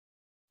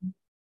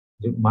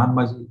मान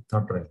माझी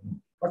थॉट राहील.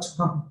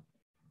 अच्छा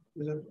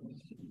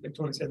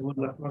थोडस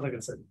मला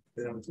कसं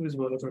तुम्हीच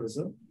बोला थोडस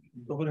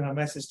तोपर्यंत हा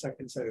मेसेज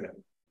टाकेल सगळ्या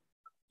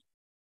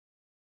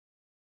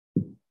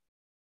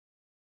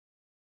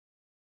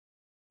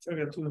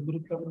तुम्ही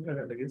ग्रुपला पण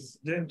काय लगेच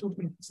जयंत तू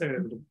पण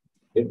सगळ्या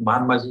ग्रुप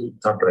मान माझी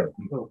थॉट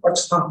राहील.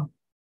 अच्छा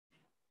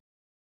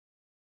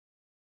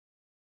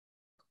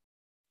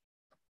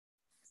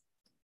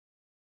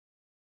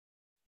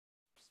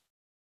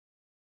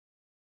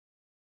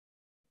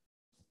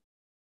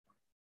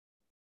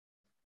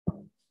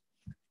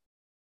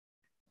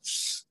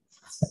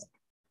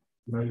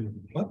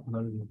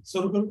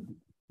सुरू करू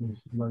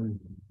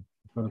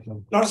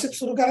लॉर्डशिप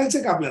सुरू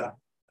करायचंय का आपल्याला?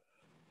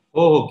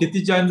 हो हो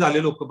किती जॉईन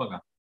झाले लोक बघा.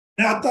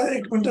 आता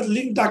 1 मिनिट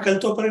लिंक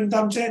टाकेल तोपर्यंत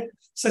आमचे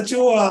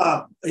सचिव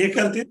हे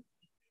करतील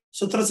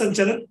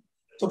सूत्रसंचालन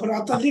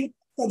तोपर्यंत आता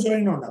लिंक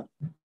जॉईन होणार.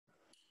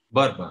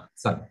 बर बर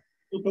चालेल.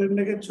 तोपर्यंत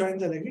लगेच जॉईन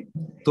झाले की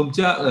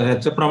तुमच्या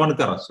ह्याच्या प्रमाणे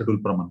करा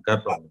शेड्यूल प्रमाणे काय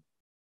प्रॉब्लेम.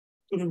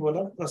 तुम्ही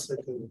बोला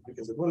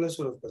बोलायला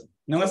सुरुवात करा.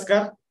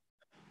 नमस्कार.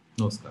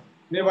 नमस्कार.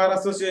 पुणे बार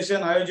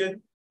असोसिएशन आयोजित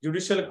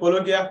ज्युडिशियल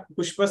कोलोकिया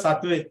पुष्प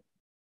 7वे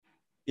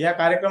या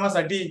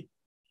कार्यक्रमासाठी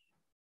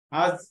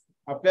आज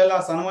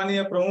आपल्याला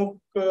सन्माननीय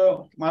प्रमुख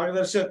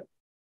मार्गदर्शक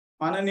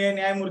माननीय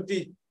न्यायमूर्ती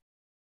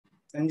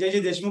संजयजी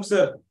देशमुख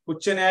सर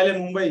उच्च न्यायालय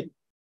मुंबई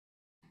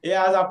हे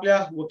आज आपल्या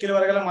वकील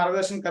वर्गाला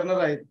मार्गदर्शन करणार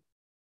आहेत.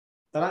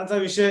 सरांचा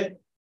विषय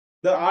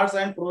the arts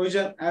and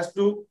provision as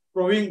to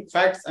proving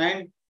facts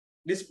and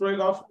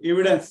डिस्प्रोव्हिंग of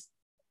evidence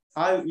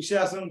हा विषय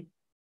असून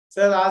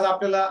सर आज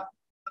आपल्याला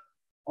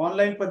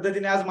ऑनलाईन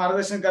पद्धतीने आज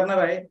मार्गदर्शन करणार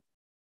आहे.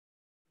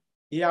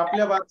 ही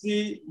आपल्या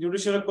बारची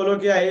ज्युडिशियल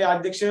कोलोकिया आहे.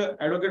 अध्यक्ष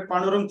ऍडव्होकेट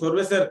पांडुरंग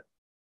थोरवे सर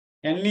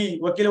यांनी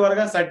वकील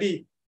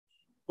वर्गांसाठी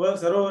व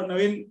सर्व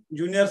नवीन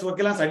ज्युनियर्स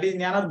वकिलांसाठी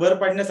ज्ञानात भर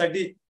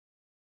पाडण्यासाठी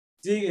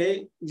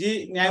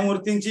जी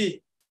न्यायमूर्तींची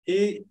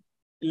ही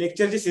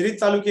लेक्चरची सिरीज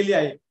चालू केली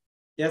आहे.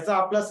 याचा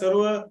आपल्या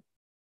सर्व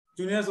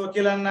ज्युनियर्स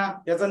वकिलांना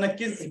याचा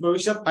नक्कीच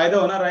भविष्यात फायदा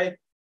होणार आहे.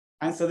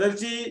 आणि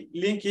सदरची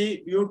लिंक ही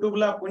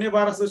युट्यूबला पुणे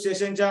बार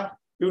असोसिएशनच्या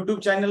युट्यूब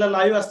चॅनलला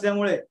लाईव्ह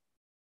असल्यामुळे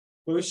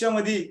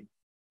भविष्यामध्ये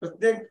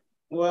प्रत्येक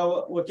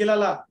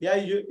वकिलाला या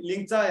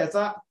लिंकचा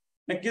याचा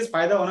नक्कीच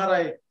फायदा होणार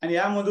आहे. आणि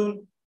यामधून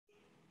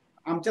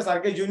आमच्या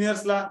सारख्या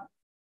ज्युनियर्सला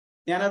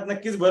ज्ञानात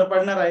नक्कीच भर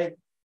पडणार आहे.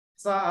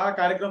 असा हा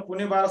कार्यक्रम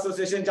पुणे बार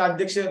असोसिएशनचे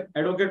अध्यक्ष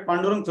ऍडव्होकेट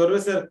पांडुरंग थोरवे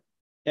सर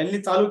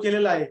यांनी चालू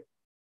केलेला आहे.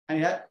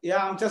 आणि या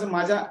आमच्या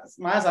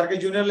माझ्यासारख्या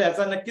ज्युनियरला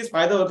याचा नक्कीच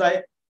फायदा होत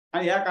आहे.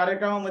 आणि या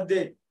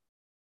कार्यक्रमामध्ये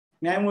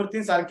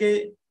न्यायमूर्तींसारखे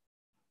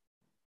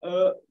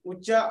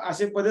उच्च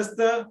असे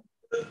पदस्थ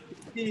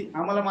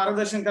आम्हाला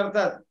मार्गदर्शन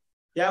करतात.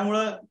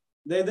 यामुळं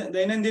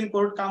दैनंदिन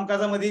कोर्ट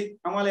कामकाजामध्ये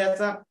आम्हाला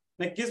याचा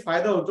नक्कीच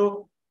फायदा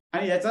होतो.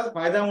 आणि याचाच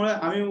फायद्यामुळे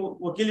आम्ही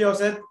वकील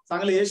व्यवसायात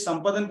चांगले यश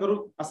संपादन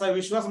करू असा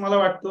विश्वास मला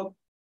वाटतो.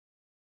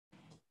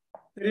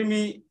 तरी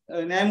मी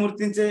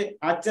न्यायमूर्तींचे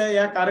आजच्या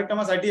या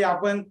कार्यक्रमासाठी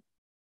आपण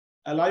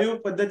लाईव्ह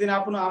पद्धतीने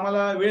आपण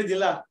आम्हाला वेळ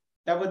दिला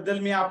त्याबद्दल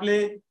मी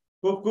आपले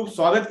खूप खूप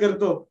स्वागत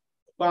करतो.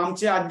 व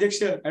आमचे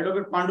अध्यक्ष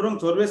ऍडव्होकेट पांडुरंग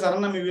थोरवे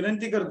सरांना मी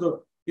विनंती करतो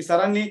की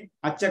सरांनी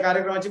आजच्या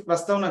कार्यक्रमाची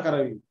प्रस्तावना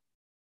करावी.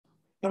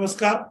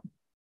 नमस्कार.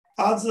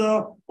 आज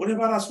पुणे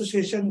बार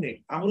असोसिएशनने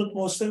अमृत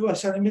महोत्सवी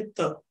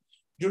वर्षानिमित्त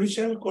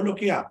ज्युडिशियल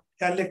कोलोकिया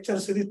या लेक्चर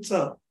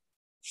सिरीजचा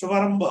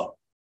शुभारंभ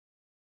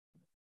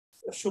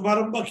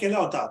केला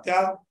होता.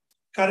 त्या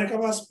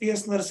कार्यक्रमास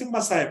PS नरसिंह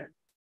साहेब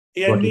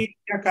यांनी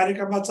या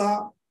कार्यक्रमाचा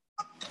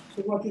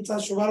सुरुवातीचा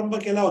शुभारंभ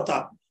केला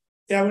होता.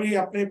 त्यावेळी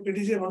आपले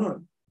PDJ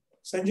म्हणून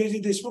संजयजी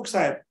देशमुख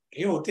साहेब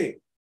हे होते.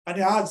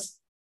 आणि आज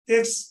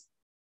तेच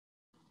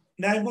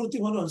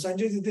न्यायमूर्ती म्हणून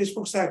संजयजी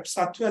देशमुख साहेब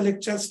 7व्या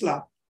लेक्चर्सला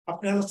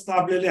आपल्याला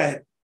लाभलेले आहेत.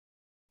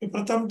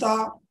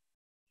 प्रथमतः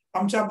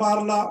आमच्या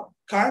बारला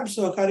कायम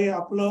सहकार्य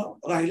आपलं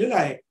राहिलेलं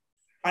आहे.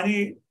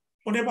 आणि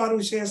पुणे बार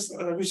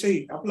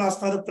विषयी आपलं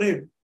असणारं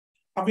प्रेम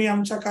आम्ही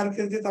आमच्या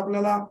कारकिर्दीत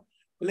आपल्याला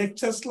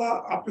लेक्चर्सला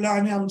आपला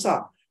आणि आमचा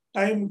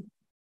टाइम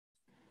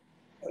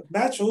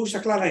मॅच होऊ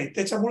शकला नाही.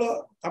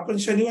 त्याच्यामुळं आपण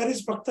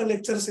शनिवारीच फक्त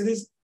लेक्चर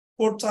सिरीज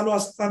कोर्ट चालू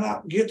असताना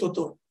घेत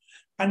होतो.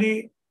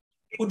 आणि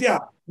उद्या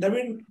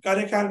नवीन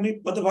कार्यकारिणी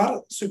पदभार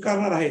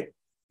स्वीकारणार आहे.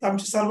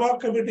 आमची सर्व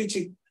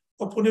कमिटीची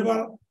व पुणे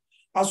बार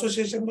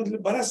असोसिएशन मधील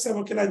बऱ्याचशा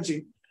वकिलांची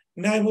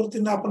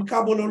न्यायमूर्तींना आपण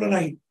का बोलवलं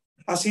नाही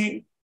अशी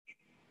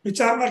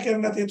विचारणा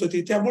करण्यात येत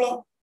होती. त्यामुळं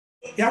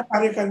या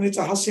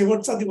कार्यकारिणीचा हा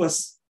शेवटचा दिवस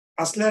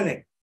असल्याने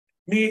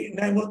मी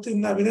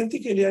न्यायमूर्तींना विनंती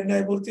केली आणि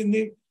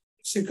न्यायमूर्तींनी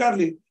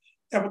स्वीकारली.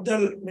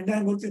 त्याबद्दल मी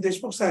न्यायमूर्ती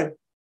देशमुख साहेब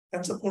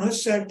यांचं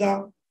पुनश्च एकदा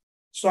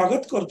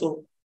स्वागत करतो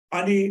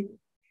आणि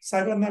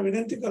साहेबांना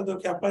विनंती करतो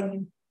की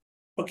आपण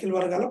वकील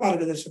वर्गाला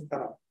मार्गदर्शन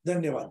करावं.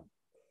 धन्यवाद.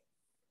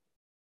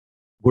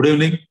 Good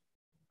evening.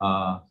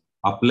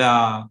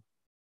 आपल्या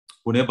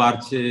पुणे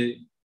बारचे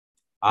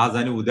आज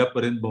आणि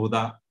उद्यापर्यंत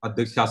बहुधा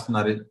अध्यक्ष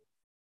असणारे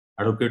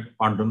ऍडव्होकेट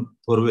पांडुरंग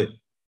थोरवे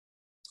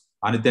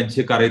आणि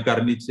त्यांचे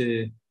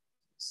कार्यकारिणीचे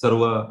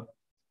सर्व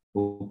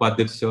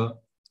उपाध्यक्ष,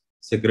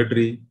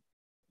 सेक्रेटरी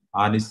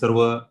आणि सर्व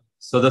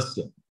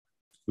सदस्य,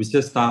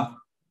 विशेषतः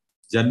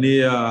ज्यांनी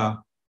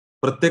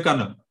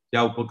प्रत्येकानं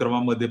या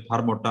उपक्रमामध्ये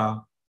फार मोठा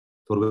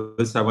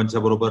थोरवे साहेबांच्या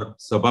बरोबर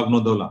सहभाग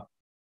नोंदवला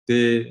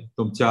ते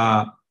तुमच्या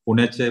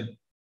पुण्याचे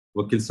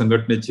वकील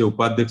संघटनेचे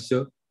उपाध्यक्ष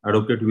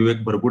ॲडव्होकेट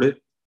विवेक भरगुडे,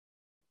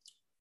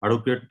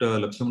 ॲडव्होकेट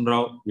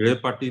लक्ष्मणराव येळे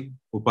पाटील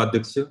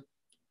उपाध्यक्ष,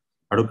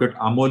 ॲडव्होकेट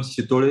अमोल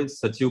शितोळे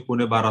सचिव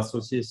पुणे बार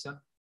असोसिएशन,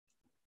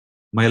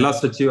 महिला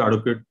सचिव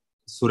ॲडव्होकेट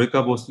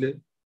सुरेखा भोसले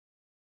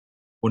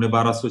पुणे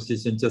बार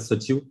असोसिएशनच्या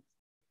सचिव,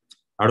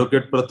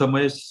 advocate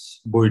Prathamesh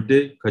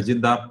Bhoite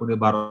खजिनदार Pune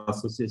bar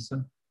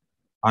association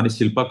आणि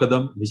शिल्पा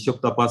कदम हिशोब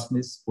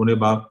तपासनीस पुणे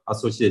बार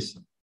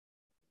असोसिएशन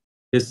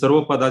हे सर्व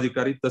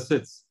पदाधिकारी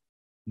तसेच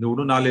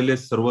निवडून आलेले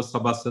सर्व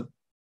सभासद,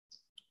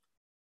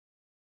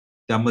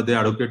 त्यामध्ये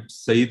advocate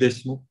Sai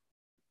Deshmukh,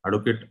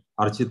 advocate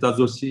Archita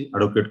Joshi,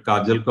 advocate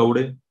Kajal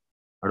Kawade,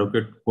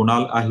 advocate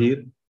Kunal Ahir,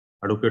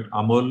 advocate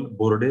Amol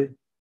Borde,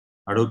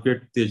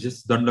 advocate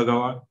Tejas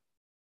दंडगवाळ,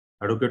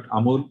 advocate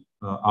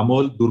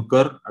Amol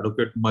दुरकर,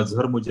 advocate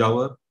मजहर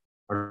मुजावर,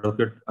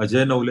 ॲडव्होकेट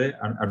अजय नवले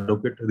आणि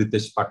ॲडव्होकेट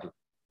रितेश पाटील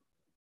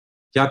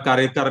या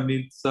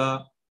कार्यकारिणीचा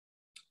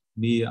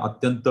मी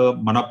अत्यंत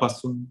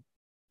मनापासून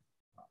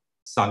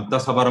सांगता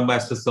समारंभ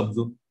असं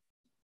समजून,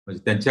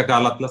 म्हणजे त्यांच्या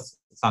काळातला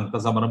सांगता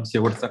समारंभ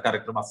शेवटचा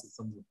कार्यक्रम असं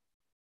समजून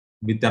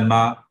मी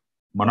त्यांना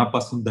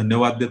मनापासून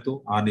धन्यवाद देतो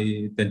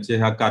आणि त्यांच्या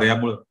ह्या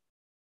कार्यामुळे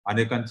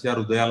अनेकांच्या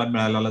हृदयाला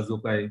मिळालेला जो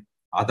काही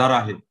आधार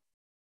आहे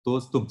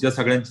तोच तुमच्या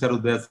सगळ्यांच्या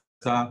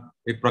हृदयाचा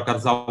एक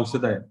प्रकारचा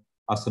औषध आहे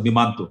असं मी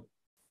मानतो.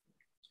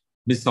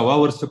 मी 6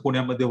 वर्ष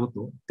पुण्यामध्ये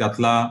होतो,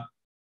 त्यातला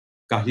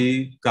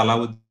काही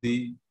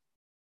कालावधी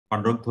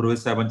पांडुरंग थोरवे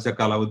साहेबांच्या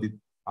कालावधीत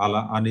आला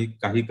आणि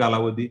काही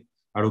कालावधी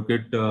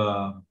ॲडव्होकेट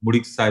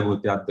मुडीक साहेब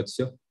होते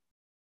अध्यक्ष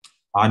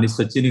आणि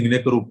सचिन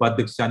इंगणेकर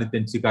उपाध्यक्ष आणि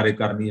त्यांची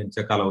कार्यकारिणी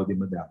यांच्या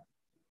कालावधीमध्ये आला.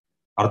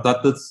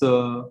 अर्थातच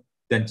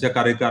त्यांच्या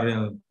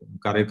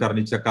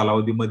कार्यकारिणीच्या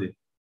कालावधीमध्ये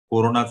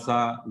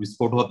कोरोनाचा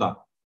विस्फोट होता,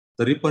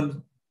 तरी पण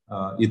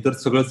इतर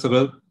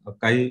सगळं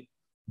काही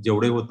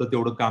जेवढे होतं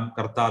तेवढं काम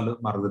करता आलं,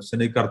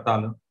 मार्गदर्शनही करता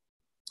आलं.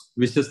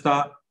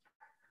 विशेषतः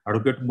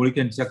ॲडव्होकेट मुळीक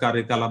यांच्या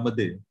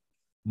कार्यकालामध्ये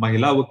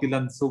महिला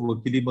वकिलांचं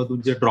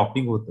वकिलीमधून जे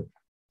ड्रॉपिंग होतं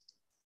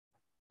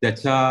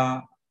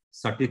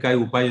त्याच्यासाठी काही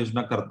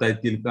उपाययोजना करता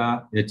येतील का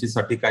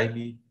याच्यासाठी काही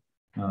मी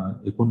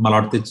एकूण मला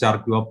वाटते 4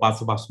 किंवा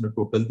 5 भाषणं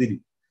टोटल दिली.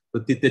 तर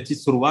त्याची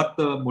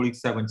सुरुवात मुळीक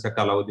साहेबांच्या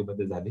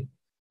कालावधीमध्ये झाली.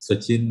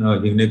 सचिन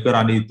हिंगणेकर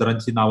आणि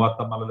इतरांची नावं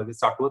आता मला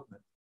लगेच आठवत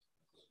नाही,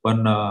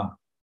 पण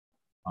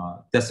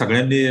त्या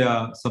सगळ्यांनी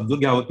समजून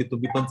घ्यावं की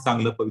तुम्ही पण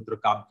चांगलं पवित्र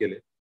काम केले.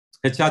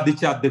 ह्याच्या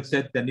आधीचे अध्यक्ष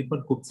आहेत त्यांनी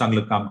पण खूप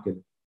चांगलं काम केलं,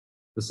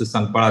 जसे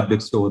संकपाळ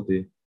अध्यक्ष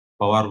होते,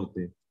 पवार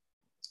होते,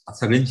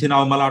 सगळ्यांची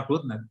नावं मला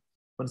आठवत नाही,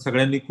 पण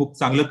सगळ्यांनी खूप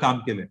चांगलं काम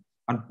केलंय.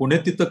 आणि पुणे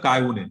तिथं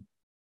काय होणे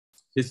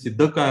हे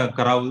सिद्ध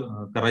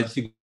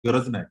करायची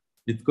गरज नाही,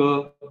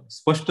 इतकं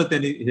स्पष्ट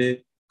त्यांनी हे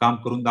काम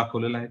करून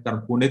दाखवलेलं आहे. कारण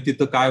पुणे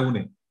तिथं काय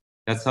होणे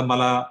याचा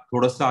मला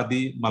थोडंसं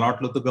आधी मला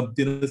वाटलं होतं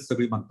गमतीनंच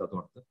सगळी म्हणतात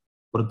वाटतं,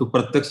 परंतु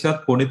प्रत्यक्षात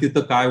पुणे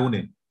तिथं काय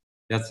होणे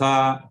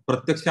याचा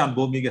प्रत्यक्ष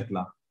अनुभव मी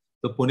घेतला.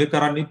 तर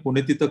पुणेकरांनी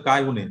पुणे तिथं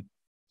काय होणे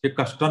हे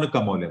कष्टानं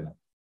कमावलेलं आहे.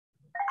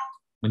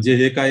 म्हणजे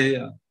हे काय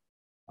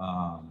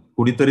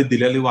कुणीतरी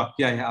दिलेले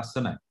वाक्य आहे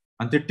असं नाही,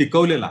 आणि ते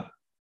टिकवलेलं आहे,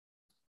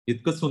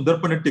 इतकं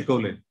सुंदरपणे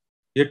टिकवलंय.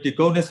 हे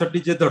टिकवण्यासाठी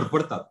जे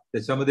धडपडतात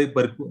त्याच्यामध्ये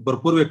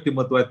भरपूर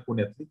व्यक्तिमत्व आहेत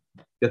पुण्यातली.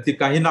 त्यातली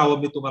काही नावं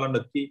मी तुम्हाला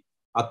नक्की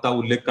आता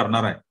उल्लेख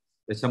करणार आहे.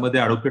 त्याच्यामध्ये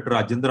ॲडव्होकेट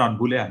राजेंद्र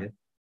अनबुले आहेत,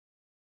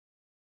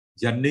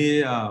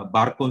 ज्यांनी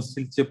बार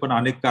कौन्सिलचे पण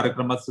अनेक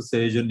कार्यक्रमाचं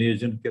संयोजन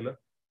नियोजन केलं.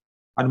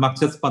 आणि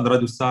मागच्याच 15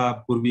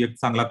 दिवसापूर्वी एक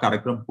चांगला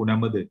कार्यक्रम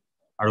पुण्यामध्ये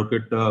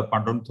ॲडव्होकेट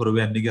पांडुरंग थोरवे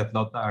यांनी घेतला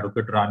होता.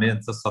 ॲडव्होकेट राणे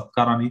यांचा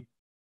सत्कार आणि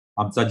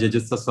आमचा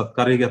जजेसचा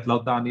सत्कारही घेतला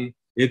होता आणि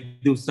 1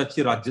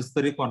 दिवसाची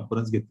राज्यस्तरीय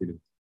कॉन्फरन्स घेतलेली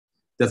होती.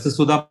 त्याचं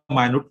सुद्धा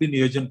मायनॉरिटी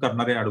नियोजन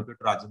करणारे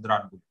ॲडव्होकेट राजेंद्र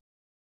अनबुले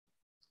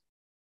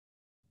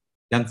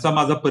यांचा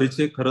माझा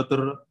परिचय खरं तर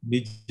मी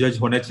जज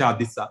होण्याच्या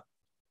आधीचा,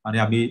 आणि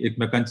आम्ही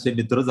एकमेकांचे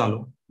मित्र झालो.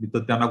 मी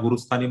तर त्यांना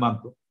गुरुस्थानी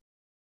मानतो.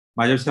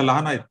 माझ्यापेक्षा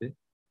लहान आहेत ते,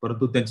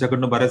 परंतु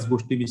त्यांच्याकडनं बऱ्याच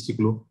गोष्टी मी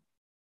शिकलो.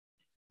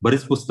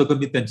 बरीच पुस्तकं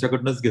मी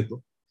त्यांच्याकडनंच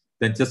घेतो.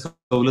 त्यांच्या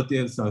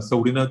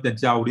सवडीनं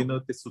त्यांच्या आवडीनं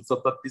ते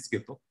सुचवतात तीच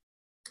घेतो.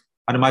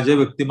 आणि माझ्या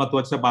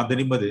व्यक्तिमत्वाच्या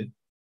बांधणीमध्ये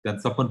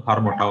त्यांचा पण फार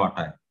मोठा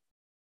वाटा आहे.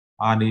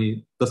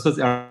 आणि तसंच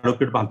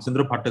ॲडव्होकेट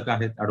भालचंद्र फाटक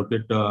आहेत,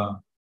 ॲडव्होकेट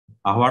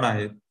आव्हाड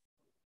आहेत,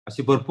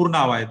 अशी भरपूर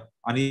नाव आहेत.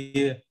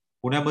 आणि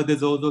पुण्यामध्ये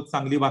जवळजवळ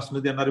चांगली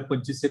भाषणं देणारे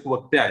 25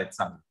 वक्ते आहेत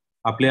चांगले.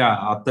 आपले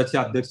आताचे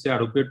अध्यक्ष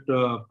ॲडव्होकेट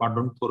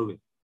पांडुरंग थोरवे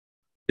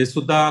हे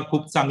सुद्धा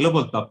खूप चांगलं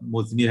बोलतात.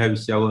 मोजणी ह्या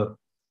विषयावर,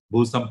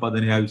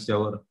 भूसंपादन ह्या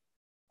विषयावर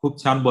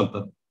खूप छान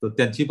बोलतात. तर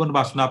त्यांची पण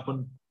भाषणं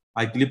आपण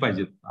ऐकली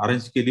पाहिजेत,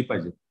 अरेंज केली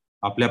पाहिजेत,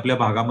 आपल्या आपल्या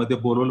भागामध्ये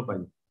बोलवलं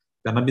पाहिजे.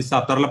 त्यांना मी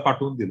सातारला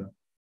पाठवून दिलं.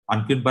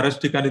 आणखीन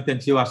बऱ्याच ठिकाणी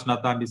त्यांची भाषणं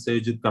आता आम्ही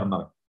संयोजित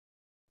करणार.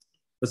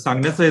 तर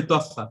सांगण्याचा हेतू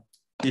असा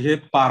की हे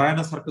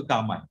पारायणासारखं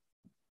काम आहे.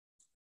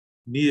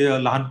 मी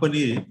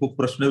लहानपणी खूप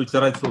प्रश्न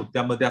विचारायचो,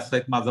 त्यामध्ये असा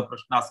एक माझा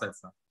प्रश्न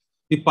असायचा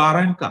की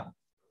पारायण का?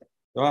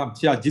 तेव्हा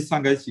आमची आजी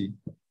सांगायची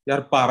यार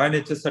पारायण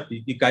याच्यासाठी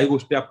की काही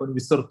गोष्टी आपण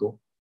विसरतो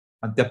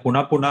आणि त्या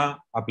पुन्हा पुन्हा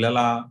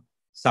आपल्याला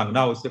सांगणं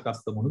आवश्यक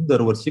असतं, म्हणून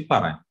दरवर्षी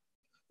पारायण.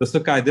 तसं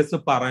कायद्याचं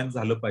पारायण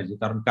झालं पाहिजे,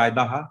 कारण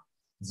कायदा हा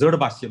जड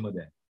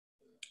भाषेमध्ये आहे.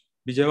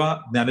 मी जेव्हा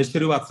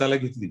ज्ञानेश्वरी वाचायला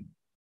घेतली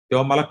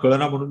तेव्हा मला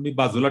कळना म्हणून मी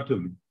बाजूला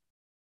ठेवली,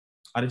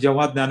 आणि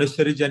जेव्हा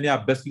ज्ञानेश्वरी ज्यांनी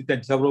अभ्यासली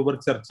त्यांच्याबरोबर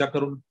चर्चा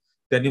करून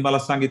त्यांनी मला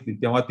सांगितली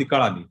तेव्हा ती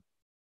कळाली.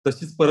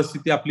 तशीच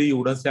परिस्थिती आपली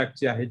एव्हिडन्स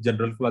ऍक्टची आहे,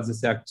 जनरल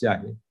क्लॉजेस ऍक्टची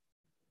आहे,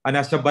 आणि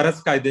अशा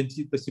बऱ्याच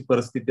कायद्यांची तशी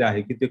परिस्थिती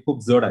आहे की ते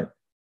खूप जड आहेत.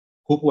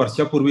 खूप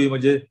वर्षापूर्वी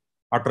म्हणजे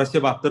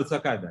 1872चा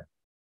कायदा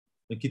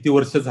आहे, किती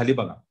वर्ष झाली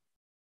बघा,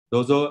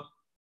 जवळजवळ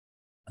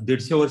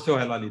 150 वर्ष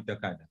व्हायला आली त्या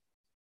कायद्यात.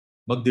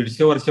 मग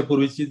 150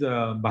 वर्षापूर्वीची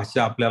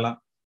भाषा आपल्याला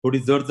थोडी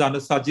जड जाणं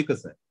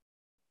साहजिकच आहे.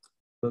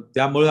 तर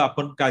त्यामुळे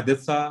आपण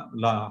कायद्याचा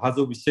हा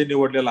जो विषय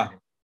निवडलेला आहे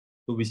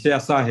तो विषय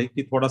असा आहे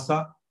की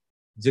थोडासा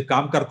जे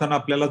काम करताना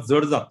आपल्याला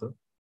जड जातं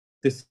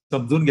ते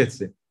समजून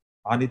घ्यायचंय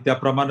आणि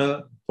त्याप्रमाणे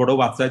थोडं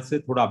वाचायचंय,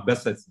 थोडं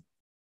अभ्यासायचं.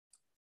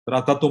 तर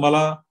आता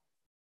तुम्हाला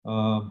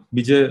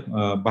मी जे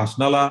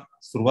भाषणाला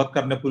सुरुवात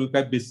करण्यापूर्वी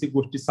काही बेसिक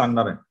गोष्टी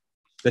सांगणार आहे.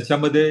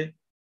 त्याच्यामध्ये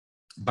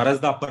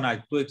बऱ्याचदा आपण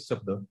ऐकतो एक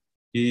शब्द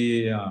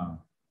की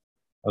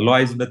law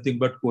is nothing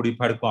but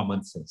कोडिफाईड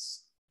common sense.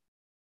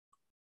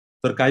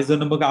 तर काही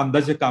जण मग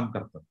अंदाजे काम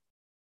करतात,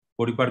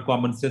 कोडिफाईड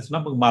कॉमन सेन्स ना,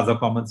 मग माझा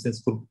कॉमन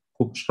सेन्स खूप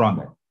खूप स्ट्रॉंग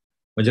आहे.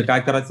 म्हणजे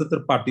काय करायचं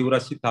तर पाठीवर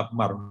अशी थाप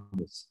मारून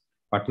द्यायची,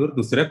 पाठीवर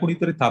दुसऱ्या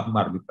कोणीतरी थाप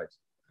मारली पाहिजे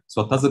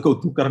स्वतःचं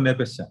कौतुक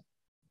करण्यापेक्षा.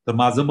 तर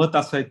माझं मत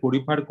असं आहे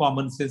कोडिफाईड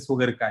कॉमन सेन्स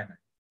वगैरे काय नाही,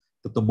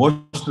 तर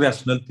मोस्ट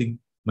रॅशनल थिंग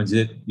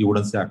म्हणजे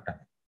एव्हिडन्स ऍक्ट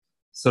आहे.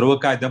 सर्व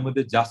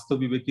कायद्यामध्ये जास्त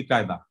विवेकी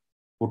कायदा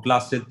कुठला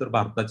असेल तर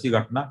भारताची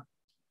घटना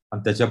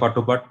आणि त्याच्या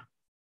पाठोपाठ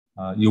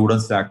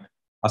एव्हिडन्स ऍक्ट,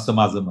 असं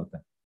माझं मत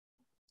आहे.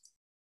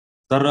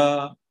 तर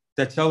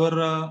त्याच्यावर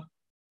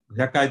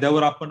ह्या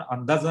कायद्यावर आपण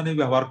अंदाजाने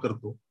व्यवहार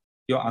करतो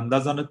किंवा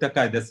अंदाजाने त्या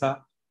कायद्याचा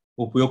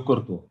उपयोग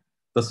करतो.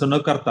 तसं न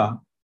करता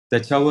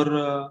त्याच्यावर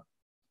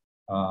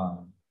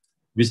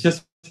विशेष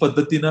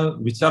पद्धतीनं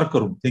विचार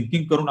करून,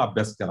 थिंकिंग करून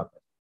अभ्यास केला पाहिजे.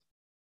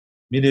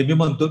 मी नेहमी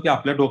म्हणतो की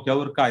आपल्या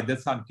डोक्यावर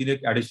कायद्याचा आणखीन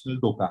एक ऍडिशनल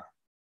डोका आहे.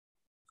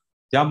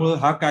 त्यामुळे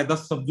हा कायदा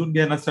समजून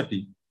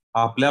घेण्यासाठी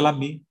आपल्याला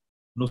मी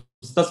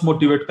नुसताच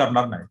मोटिवेट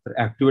करणार नाही तर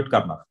ऍक्टिवेट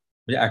करणार.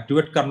 म्हणजे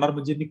ऍक्टिवेट करणार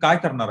म्हणजे मी काय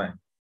करणार आहे,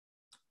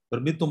 तर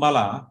मी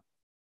तुम्हाला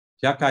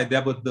या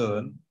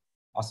कायद्याबद्दल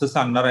असं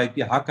सांगणार आहे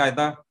की हा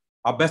कायदा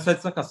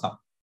अभ्यासायचा कसा,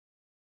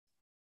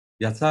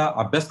 याचा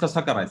अभ्यास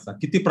कसा करायचा,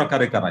 किती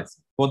प्रकारे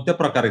करायचा, कोणत्या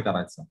प्रकारे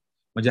करायचा,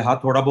 म्हणजे हा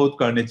थोडा बहुत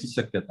कळण्याची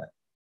शक्यता आहे.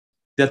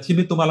 त्याची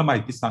मी तुम्हाला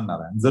माहिती सांगणार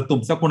आहे. जर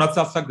तुमचा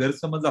कुणाचा असा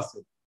गैरसमज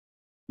असेल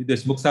की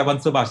देशमुख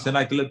साहेबांचं भाषण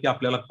ऐकलं की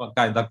आपल्याला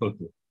कायदा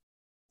कळतो,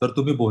 तर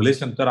तुम्ही भोले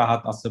शंकर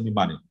आहात असं मी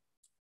मानेन.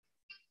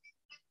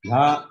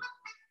 ह्या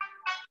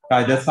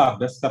कायद्याचा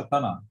अभ्यास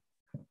करताना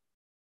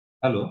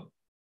hello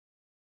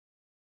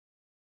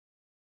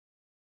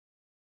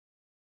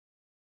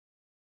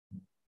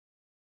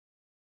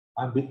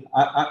I'm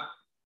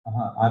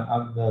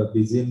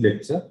busy in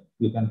lecture.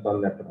 You can call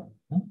later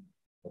on.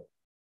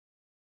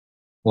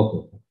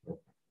 Okay.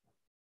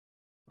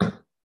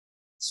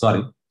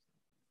 Sorry.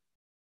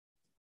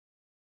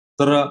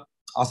 तर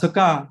असं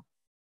का,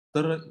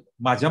 तर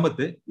माझ्या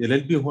मते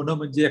LLB होणं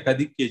म्हणजे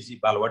एखादी केजी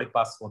बालवाडी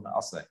पास होणं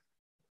असं आहे.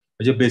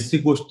 म्हणजे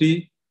बेसिक गोष्टी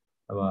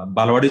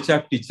बालवाडीच्या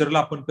टीचरला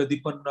आपण कधी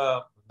पण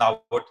नाव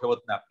ठेवत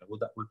नाही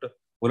आपल्या,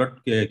 उलट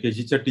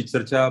केजीच्या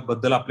टीचरच्या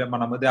बद्दल आपल्या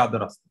मनामध्ये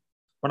आदर असतो.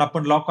 पण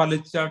आपण लॉ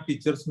कॉलेजच्या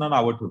टीचर्सना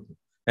नावं ठेवतो,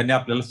 त्यांनी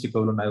आपल्याला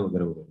शिकवलं नाही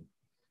वगैरे वगैरे.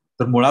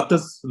 तर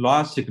मुळातच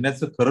लॉ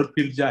शिकण्याचं खरं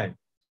फील्ड जे आहे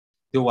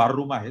ते वॉर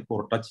रूम आहे.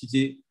 कोर्टाची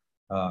जी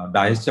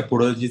डायसच्या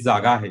पुढे जी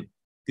जागा आहे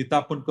तिथं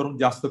आपण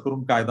जास्त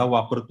करून कायदा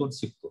वापरतो आणि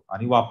शिकतो,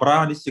 आणि वापरा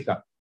आणि शिका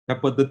या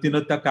पद्धतीनं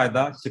त्या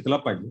कायदा शिकला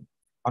पाहिजे.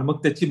 आणि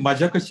मग त्याची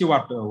मजा कशी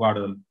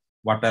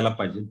वाटायला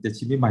पाहिजे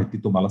त्याची मी माहिती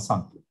तुम्हाला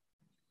सांगतो.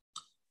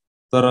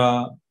 तर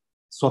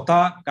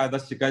स्वतः कायदा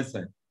शिकायचा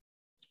आहे,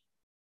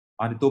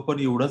 आणि तो पण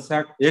एवढंच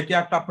एक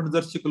ऍक्ट आपण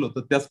जर शिकलो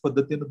तर त्याच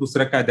पद्धतीने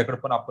दुसऱ्या कायद्याकडे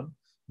पण आपण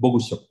बघू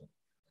शकतो.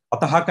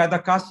 आता हा कायदा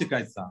का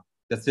शिकायचा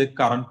त्याचं एक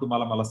कारण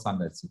तुम्हाला मला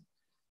सांगायचं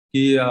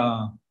की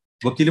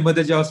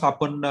वकिलीमध्ये जेव्हा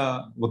आपण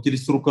वकिली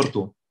सुरू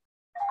करतो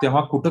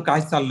तेव्हा कुठं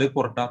काय चाललंय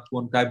कोर्टात,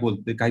 कोण काय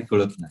बोलते काही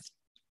कळत नाही.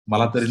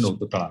 मला तरी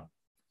नव्हतं कळत,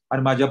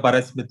 आणि माझ्या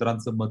बऱ्याच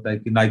मित्रांचं मत आहे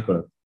की नाही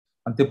कळत,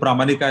 आणि ते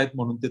प्रामाणिक आहेत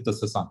म्हणून ते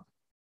तसं सांगतात.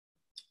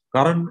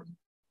 कारण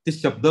ते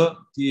शब्द,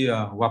 ती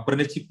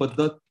वापरण्याची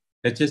पद्धत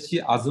याच्याशी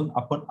अजून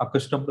आपण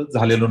अकस्टम्ड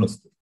झालेलो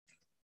नसतो,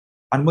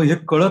 आणि मग हे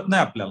कळत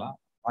नाही आपल्याला.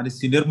 आणि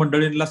सिनियर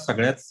मंडळींना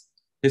सगळ्याच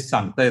हे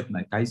सांगता येत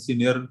नाही. काही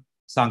सिनियर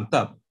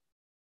सांगतात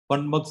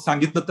पण मग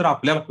सांगितलं तर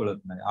आपल्याला कळत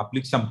नाही,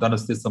 आपली क्षमता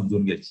नसते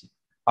समजून घ्यायची,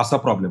 असा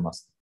प्रॉब्लेम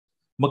असतो.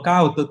 मग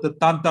काय होतं तर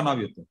ताणतणाव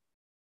येतो.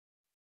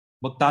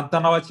 मग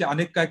ताणतणावाची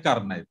अनेक काय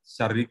कारण आहेत,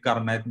 शारीरिक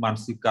कारण आहेत,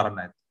 मानसिक कारण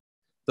आहेत.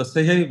 तसं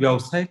हे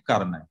व्यावसायिक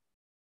कारण आहे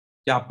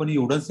की आपण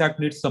एवढंच ऍक्ट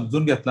नीट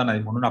समजून घेतला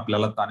नाही म्हणून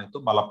आपल्याला ताण येतो.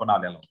 मला पण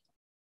आलेला होता,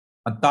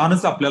 आणि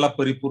ताणच आपल्याला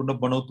परिपूर्ण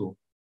बनवतो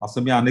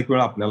असं मी अनेक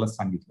वेळा आपल्याला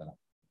सांगितलं.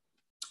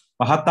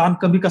 हा ताण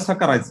कमी कसा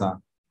करायचा,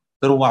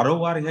 तर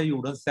वारंवार ह्या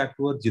एव्हिडन्स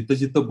ऍक्टवर जिथं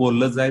जिथं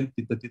बोललं जाईल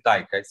तिथं तिथं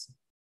ऐकायचं,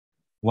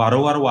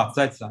 वारंवार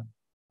वाचायचा,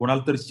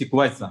 कोणाला तरी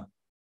शिकवायचा,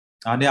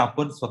 आणि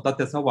आपण स्वतः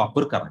त्याचा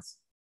वापर करायचा.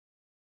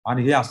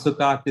 आणि हे असं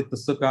का, ते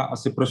तसं का,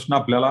 असे प्रश्न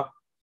आपल्याला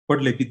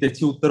पडले की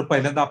त्याची उत्तर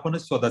पहिल्यांदा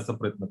आपणच शोधायचा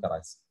प्रयत्न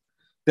करायचा.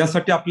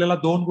 त्यासाठी आपल्याला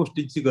 2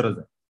 गोष्टींची गरज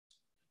आहे.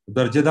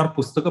 दर्जेदार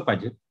पुस्तकं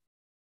पाहिजेत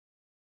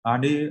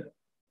आणि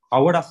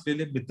आवड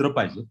असलेले मित्र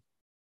पाहिजेत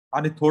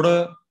आणि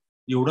थोडं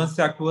एवढंच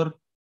ऍक्टवर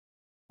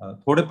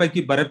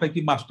थोड्यापैकी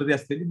बऱ्यापैकी मास्टरी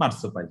असलेली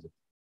माणसं पाहिजेत.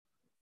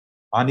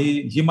 आणि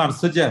ही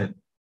माणसं जी आहेत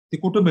ती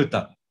कुठं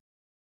मिळतात?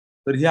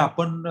 तर हे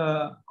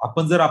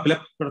आपण जर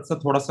आपल्याकडचा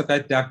थोडासा काय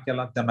त्याग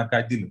केला, त्यांना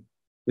काय दिलं,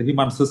 तर ही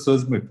माणसं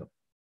सहज मिळतात.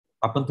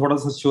 आपण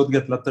थोडासा शोध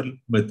घेतला तर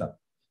मिळतात.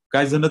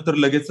 काही जण तर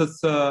लगेचच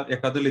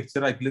एखादं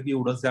लेक्चर ऐकलं की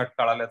एवढंच ऍक्ट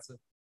कळाल्याचं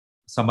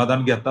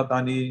समाधान घेतात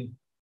आणि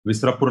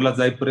विसरापूरला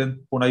जाईपर्यंत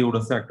पुन्हा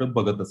एवढंच ऍक्ट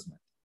बघतच नाही.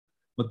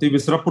 मग ते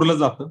विसरापूरला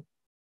जातं.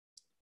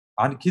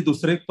 आणखी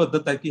दुसरी एक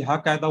पद्धत आहे की हा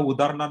कायदा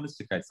उदाहरणानं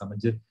शिकायचा,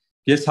 म्हणजे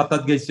केस हातात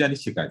घ्यायची आणि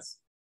शिकायचं.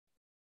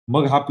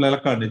 मग हा आपल्याला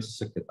कळण्याची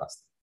शक्यता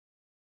असते.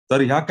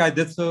 तर ह्या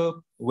कायद्याचं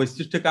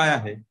वैशिष्ट्य काय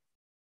आहे,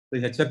 तर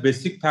ह्याच्या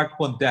बेसिक फॅक्ट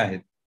कोणत्या आहेत,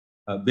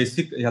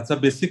 ह्याचा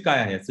बेसिक काय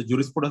आहे, ह्याचं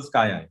ज्युरिस्प्रुडन्स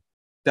काय आहे,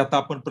 त्यात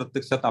आपण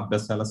प्रत्यक्षात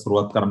अभ्यासाला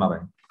सुरुवात करणार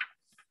आहे.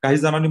 काही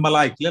जणांनी मला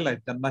ऐकलेलं आहे,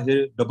 त्यांना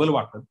हे डबल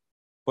वाटत,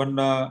 पण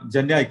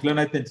ज्यांनी ऐकलं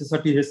नाही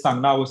त्यांच्यासाठी हे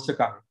सांगणं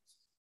आवश्यक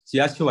आहे.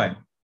 याशिवाय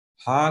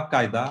हा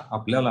कायदा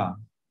आपल्याला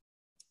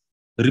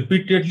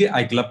रिपीटेडली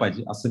ऐकला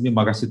पाहिजे, असं मी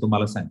मगाशी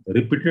तुम्हाला सांगितलं.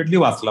 रिपीटेडली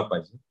वाचला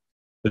पाहिजे,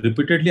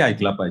 रिपीटेडली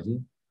ऐकला पाहिजे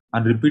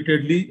आणि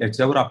रिपीटेडली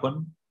याच्यावर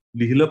आपण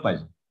लिहिलं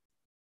पाहिजे.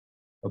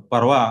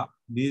 परवा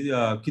मी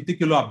किती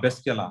किलो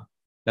अभ्यास केला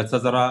त्याचा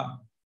जरा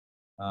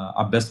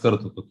अभ्यास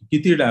करत होतो.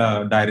 किती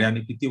डायऱ्या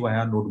आणि किती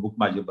वह्या नोटबुक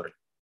माझे भरले.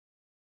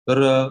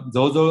 तर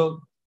जवळजवळ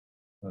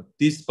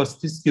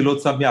 30-35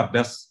 किलोचा मी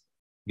अभ्यास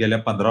गेल्या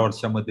 15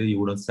 वर्षामध्ये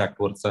एवढंच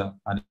ऍक्टवरचा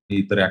आणि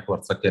इतर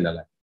ऍक्टवरचा केलेला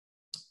आहे.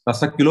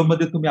 तसा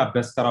किलोमध्ये तुम्ही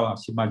अभ्यास करावा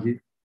अशी माझी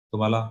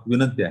तुम्हाला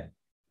विनंती आहे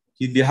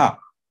की लिहा.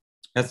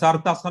 याचा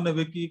अर्थ असा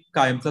नव्हे की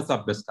कायमचाच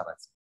अभ्यास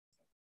करायचा,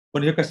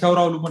 पण हे कशावर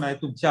अवलंबून आहे,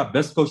 तुमचे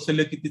अभ्यास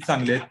कौशल्य किती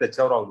चांगले आहेत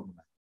त्याच्यावर अवलंबून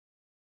आहे.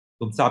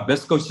 तुमचं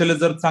अभ्यास कौशल्य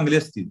जर चांगले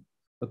असतील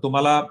तर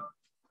तुम्हाला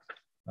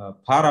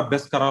फार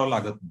अभ्यास करावा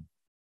लागत नाही.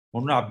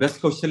 म्हणून अभ्यास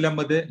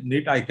कौशल्यामध्ये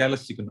नीट ऐकायला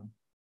शिकणं,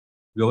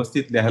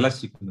 व्यवस्थित लिहायला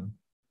शिकणं,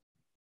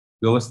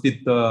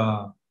 व्यवस्थित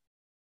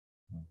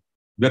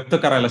व्यक्त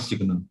करायला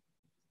शिकणं,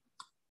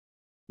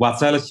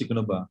 वाचायला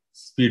शिकणं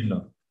स्पीडनं,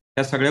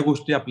 ह्या सगळ्या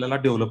गोष्टी आपल्याला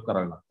डेव्हलप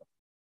कराव्या लागतात.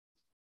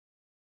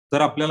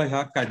 तर आपल्याला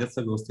ह्या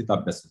कायद्याचा व्यवस्थित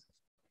अभ्यास होतो.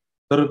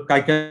 तर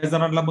काही काही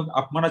जणांना मग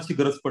अपमानाची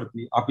गरज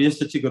पडते,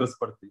 अपयशाची गरज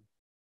पडते.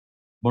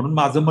 म्हणून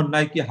माझं म्हणणं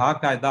आहे की हा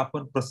कायदा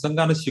आपण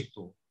प्रसंगानं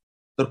शिकतो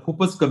तर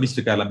खूपच कमी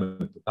शिकायला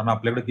मिळतो, कारण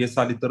आपल्याकडे केस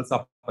आली तरच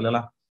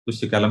आपल्याला तो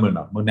शिकायला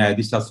मिळणार, मग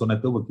न्यायाधीश असो नाही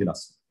तर वकील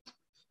असो.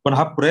 पण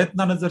हा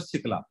प्रयत्नानं जर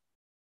शिकला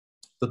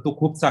तर तो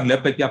खूप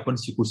चांगल्यापैकी आपण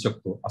शिकू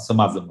शकतो, असं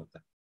माझं मत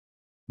आहे.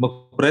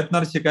 मग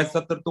प्रयत्नानं शिकायचा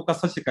तर तो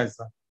कसा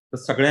शिकायचा, तर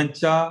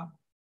सगळ्यांच्या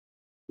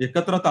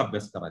एकत्रच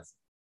अभ्यास करायचा.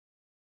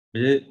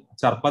 म्हणजे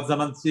 4-5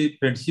 जणांची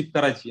फ्रेंडशिप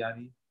करायची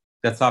आणि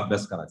त्याचा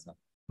अभ्यास करायचा.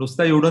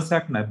 नुसता एवढंच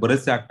ऍक्ट नाही,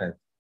 बरेच ऍक्ट आहेत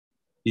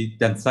की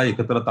त्यांचा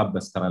एकत्रच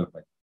अभ्यास करायला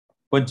पाहिजे.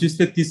 25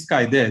 ते 30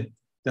 कायदे आहेत,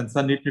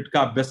 त्यांचा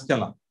नीटनेटका अभ्यास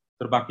केला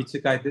तर बाकीचे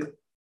कायदे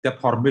त्या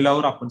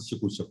फॉर्म्युलावर आपण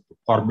शिकू शकतो.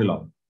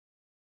 फॉर्म्युलावर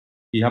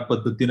की ह्या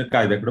पद्धतीने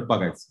कायद्याकडे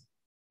बघायचं.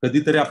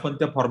 कधीतरी आपण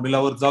त्या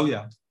फॉर्म्युलावर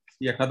जाऊया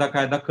की एखादा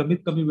कायदा कमीत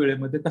कमी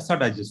वेळेमध्ये कसा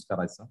डायजेस्ट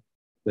करायचा,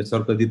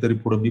 त्याच्यावर कधीतरी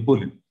पुढे मी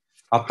बोलेन.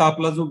 आता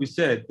आपला जो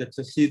विषय आहे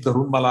त्याच्याशी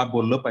धरून मला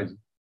बोललं पाहिजे.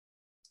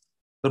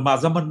 तर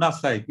माझं म्हणणं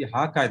असं आहे की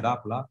हा कायदा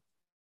आपला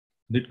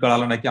नीट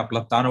कळाला नाही की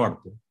आपला ताण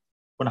वाढतो,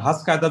 पण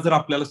हाच कायदा जर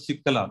आपल्याला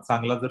शिकला,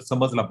 चांगला जर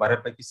समजला,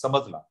 बऱ्यापैकी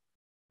समजला,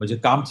 म्हणजे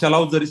काम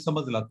चलाव जरी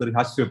समजला तरी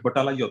हा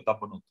शेपटाला योद्धा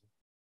बनवतो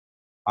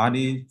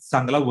आणि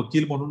चांगला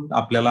वकील म्हणून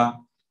आपल्याला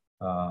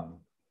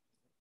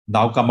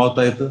नाव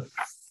कमावता येतं,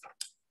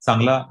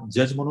 चांगला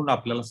जज म्हणून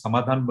आपल्याला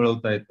समाधान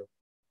मिळवता येतं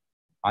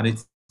आणि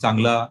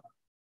चांगला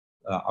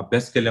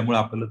अभ्यास केल्यामुळे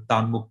आपल्याला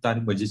ताणमुक्त आणि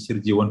मजेशीर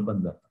जीवन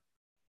पण जातं.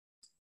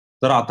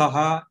 तर आता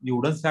हा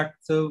एवढंच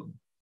ऍक्टचं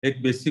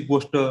एक बेसिक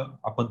गोष्ट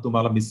आपण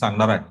तुम्हाला मी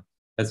सांगणार आहे.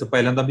 त्याचं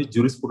पहिल्यांदा मी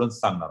ज्युरिस्प्रुडन्स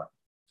सांगणार आहे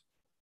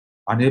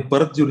आणि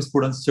परत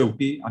ज्युरिस्प्रुडन्स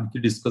शेवटी आणखी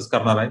डिस्कस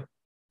करणार आहे,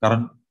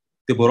 कारण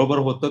ते बरोबर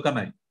होतं का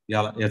नाही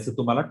याचं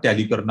तुम्हाला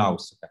टॅली करणं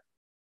आवश्यक आहे.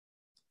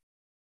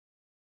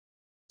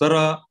 तर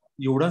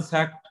एवढंच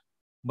ऍक्ट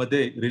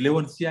मध्ये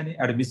रिलेव्हन्सी आणि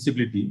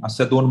ऍडमिसिबिलिटी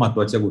अशा 2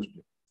 महत्वाच्या गोष्टी.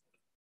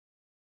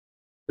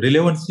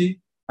 रिलेव्हन्सी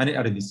आणि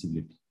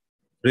ऍडमिसिबिलिटी.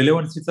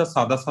 रिलेव्हन्सीचा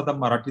साधा साधा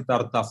मराठीत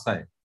अर्थ असा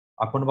आहे,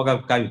 आपण बघा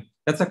काय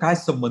त्याचा काय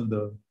संबंध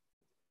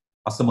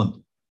असं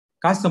म्हणतो.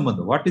 काय संबंध,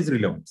 व्हॉट इज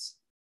रिलेव्हन्स,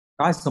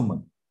 काय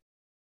संबंध,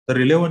 तर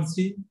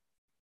रिलेव्हन्सी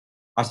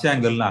अशा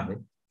अँगलनं आहे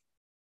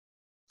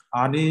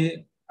आणि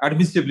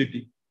ऍडमिसिबिलिटी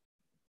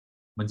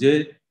म्हणजे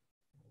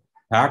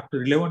फॅक्ट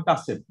रिलेव्हंट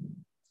असेल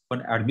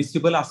पण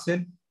ऍडमिसिबल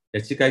असेल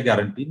याची काही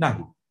गॅरंटी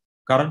नाही,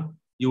 कारण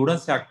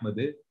एवढंच ऍक्ट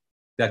मध्ये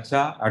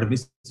त्याच्या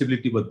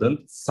ऍडमिसिबिलिटी बद्दल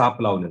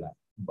साप लावलेला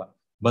आहे,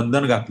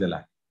 बंधन घातलेलं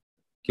आहे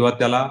किंवा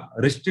त्याला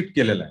रिस्ट्रिक्ट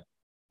केलेलं आहे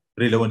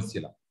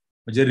रिलेव्हन्सीला.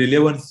 म्हणजे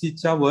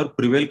रिलेव्हन्सीच्या वर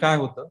प्रिवेल काय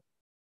होतं,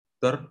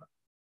 तर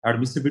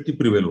ऍडमिसिबिलिटी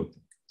प्रिवेल होते,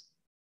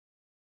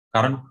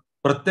 कारण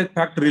प्रत्येक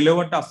फॅक्ट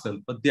रिलेव्हंट असेल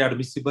पण ती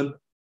ऍडमिसिबल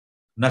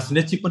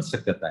नसण्याची पण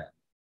शक्यता आहे.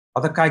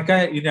 आता काय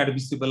काय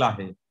इनऍडमिसिबल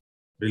आहे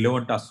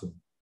रिलेव्हंट असून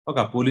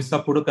बघा,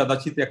 पोलिसापुढे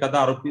कदाचित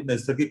एखादा आरोपी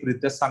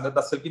नैसर्गिकरित्या सांगत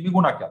असेल की मी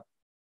गुन्हा केला,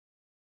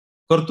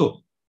 करतो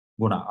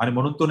गुन्हा, आणि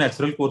म्हणून तो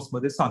नॅचरल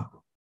कोर्समध्ये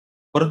सांगतो,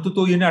 परंतु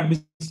तो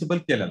इनऍडमिसिबल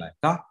केलेला आहे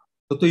का?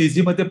 तर तो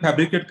इझीमध्ये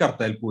फॅब्रिकेट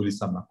करता येईल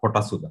पोलिसांना,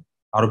 खोटा सुद्धा,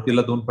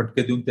 आरोपीला 2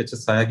 फटके देऊन त्याच्या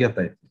सह्या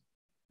घेता येतील,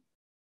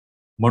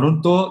 म्हणून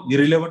तो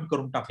इरिलेव्हंट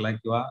करून टाकलाय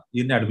किंवा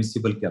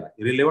इनऍडमिसिबल केला.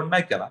 इरिलेव्हंट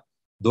नाही केला,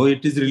 दो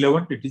it is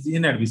relevant it is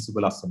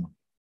इनऍडमिसिबल असं म्हणतो.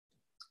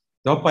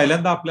 तेव्हा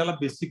पहिल्यांदा आपल्याला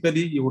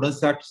बेसिकली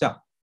एव्हिडन्स ऍक्टच्या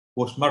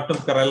पोस्टमॉर्टम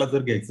करायला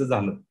जर घ्यायचं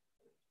झालं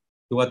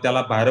किंवा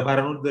त्याला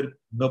बाहेरून जर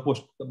न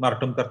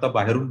पोस्टमॉर्टम करता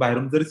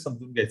बाहेरून जरी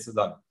समजून घ्यायचं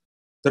झालं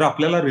तर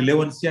आपल्याला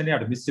रिलेव्हन्सी आणि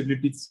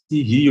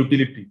ऍडमिसिबिलिटीची ही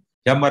युटिलिटी,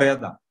 ह्या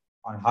मर्यादा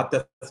आणि हा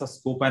त्याचा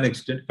स्कोप अँड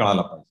एक्सटेंट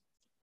कळायला पाहिजे.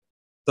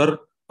 तर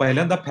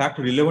पहिल्यांदा फॅक्ट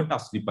रिलेव्हंट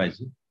असली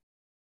पाहिजे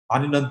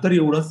आणि नंतर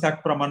एव्हिडन्स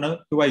ऍक्ट प्रमाणे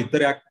किंवा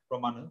इतर ऍक्ट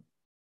प्रमाणे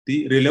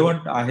ती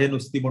रिलेव्हंट आहे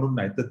नुसती म्हणून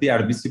नाही, तर ती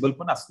ऍडमिसिबल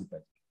पण असली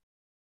पाहिजे.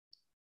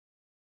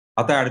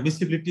 आता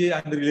ऍडमिसिबिलिटी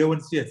आणि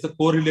रिलेव्हन्सी याचं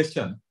को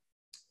रिलेशन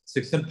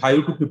सेक्शन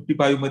 5 to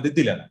 55 मध्ये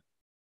दिलेलं आहे.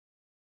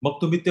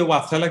 मग तुम्ही ते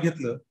वाचायला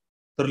घेतलं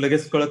तर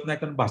लगेच कळत नाही,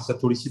 कारण भाषा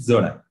थोडीशी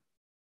जड आहे.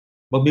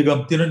 मग मी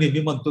गमतीनं नेहमी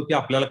म्हणतो की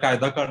आपल्याला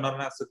कायदा कळणार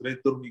नाही असं गृहीत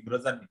धरून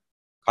इंग्रजांनी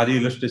खाली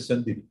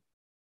इलस्ट्रेशन दिली.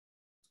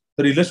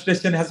 तर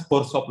illustration has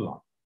force of law,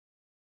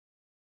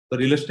 तर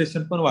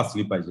इलस्ट्रेशन पण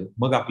वाचली पाहिजे,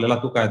 मग आपल्याला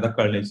तो कायदा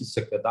कळण्याची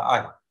शक्यता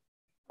आहे.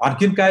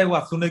 आणखीन काय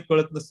वाचूनही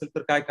कळत नसेल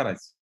तर काय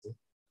करायचं,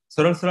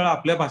 सरळ सरळ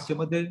आपल्या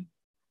भाषेमध्ये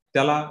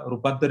त्याला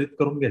रूपांतरित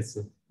करून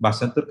घ्यायचं,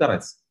 भाषांतर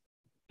करायचं,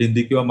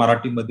 हिंदी किंवा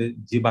मराठीमध्ये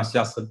जी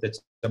भाषा असेल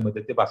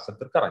त्याच्यामध्ये ते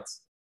भाषांतर करायचं.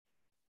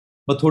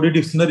 मग थोडी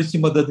डिक्शनरीची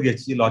मदत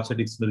घ्यायची, लॉच्या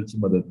डिक्शनरीची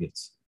मदत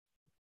घ्यायची.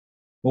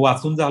 मग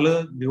वाचून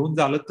झालं, लिहून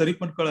झालं तरी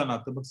पण कळना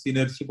तर मग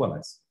सिनियरशी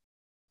बोलायचं,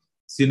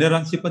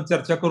 सिनियरांशी पण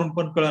चर्चा करून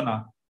पण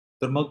कळना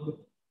तर मग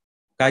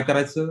काय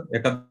करायचं,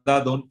 एखादा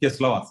 2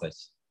 केसला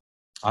वाचायची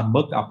आणि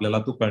मग आपल्याला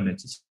तो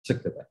कळण्याची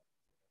शक्यता आहे.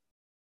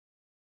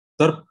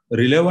 तर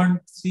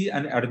रिलेव्हन्सी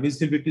आणि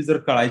ऍडमिसिबिलिटी जर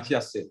कळायची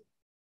असेल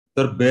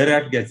तर बेअर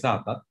ऍक्ट घ्यायचा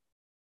हातात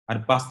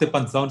आणि 5 ते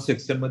 55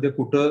 सेक्शन मध्ये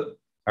कुठं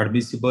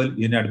ऍडमिसिबल,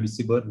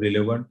 इनऍडमिसिबल,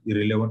 रिलेव्हंट,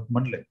 इरिलेव्हंट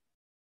म्हणलंय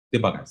ते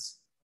बघायचं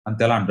आणि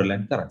त्याला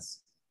अंडरलाईन करायचं.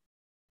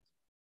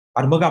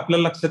 आणि मग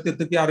आपल्याला लक्षात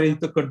येतं की अरे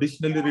इथं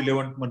कंडिशनली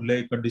रिलेव्हंट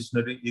म्हणलंय,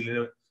 कंडिशनली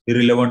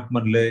इरिलेव्हंट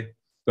म्हणलंय,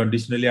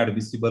 कंडिशनली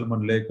ऍडमिसिबल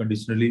म्हणलंय,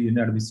 कंडिशनली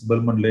इनऍडमिसिबल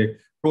म्हणलंय,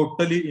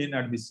 टोटली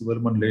इनऍडमिसिबल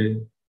म्हणलंय.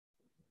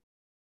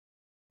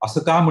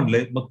 असं का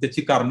म्हणलंय, मग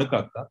त्याची कारणं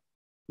कळतात.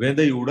 Wien the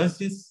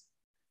evidence is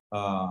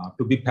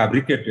to be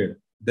fabricated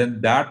then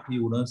that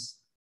evidence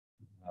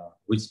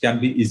which can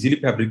be easily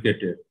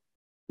fabricated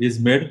is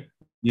made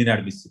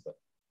inadmissible.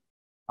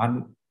 आणि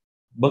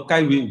मग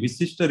काय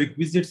विशिष्ट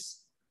रिक्विजिट्स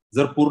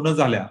जर पूर्ण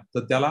झाल्या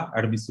तर त्याला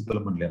ऍडमिसिबल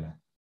म्हणलेलं आहे.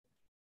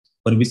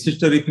 पण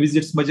विशिष्ट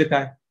रिक्विजिट्स म्हणजे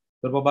काय,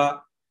 तर बाबा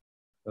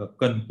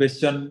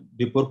कन्फेशन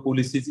बिफोर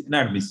पोलीस इज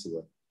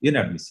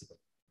इनऍडमिसिबल.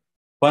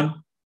 पण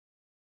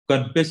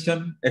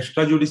कन्फेशन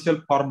एक्स्ट्रा ज्युडिशियल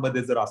फॉर्म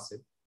मध्ये जर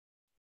असेल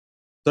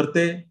तर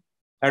ते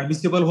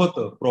ऍडमिसिबल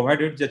होतं,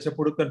 प्रोव्हाइडेड ज्याच्या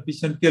पुढे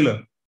कन्फेशन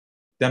केलं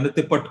त्यानं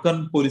ते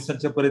पटकन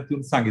पोलिसांच्या पर्यंत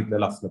येऊन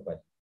सांगितलेलं असलं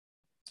पाहिजे,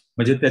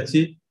 म्हणजे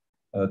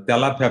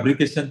त्याला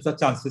फॅब्रिकेशनचा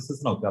चान्सेसच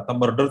नव्हते. आता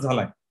मर्डर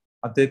झालाय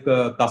आणि ते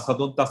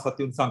 1-2 तासात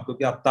येऊन सांगतो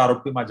की आता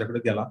आरोपी माझ्याकडे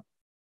गेला,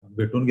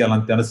 भेटून गेला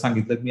आणि त्यानं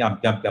सांगितलं की मी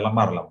अमक्याला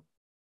मारला.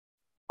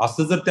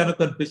 असं जर त्यानं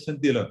कन्फेशन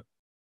दिलं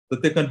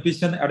तर ते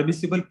कन्फेशन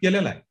ऍडमिसिबल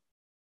केलेलं आहे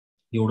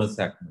एवढंच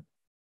ऍक्टमध्ये,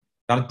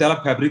 कारण त्याला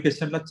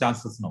फॅब्रिकेशनला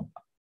चान्सच नव्हता.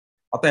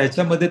 आता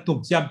ह्याच्यामध्ये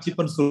तुमची आमची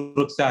पण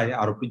सुरक्षा आहे,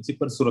 आरोपींची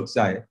पण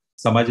सुरक्षा आहे,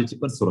 समाजाची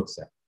पण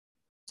सुरक्षा आहे.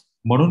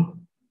 म्हणून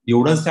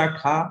एव्हिडन्स ऍक्ट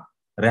हा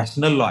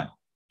रॅशनल लॉ आहे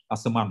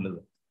असं मानलं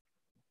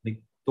जातं,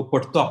 तो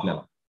पटतो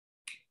आपल्याला.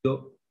 तो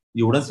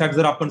एव्हिडन्स ऍक्ट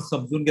जर आपण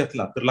समजून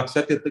घेतला तर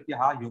लक्षात येतं की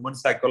हा ह्युमन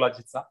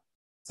सायकोलॉजीचा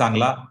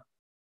चांगला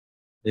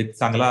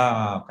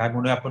काय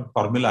म्हणूया आपण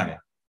फॉर्म्युला आहे.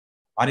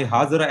 आणि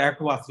हा जर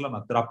ऍक्ट वाचला ना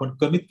तर आपण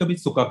कमीत कमी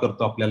चुका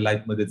करतो आपल्या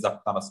लाईफमध्ये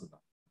जगताना सुद्धा.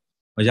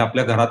 म्हणजे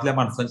आपल्या घरातल्या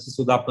माणसांशी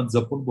सुद्धा आपण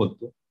जपून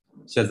बोलतो,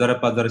 शेजाऱ्या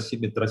पाजाऱ्याशी,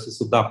 मित्राशी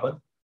सुद्धा आपण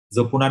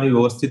जपून आणि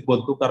व्यवस्थित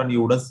बोलतो, कारण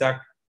एव्हिडन्स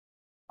ऍक्ट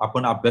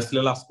आपण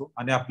अभ्यासलेला असतो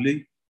आणि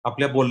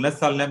आपल्या बोलण्यात,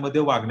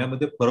 चालण्यामध्ये,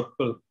 वागण्यामध्ये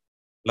फरक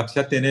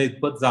लक्षात येण्या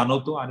इतपत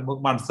जाणवतो. आणि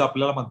मग माणसं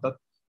आपल्याला म्हणतात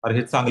अरे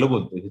हे चांगलं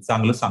बोलतोय, हे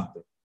चांगलं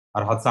सांगतोय,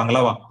 अरे हा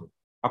चांगला वागतोय.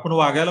 आपण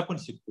वागायला पण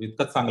शिकतो,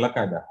 इतका चांगला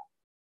कायदा आहे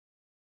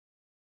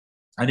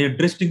आणि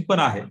इंटरेस्टिंग पण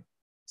आहे,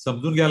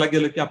 समजून घ्यायला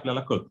गेलं की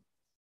आपल्याला कळतं.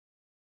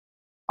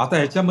 आता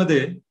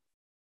ह्याच्यामध्ये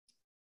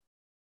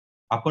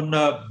आपण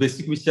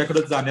बेसिक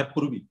विषयाकडे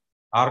जाण्यापूर्वी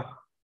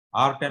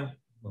art and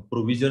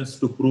provisions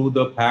to prove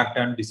the fact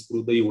and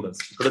डिस्प्रूव्ह the evidence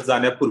इकडे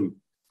जाण्यापूर्वी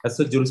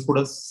त्याचं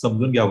ज्युरिस्प्रुडन्स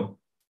समजून घ्यावं.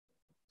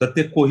 तर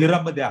ते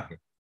कोहिरामध्ये आहे.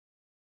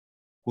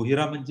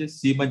 कोहिरा म्हणजे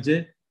सी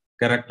म्हणजे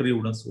कॅरेक्टर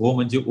एव्हिडन्स, ओ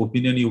म्हणजे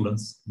ओपिनियन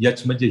एव्हिडन्स,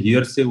 एच म्हणजे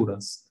हिअर्स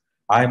एव्हिडन्स,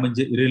 आय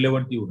म्हणजे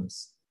इरिलेव्हंट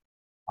एव्हिडन्स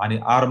आणि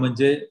आर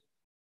म्हणजे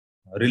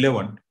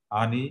रिलेव्हंट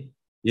आणि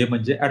ए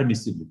म्हणजे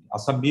ऍडमिसिबिलिटी.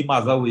 असा मी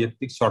माझा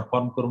वैयक्तिक शॉर्ट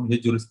फॉर्म करून हे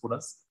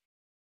ज्युरिस्प्रुडन्स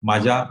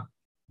माझ्या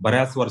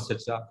बऱ्याच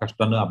वर्षाच्या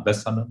कष्टानं,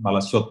 अभ्यासानं मला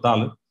शोधता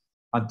आलं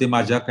आणि ते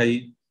माझ्या काही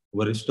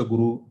वरिष्ठ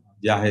गुरु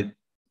जे आहेत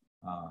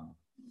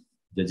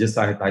जजेस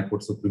आहेत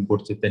हायकोर्ट सुप्रीम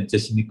कोर्टचे,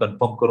 त्यांच्याशी मी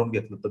कन्फर्म करून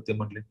घेतलं तर ते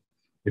म्हणले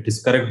it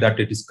is correct that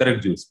it is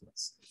correct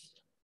ज्युरिस्प्रुडन्स.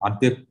 आणि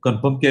ते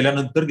कन्फर्म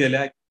केल्यानंतर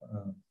गेल्या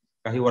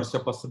काही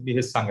वर्षापासून मी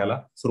हे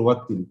सांगायला सुरुवात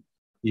केली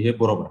की हे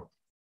बरोबर आहे.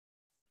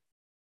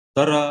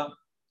 तर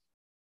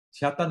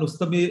हे आता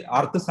नुसतं मी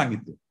अर्थ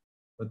सांगितले,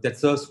 पण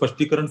त्याचं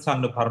स्पष्टीकरण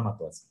सांगणं फार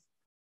महत्वाचं.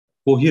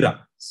 कोहिरा,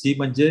 सी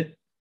म्हणजे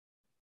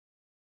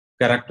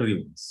character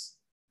evidence.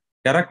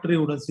 Character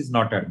evidence is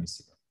not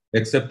ऍडमिसिबल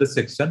accept the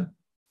section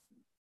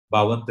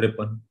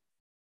 52-53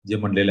 जे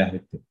म्हणलेले आहेत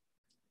ते.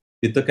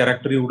 तिथं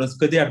कॅरेक्टर एव्हिडन्स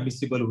कधी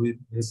ऍडमिसिबल होईल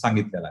हे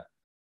सांगितलेलं आहे.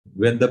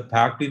 Wien the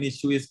fact in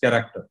issue is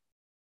character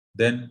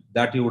then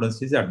that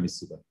evidence is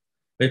ऍडमिसिबल.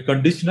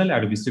 Conditional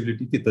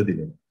ऍडमिसिबिलिटी तिथं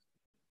दिलेलं.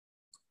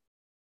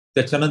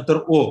 त्याच्यानंतर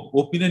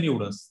ओपिनियन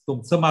एव्हिडन्स.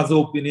 तुमचं माझं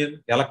ओपिनियन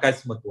याला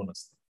काहीच महत्व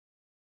नसतं.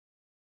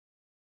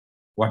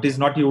 व्हॉट इज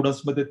नॉट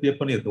एव्हिडन्स मध्ये ते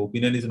पण येतं.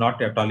 Opinion is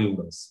not at all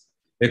evidence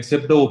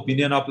accept the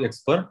opinion of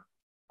expert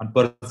and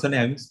person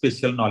having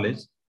special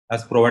knowledge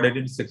as provided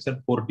in section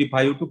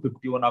 45 to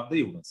 51 of the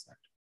Evidence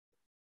Act.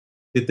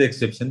 तिथे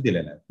एक्सेप्शन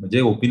दिलेलं आहे. म्हणजे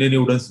opinion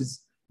evidence is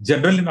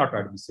generally not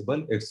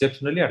ऍडमिसिबल,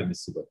 exceptionally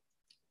ऍडमिसिबल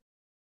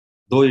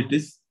though it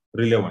is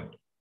relevant.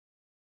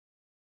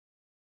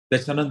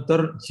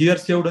 त्याच्यानंतर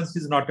heirs evidence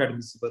is not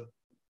ऍडमिसिबल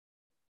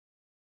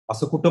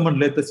असं कुठं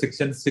म्हणलंय तर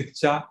section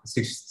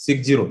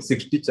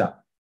 60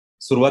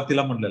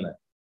 सुरुवातीला म्हणलेलं आहे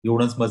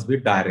एव्हिडन्स मस्ट बी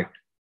डायरेक्ट,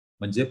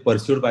 म्हणजे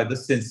परस्युड बाय द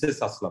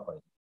सेन्सेस असला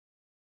पाहिजे.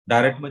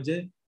 डायरेक्ट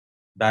म्हणजे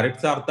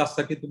डायरेक्टचा अर्थ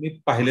असा की तुम्ही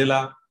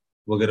पाहिलेला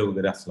वगैरे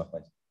वगैरे असला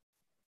पाहिजे.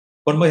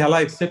 पण मग ह्याला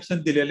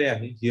एक्सेप्शन दिलेले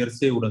आहे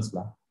हिअर्स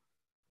एव्हिडन्सला.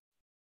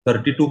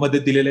 32 मध्ये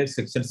दिलेले आहे,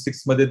 सेक्शन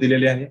 6 मध्ये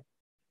दिलेले आहे.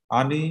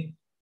 आणि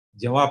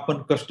जेव्हा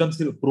आपण कस्टम्स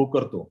प्रूव्ह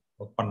करतो,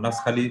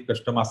 50 खाली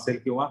कस्टम असेल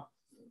किंवा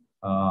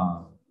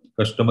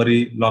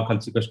कस्टमरी लॉ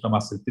खालची कस्टम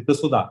असेल, तिथं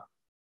सुद्धा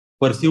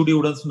परसिव्ड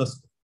एव्हिडन्स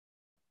नसतो.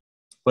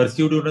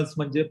 परसिव्ड एव्हिडन्स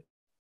म्हणजे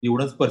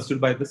evidence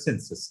perceived by the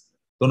census,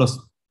 तो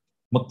नसतो.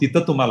 मग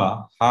तिथं तुम्हाला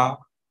हा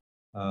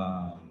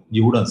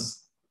एव्हिडन्स,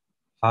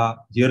 हा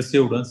हिअर्स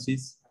एव्हिडन्स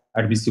इज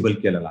ऍडमिसिबल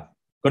केलेला आहे,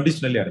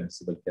 कंडिशनली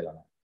ऍडमिसिबल केलेला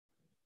आहे.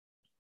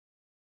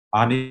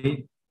 आणि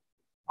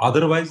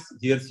अदरवाईज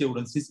हिअर्स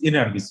एव्हिडन्स इज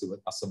इनऍडमिसिबल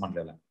असं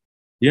म्हणलेलं आहे.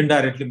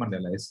 इनडायरेक्टली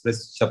म्हणलेलं आहे,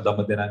 एक्सप्रेस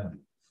शब्दामध्ये नाही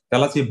म्हणलं.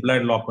 त्यालाच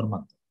इम्प्लाइड लॉ पण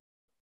म्हणतात.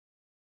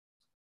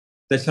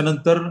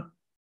 त्याच्यानंतर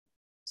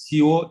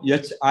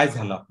COHI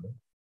झालं आपलं,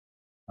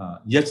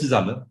 एच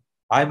झालं.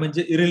 आय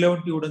म्हणजे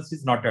इरिलेव्हंट एव्हिडन्स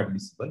इज नॉट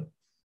ऍडमिसिबल.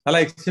 त्याला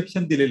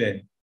एक्सेप्शन दिलेले आहे.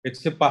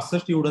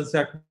 165 एव्हिडन्स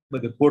ऍक्ट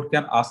मध्ये court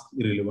can ask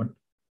irrelevant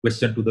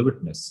question to the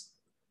witness.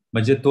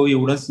 म्हणजे तो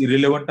एव्हिडन्स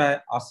इरिलेव्हंट आहे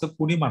असं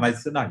कुणी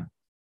म्हणायचं नाही.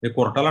 हे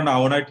कोर्टाला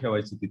नावं नाही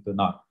ठेवायची तिथं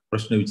ना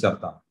प्रश्न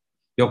विचारता,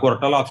 किंवा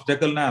कोर्टाला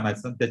ऑब्स्टॅकल नाही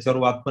आणायचं, त्याच्यावर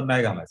वाद पण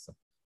नाही घालायचा.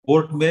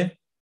 Court may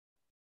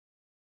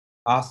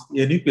ask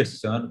any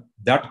question,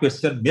 that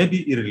question may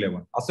be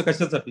irrelevant. असं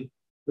कशासाठी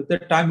तर ते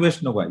टाइम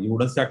वेस्ट नको आहे.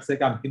 एव्हिडन्स ऍक्टचं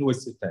एक आणखीन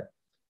वैशिष्ट्य आहे.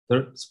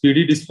 तर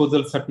स्पीडी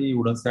डिस्पोजलसाठी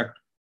एव्हिडन्स ऍक्ट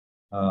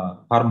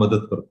फार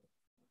मदत करतो.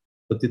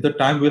 तर तिथं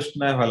टाइम वेस्ट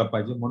नाही व्हायला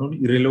पाहिजे, म्हणून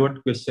इरिलेव्हंट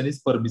क्वेश्चन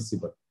इज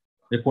परमिसिबल.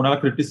 हे कोणाला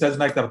क्रिटिसाइज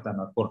नाही करता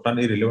येणार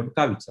कोर्टाने इरिलेव्हंट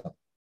का विचार.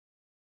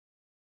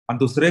 आणि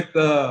दुसरं एक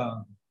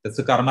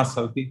त्याचं कारण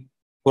असावं की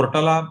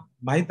कोर्टाला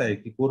माहित आहे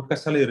की कोर्ट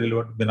कशाला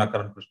इरिलेव्हंट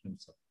विनाकारण प्रश्न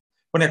विचारतो,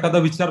 पण एखादा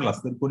विचारला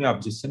तर कोणी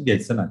ऑब्जेक्शन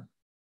घ्यायचं नाही.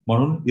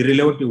 म्हणून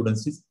irrelevant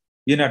evidence is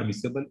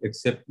इनऍडमिसिबल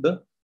accept the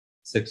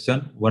section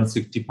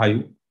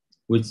 165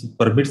 which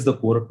permits the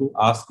court to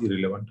ask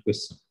irrelevant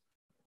question.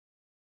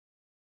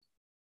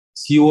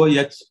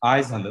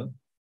 COHI झालं.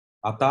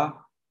 आता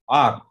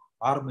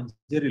आर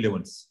म्हणजे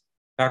relevance,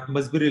 fact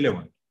must be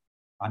relevant.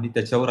 आणि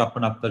त्याच्यावर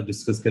आपण आता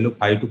डिस्कस केलं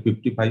 5 to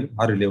 55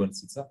 हा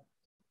रिलेव्हन्सीचा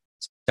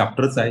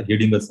चॅप्टरच आहे,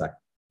 हेडिंगच आहे,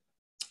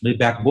 म्हणजे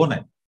बॅकबोन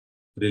आहे.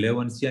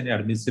 रिलेव्हन्सी आणि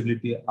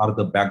ऍडमिसिबिलिटी R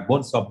the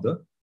बॅकबोन्स of the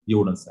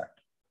evidence act,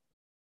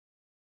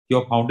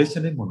 किंवा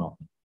फाउंडेशन आहे म्हणून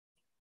आपण.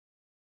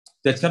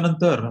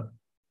 त्याच्यानंतर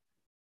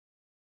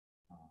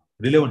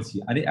रिलेव्हन्सी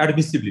आणि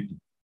ऍडमिसिबिलिटी.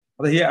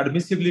 आता ही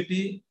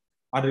ऍडमिसिबिलिटी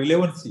आणि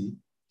रिलेव्हन्सी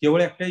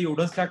केवळ एकट्या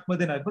एव्हिडन्स ऍक्ट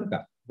मध्ये नाही बरं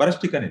का,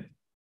 बऱ्याच ठिकाणी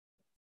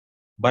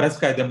बऱ्याच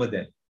कायद्यामध्ये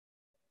आहे.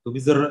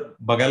 तुम्ही जर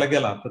बघायला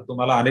गेला तर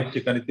तुम्हाला अनेक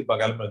ठिकाणी ती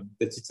बघायला मिळेल.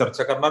 त्याची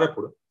चर्चा करणार आहे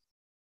पुढे,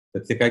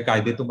 त्याचे काही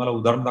कायदे तुम्हाला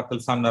उदाहरण दाखल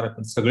सांगणार आहे,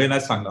 पण सगळे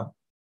नाही सांगणार.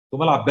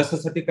 तुम्हाला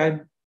अभ्यासासाठी काय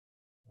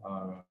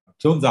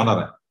ठेवून जाणार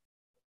आहे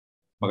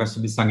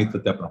मगाशी मी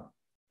सांगितलं त्याप्रमाणे.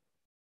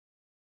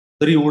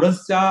 तर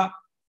एव्हिडन्सच्या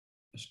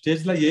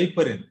स्टेजला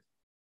येईपर्यंत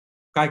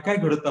काय काय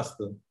घडत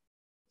असतं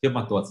हे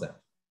महत्वाचं आहे.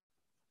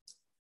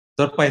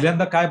 तर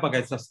पहिल्यांदा काय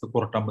बघायचं असतं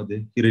कोर्टामध्ये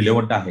की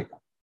रिलेव्हंट आहे का.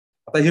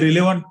 आता ही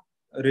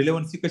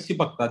रिलेव्हन्सी कशी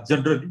बघतात,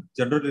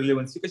 जनरल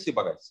रिलेव्हन्सी कशी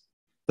बघायची,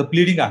 तर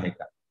प्लीडिंग आहे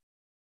का,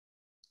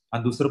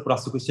 आणि दुसरं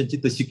प्रॉसिक्युशनची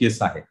तशी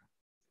केस आहे का,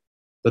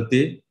 तर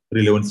ते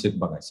रिलेव्हन्सी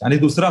बघायचे. आणि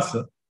दुसरं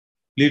असं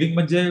प्लीडिंग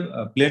म्हणजे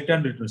प्लेंट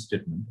अँड रिटर्न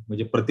स्टेटमेंट,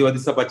 म्हणजे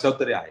प्रतिवादीचा बचाव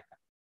तरी आहे का.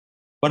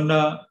 पण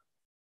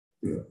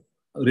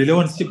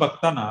रिलेव्हन्सी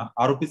बघताना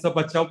आरोपीचा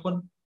बचाव पण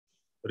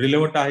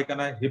रिलेव्हंट आहे का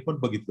नाही हे पण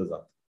बघितलं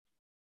जातं,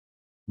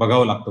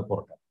 बघावं लागतं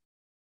कोर्टात.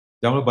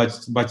 त्यामुळे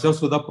बचाव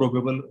सुद्धा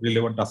प्रोबेबल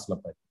रिलेव्हंट असला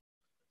पाहिजे.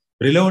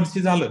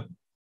 रिलेव्हन्सी झालं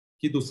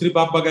की दुसरी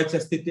बाब बघायची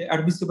असते ते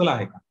ऍडमिसिबल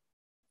आहे का.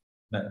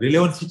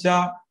 रिलेव्हन्सीच्या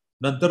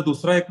नंतर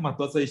दुसरा एक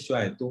महत्वाचा इश्यू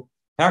आहे तो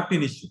fact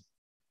in issue.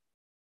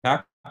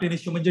 Fact in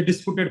issue म्हणजे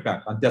डिस्प्युटेड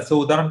फॅक्ट, आणि त्याचं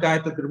उदाहरण काय आहे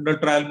तर क्रिमिनल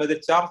ट्रायलमध्ये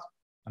चार्ज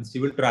आणि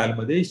सिव्हिल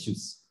ट्रायलमध्ये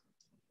इश्यूज,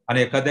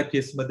 आणि एखाद्या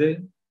केसमध्ये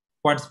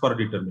points for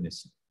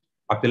determination,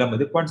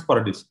 अपिलामध्ये points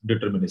for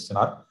determination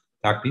R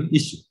fact in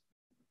issue.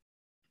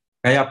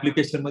 काही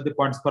ऍप्लिकेशन मध्ये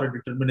पॉइंट्स फॉर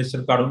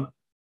डिटर्मिनेशन काढून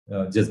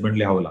जजमेंट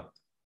लिहावं लागतं,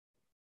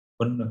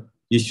 पण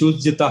इश्यूज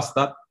जिथं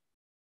असतात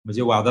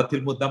म्हणजे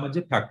वादातील मुद्दा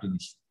म्हणजे फॅक्ट इन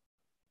इश्यू.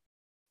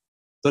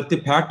 तर ते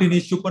फॅक्ट इन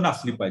इश्यू पण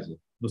असली पाहिजे,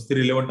 नुसती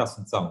रिलेव्हंट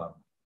असून चालणार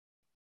नाही.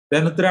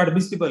 त्यानंतर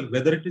ऍडमिसिबल,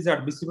 whether it is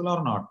ऍडमिसिबल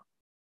or not.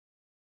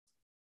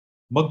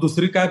 मग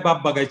दुसरी काय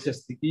बाब बघायची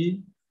असते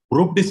की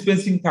प्रूफ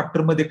डिस्पेन्सिंग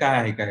फॅक्टर मध्ये काय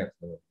आहे काय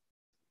आपल्याला.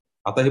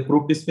 आता हे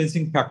प्रूफ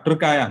डिस्पेन्सिंग फॅक्टर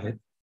काय आहेत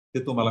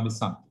ते तुम्हाला मी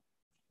सांगतो.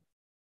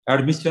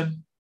 ऍडमिशन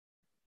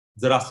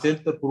जर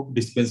असेल तर प्रूफ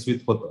डिस्पेन्स विथ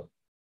होतं,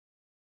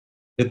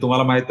 हे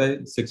तुम्हाला माहित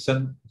आहे.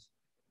 सेक्शन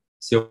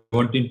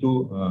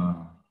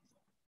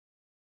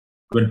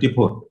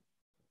 17-24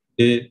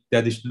 हे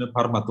त्या दृष्टीने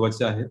फार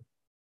महत्वाचे आहे.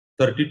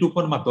 32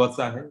 पण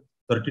महत्वाचं आहे.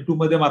 32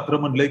 मध्ये मात्र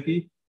म्हणलंय की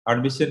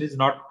ऍडमिशन इज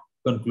नॉट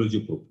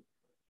कन्क्लुजिव्ह प्रूफ.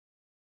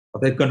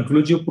 आता हे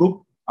कन्क्लुजिव्ह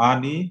प्रूफ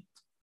आणि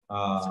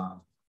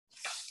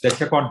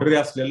त्याच्या कॉन्ट्ररी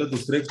असलेलं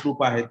दुसरं एक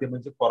प्रूफ आहे ते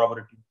म्हणजे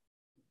कॉरॉबरेटिव्ह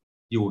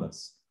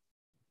एव्हिडन्स.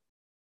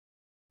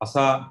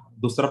 असा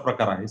दुसरा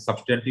प्रकार आहे,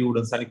 सबस्टॅन्टिव्ह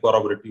एव्हिडन्स आणि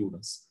कॉरॉबरेटिव्ह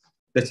एव्हिडन्स.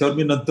 त्याच्यावर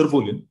मी नंतर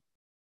बोलेन,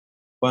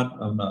 पण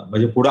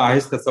म्हणजे पुढे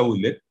आहेच त्याचा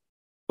उल्लेख.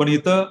 पण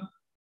इथं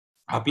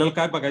आपल्याला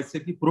काय बघायचं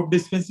की प्रूफ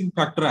डिस्पेन्सिंग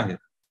फॅक्टर आहेत,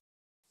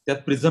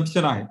 त्यात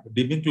प्रिझम्पशन आहे,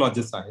 डिमिंग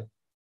क्लॉजेस आहेत,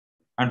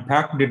 and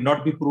fact did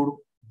not be proved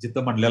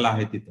जिथं म्हणलेलं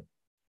आहे तिथं,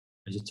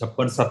 म्हणजे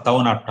 56,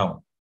 57, 58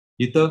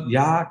 इथं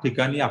या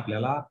ठिकाणी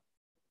आपल्याला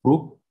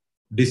प्रूफ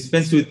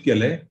डिस्पेन्स विथ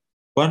केलंय,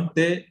 पण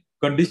ते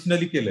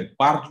कंडिशनली केलंय,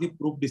 पार्टली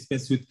प्रूफ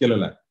डिस्पेन्स विथ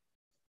केलेलं आहे.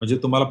 म्हणजे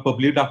तुम्हाला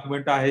पब्लिक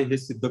डॉक्युमेंट आहे हे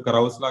सिद्ध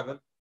करावंच लागेल,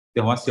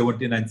 तेव्हा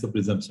 79चं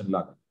प्रिझम्पशन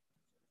लागेल,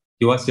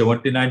 किंवा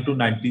 79 to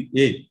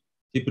 90A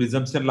ही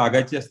प्रिझम्पशन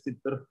लागायची असतील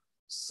तर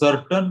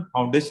certain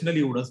foundational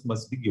evidence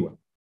must be given.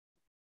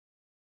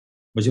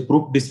 म्हणजे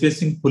प्रूफ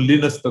डिस्पेन्सिंग फुल्ली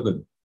नसतं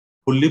कधी.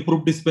 फुल्ली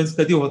प्रूफ डिस्पेन्स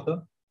कधी होतं,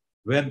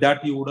 Wien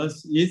that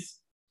evidence is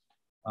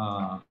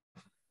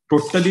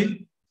totally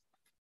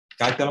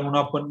काय त्याला म्हणून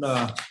आपण,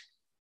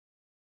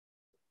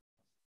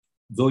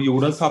 जो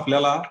एव्हिडन्स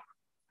आपल्याला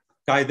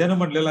कायद्यानं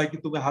म्हटलेला आहे की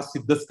तुम्ही हा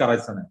सिद्धच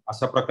करायचा नाही,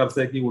 अशा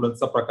प्रकारचा एक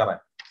एव्हिडन्सचा प्रकार आहे,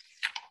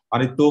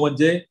 आणि तो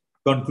म्हणजे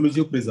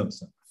कन्क्लुजिव्ह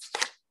प्रिझम्पशन.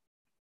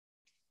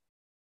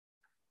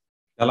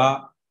 त्याला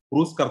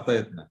प्रूव्ह करता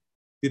येत नाही,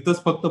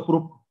 तिथंच फक्त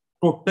प्रूफ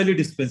टोटली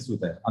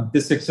डिस्पेन्सिव्ह आहे. आणि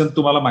ते सेक्शन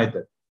तुम्हाला माहित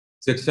आहे,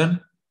 सेक्शन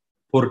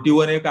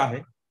 41 एक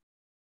आहे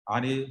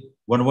आणि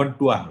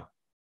 112 आहे.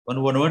 पण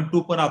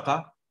 112 पण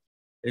आता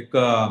एक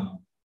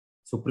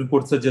सुप्रीम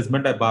कोर्टचं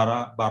जजमेंट आहे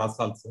 12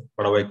 सालचं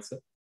पडवायचं,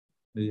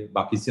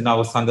 बाकीची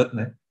नावं सांगत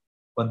नाही,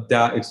 पण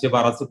त्या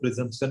 112चं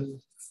प्रिझम्पशन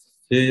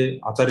हे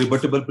आता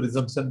रिबटेबल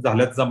प्रिझम्पशन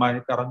झाल्याच जमा आहे,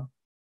 कारण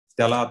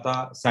त्याला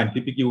आता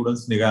सायंटिफिक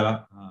एव्हिडन्स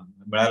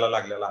मिळायला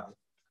लागलेला आहे.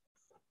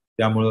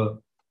 त्यामुळं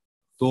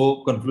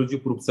तो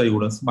कन्क्लुजिव्ह प्रूफचा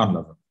एव्हिडन्स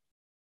मानला जातो.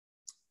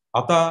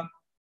 आता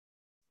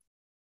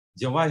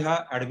जेव्हा ह्या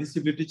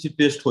ऍडमिसिबिलिटीची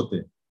टेस्ट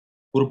होते,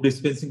 प्रूफ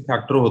डिस्पेन्सिंग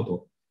फॅक्टर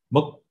होतो,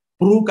 मग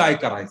प्रूव्ह काय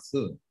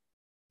करायचं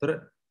तर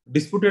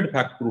डिस्प्युटेड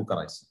फॅक्ट प्रूव्ह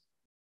करायचं.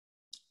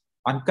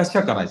 आणि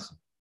कशा करायचं,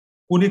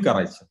 कोणी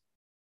करायचं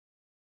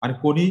आणि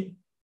कोणी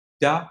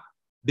त्या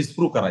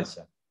डिस्प्रूव्ह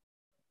करायच्या.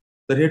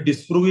 तर हे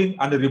डिस्प्रूव्हिंग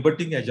आणि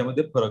रिबटिंग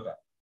याच्यामध्ये फरक आहे.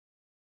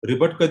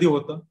 रिबट कधी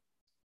होतं,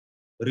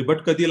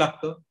 रिबट कधी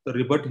लागतं तर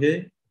रिबट हे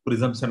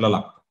प्रिझम्पशनला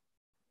लागतं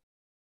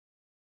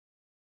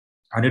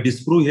आणि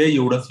डिस्प्रूव्ह हे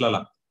एव्हिडन्सला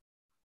लागतं.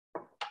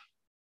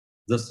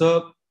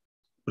 जसं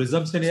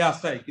प्रिझम्पशन हे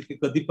असं आहे की ते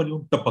कधी पण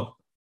येऊन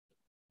टपकतं,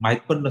 माहित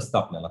पण नसतं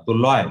आपल्याला, तो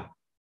लॉ आहे,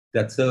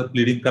 त्याचं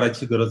प्लिडिंग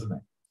करायची गरज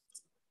नाही,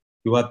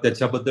 किंवा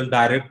त्याच्याबद्दल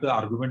डायरेक्ट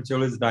आर्ग्युमेंटच्या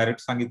वेळेस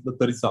डायरेक्ट सांगितलं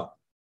तरी चालतं.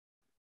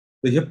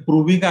 तर हे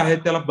प्रूव्हिंग आहे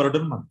त्याला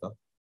बर्डन म्हणतात,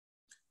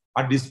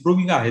 आणि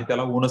डिस्प्रूव्हिंग आहे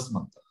त्याला ओनस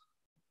म्हणतात.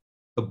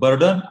 तर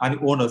बर्डन आणि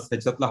ओनस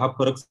ह्याच्यातला हा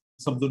फरक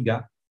समजून घ्या,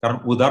 कारण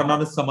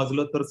उदाहरणानं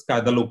समजलं तरच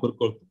कायदा लवकर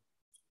कळतो.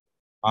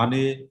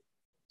 आणि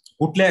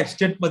कुठल्या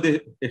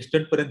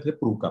एक्सटेंट पर्यंत हे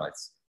प्रूव्ह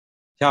करायचं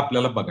हे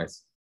आपल्याला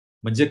बघायचं.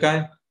 म्हणजे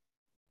काय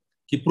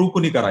की प्रूव्ह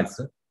कोणी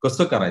करायचं,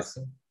 कसं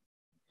करायचं,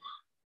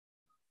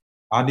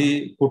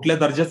 आणि कुठल्या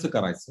दर्जाचं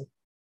करायचं,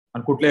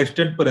 आणि कुठल्या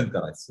एक्सटेंट पर्यंत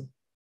करायचं,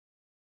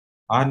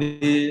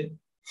 आणि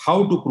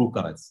हाऊ टू प्रूव्ह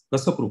करायचं,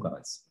 कसं प्रूव्ह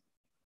करायचं,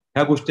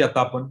 ह्या गोष्टी आता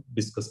आपण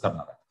डिस्कस करणार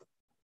आहोत.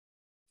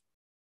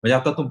 म्हणजे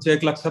आता तुमच्या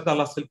एक लक्षात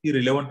आलं असेल की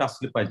रिलेव्हंट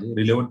असली पाहिजे.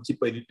 रिलेव्हंटची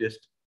पहिली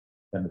टेस्ट,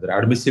 त्यानंतर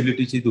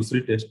ऍडमिसिबिलिटीची दुसरी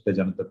टेस्ट,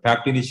 त्याच्यानंतर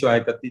फॅक्ट इन इश्यू आहे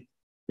का ती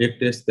एक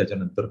टेस्ट,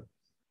 त्याच्यानंतर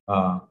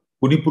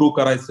कुणी प्रूव्ह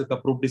करायचं का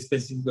प्रूफ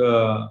डिस्पेन्सिंग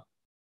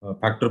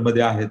फॅक्टर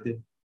मध्ये आहे ते,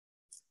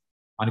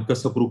 आणि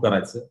कसं प्रूव्ह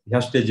करायचं,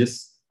 ह्या स्टेजेस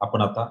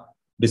आपण आता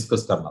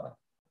डिस्कस करणार आहे.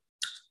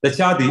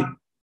 त्याच्या आधी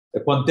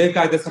कोणत्याही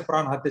कायद्याचा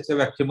प्राण हा त्याच्या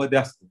व्याख्येमध्ये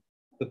असतो,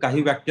 तर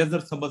काही व्याख्या जर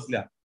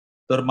समजल्या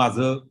तर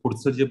माझं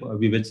पुढचं जे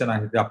विवेचन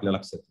आहे ते आपल्या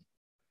लक्षात येईल.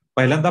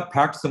 पहिल्यांदा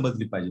फॅक्ट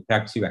समजली पाहिजे,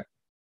 फॅक्टची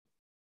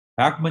व्याख्या.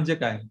 फॅक्ट म्हणजे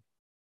काय?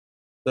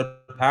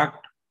 तर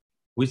fact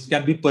which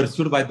can be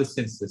pursued by the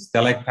census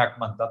त्याला एक फॅक्ट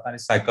म्हणतात, आणि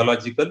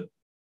psychological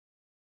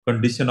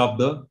condition of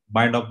the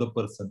mind of the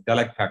person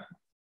त्याला एक fact.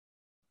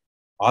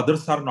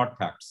 Others R not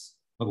facts.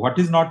 मग what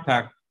is not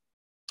fact?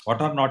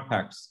 What R not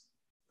facts?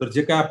 तर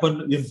जे काय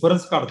आपण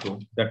इन्फरन्स काढतो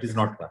दॅट इज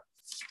नॉट फॅक्ट,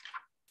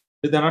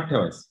 ते ध्यानात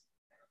ठेवायचं.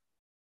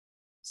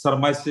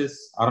 सरमायसेस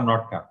R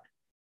not fact.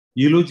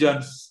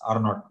 इल्युजन्स R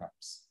not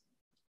facts.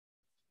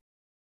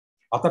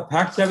 आता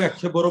फॅक्टच्या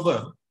व्याख्येबरोबर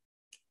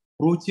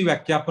प्रूव्हची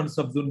व्याख्या आपण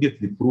समजून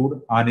घेतली. प्रूव्ह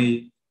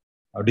आणि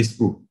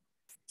डिस्प्रूव्ह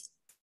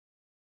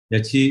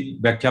याची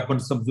व्याख्या आपण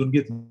समजून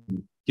घेतली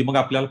की मग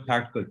आपल्याला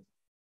फॅक्ट कळते.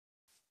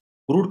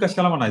 प्रूव्ह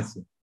कशाला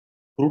म्हणायचं?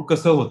 प्रूव्ह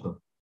कसं होतं?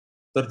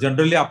 तर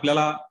जनरली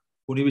आपल्याला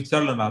कोणी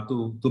विचारलं ना,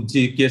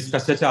 तुमची केस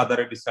कशाच्या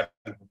आधारे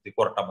डिसाईड होते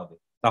कोर्टामध्ये,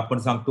 तर आपण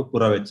सांगतो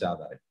पुराव्याच्या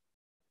आधारे.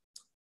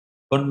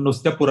 पण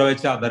नुसत्या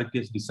पुराव्याच्या आधारे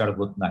केस डिसाईड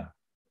होत नाही.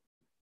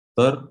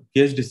 तर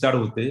केस डिसाईड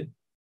होते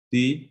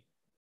ती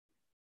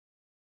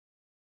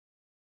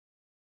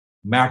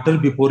मॅटर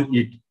बिफोर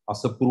इट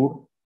असं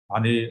प्रूव्ह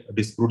आणि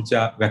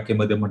डिस्प्रूव्हच्या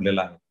व्याख्येमध्ये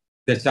म्हणलेलं आहे.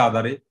 त्याच्या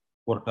आधारे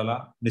कोर्टाला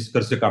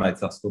निष्कर्ष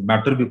काढायचा असतो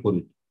मॅटर बिफोर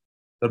इट.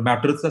 तर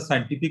मॅटरचा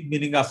सायंटिफिक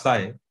मिनिंग असा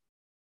आहे,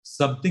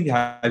 समथिंग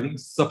हॅव्हिंग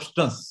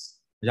सबस्टन्स.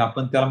 म्हणजे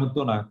आपण त्याला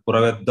म्हणतो ना,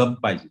 पुराव्यात दम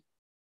पाहिजे.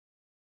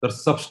 तर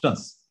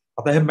सबस्टन्स.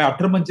 आता हे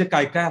मॅटर म्हणजे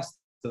काय काय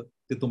असतं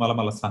ते तुम्हाला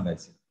मला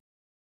सांगायचं.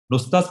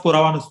 नुसताच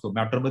पुरावा नसतो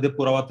मॅटरमध्ये.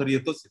 पुरावा तर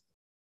येतोच,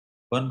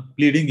 पण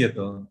प्लीडिंग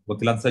येतं,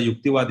 वकिलांचा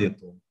युक्तिवाद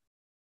येतो,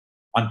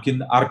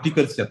 आणखीन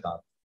आर्टिकल्स येतात.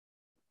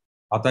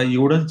 आता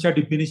एवढ्यांच्या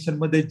डिफिनिशन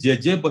मध्ये जे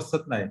जे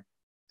बसत नाही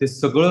ते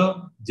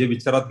सगळं जे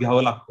विचारात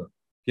घ्यावं लागतं,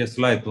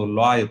 केसला येतो,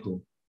 लॉ येतो,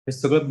 हे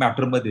सगळं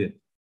मॅटरमध्ये येतं.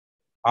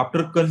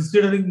 After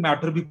considering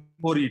matter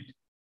before it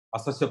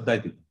असा शब्द आहे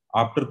तिथे.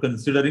 After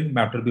considering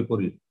matter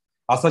before it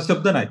असा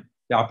शब्द नाही,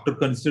 की after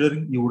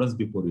considering evidence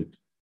before it.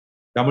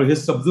 त्यामुळे हे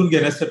समजून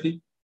घेण्यासाठी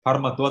फार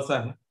महत्वाचं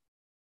आहे.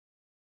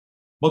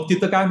 मग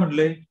तिथं काय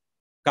म्हणलंय,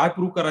 काय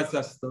प्रूव्ह करायचं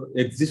असतं?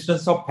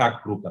 एक्झिस्टन्स ऑफ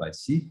फॅक्ट प्रूव्ह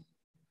करायची.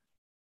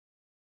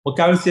 मग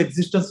त्यावेळेस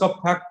एक्झिस्टन्स ऑफ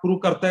फॅक्ट प्रूव्ह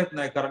करता येत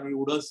नाही, कारण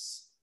एवढंच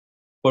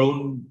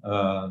पळून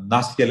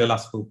नाश केलेला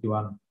असतो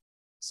किंवा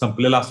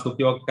संपलेला असतो,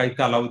 किंवा काही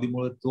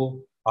कालावधीमुळे तो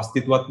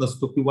अस्तित्वात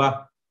नसतो, किंवा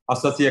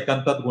असाच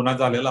एकांतात गुन्हा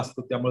झालेला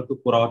असतो, त्यामुळे तो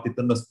पुरावा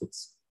तिथं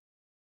नसतोच.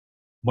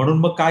 म्हणून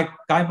मग काय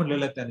काय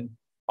म्हणलेलं आहे त्याने?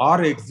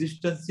 R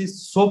existence is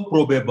so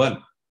probable.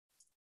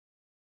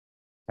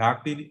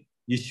 Fact in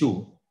issue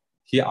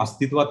ही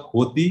अस्तित्वात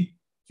होती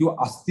किंवा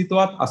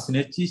अस्तित्वात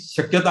असण्याची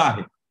शक्यता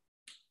आहे.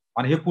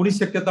 आणि हे कोणी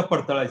शक्यता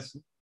पडताळायची?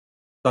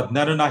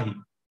 तज्ञानं नाही,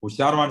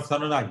 हुशार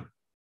माणसानं नाही,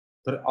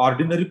 तर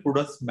ऑर्डिनरी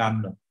प्रुडन्स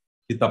मॅननं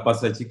ही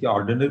तपासायची, की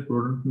ऑर्डिनरी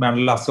प्रुडंट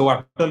मॅनला असं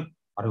वाटतं,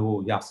 अरे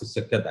हो, हे असं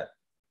शक्यता आहे.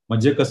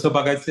 म्हणजे कसं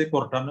बघायचंय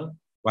कोर्टानं?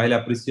 While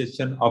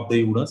appreciation of the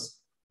evidence.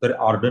 तर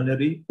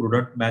ऑर्डिनरी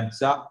प्रुडंट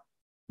मॅनच्या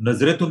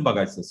नजरेतून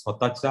बघायचं,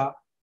 स्वतःच्या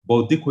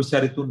बौद्धिक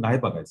हुशारीतून नाही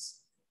बघायचं.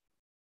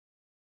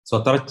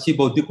 स्वतःची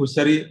बौद्धिक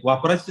हुशारी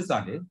वापरायचीच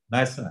आहे,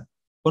 नाही असं नाही,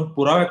 पण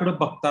पुराव्याकडे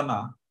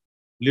बघताना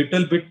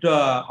लिटल बिट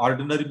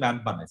ऑर्डिनरी मॅन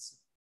बनायचं,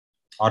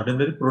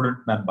 ऑर्डिनरी प्रुडंट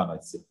मॅन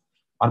बनायचं,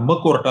 आणि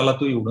मग कोर्टाला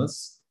तो एव्हिडन्स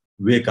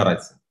वे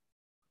करायचं.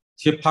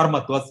 हे फार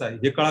महत्वाचं आहे.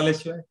 हे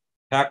कळाल्याशिवाय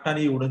फॅक्ट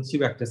आणि एव्हिडन्सची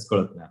व्याख्याच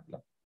कळत नाही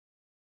आपल्याला.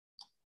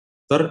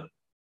 तर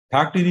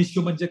फॅक्ट इन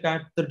इश्यू म्हणजे काय?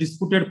 तर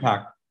डिस्प्युटेड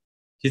फॅक्ट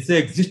हिचं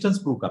एक्झिस्टन्स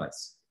प्रूव्ह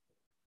करायचं,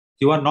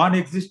 किंवा नॉन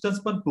एक्झिस्टन्स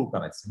पण प्रूव्ह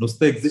करायचं,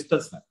 नुसतं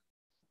एक्झिस्टन्स नाही.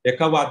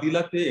 एका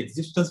वादीला ते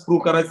एक्झिस्टन्स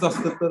प्रूव्ह करायचं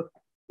असतं, तर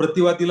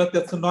प्रतिवादीला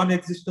त्याचं नॉन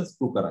एक्झिस्टन्स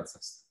प्रूव्ह करायचं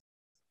असतं.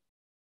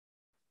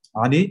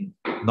 आणि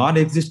नॉन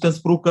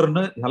एक्झिस्टन्स प्रूव्ह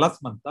करणं ह्यालाच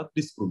म्हणतात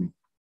डिस्प्रूव्हिंग.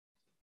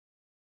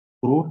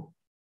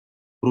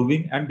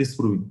 प्रूव्हिंग अँड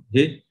डिस्प्रूव्हिंग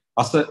हे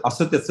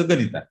असं त्याचं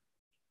गणित आहे.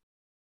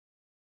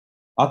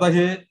 आता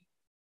हे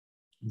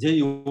जे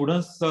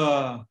एव्हिडन्स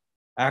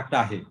ऍक्ट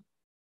आहे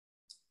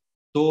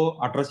तो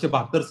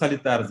 1872 साली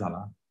तयार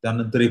झाला.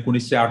 त्यानंतर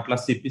 1908 ला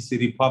सीपीसी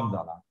रिफॉर्म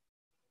झाला,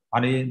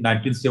 आणि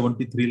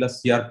 1973 ला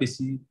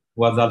CrPC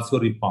was also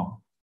reform.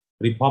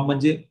 Reform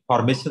म्हणजे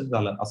फॉर्मेशन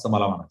झालं असं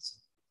मला म्हणायचं.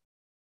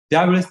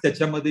 त्यावेळेस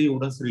त्याच्यामध्ये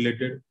एव्हिडन्स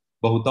रिलेटेड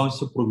बहुतांश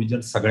प्रोव्हिजन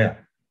सगळ्या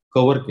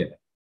कव्हर केल्या.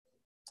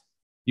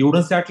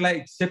 एव्हिडन्स ऍक्टला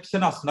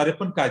एक्सेप्शन असणारे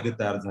पण कायदे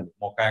तयार झाले,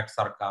 मोका ऍक्ट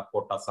सारखा,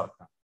 पोटा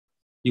सारखा.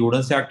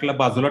 एव्हिडन्स ऍक्टला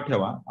बाजूला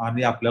ठेवा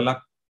आणि आपल्याला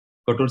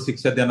कठोर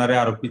शिक्षा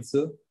देणाऱ्या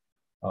आरोपीचं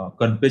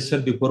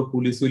confession before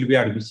police will be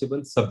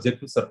ऍडमिसिबल subject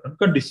to certain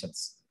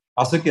conditions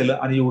असं केलं,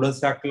 आणि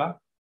एव्हिडन्स ऍक्टला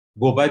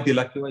गोबाय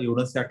दिला, किंवा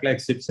एव्हिडन्स ऍक्टला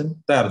एक्सेप्शन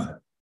तयार झालं.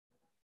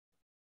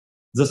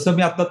 जसं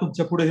मी आता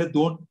तुमच्या पुढे हे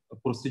दोन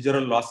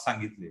प्रोसिजरल लॉज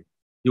सांगितले,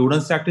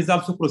 evidence act is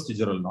also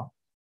procedural law.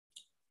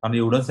 आणि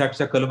एव्हिडन्स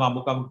ऍक्टच्या कलम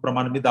अमुक अमुक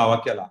प्रमाणे मी दावा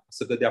केला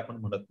असं कधी आपण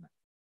म्हणत नाही,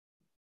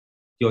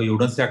 किंवा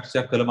एव्हिडन्स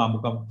ऍक्टच्या कलम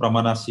अमुक अमुक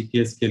प्रमाणे अशी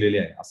केस केलेली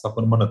आहे असं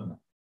आपण म्हणत नाही.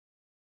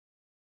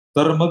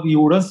 तर मग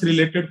एव्हिडन्स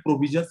रिलेटेड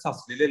प्रोव्हिजन्स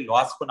असलेले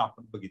लॉज पण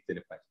आपण बघितलेले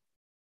पाहिजे.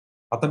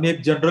 आता मी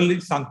एक जनरली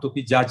सांगतो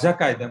की ज्या ज्या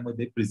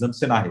कायद्यामध्ये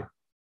प्रिझम्पशन आहे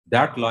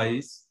that law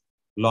is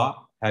law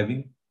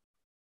having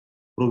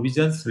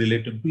provisions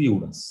related to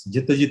evidence.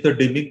 जिथं जिथं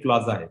डेमिंग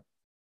क्लॉज आहे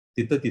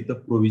तिथं तिथं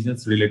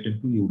प्रोव्हिजन्स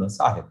रिलेटेड टू एव्हिडन्स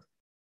आहेत.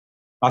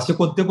 असे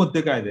कोणते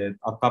कोणते कायदे आहेत?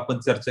 आता आपण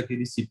चर्चा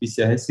केली,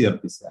 सीपीसी आहे,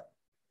 सीआरपीसी आहे.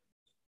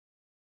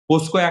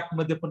 पोस्को ऍक्ट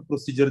मध्ये पण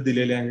प्रोसिजर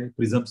दिलेले आहे,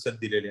 प्रिझम्पशन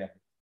दिलेले आहे.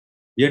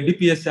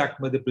 एनडीपीएस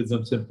ऍक्ट मध्ये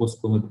प्रिझम्पशन,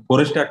 पोस्को मध्ये,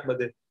 फॉरेस्ट ऍक्ट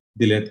मध्ये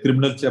दिले आहेत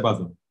क्रिमिनलच्या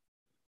बाजूने.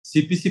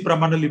 सीपीसी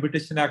प्रमाणे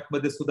लिमिटेशन ऍक्ट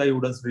मध्ये सुद्धा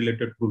एव्हिडन्स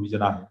रिलेटेड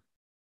प्रोव्हिजन आहे.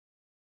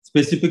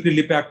 स्पेसिफिक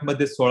रिलीफ ऍक्ट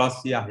मध्ये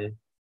 16C आहे,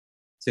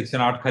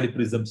 सेक्शन 8 खाली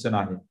प्रिझम्पशन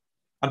आहे.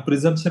 आणि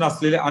प्रिझम्पशन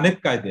असलेले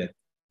अनेक कायदे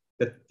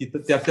आहेत,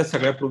 तिथं त्या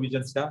सगळ्या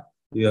प्रोव्हिजन्सच्या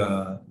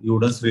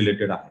एव्हिडन्स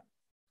रिलेटेड आहे.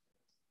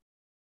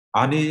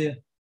 आणि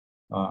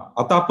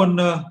आता आपण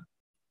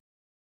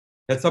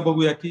ह्याचा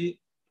बघूया की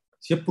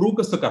हे प्रूव्ह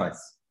कसं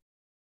करायचं,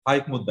 हा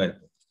एक मुद्दा आहे.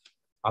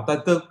 आता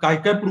तर काय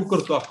काय प्रूव्ह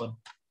करतो आपण,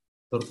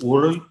 तर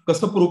ओरल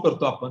कसं प्रूव्ह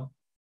करतो आपण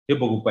हे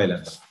बघू.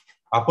 पहिल्यांदा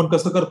आपण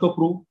कसं करतो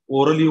प्रूव्ह,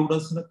 ओरल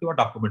एव्हिडन्स किंवा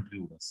डॉक्युमेंटरी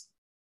एव्हिडन्स.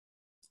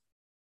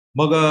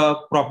 मग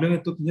प्रॉब्लेम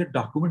येतो की हे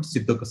डॉक्युमेंट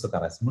सिद्ध कसं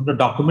करायचं. म्हणजे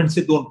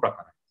डॉक्युमेंटचे 2 प्रकार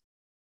आहेत,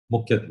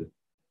 मुख्यत्वे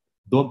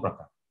 2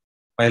 प्रकार.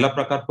 पहिला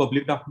प्रकार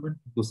पब्लिक डॉक्युमेंट,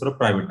 दुसरं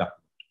प्रायव्हेट डॉक्युमेंट.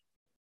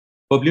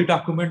 पब्लिक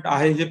डॉक्युमेंट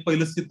आहे हे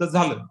पहिलं सिद्ध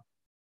झालं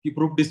की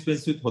प्रूफ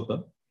डिस्पेन्सिव्ह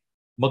होतं.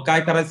 मग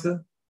काय करायचं,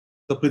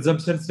 तर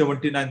प्रिझम्पशन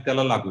 79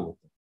 त्याला लागू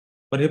होतं.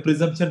 पण हे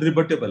प्रिझम्पशन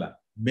रिबटेबल आहे,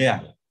 मे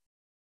आहे.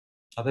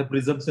 आता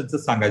प्रिझम्पशनचं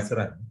सांगायचं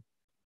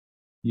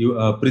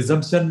राहिलं.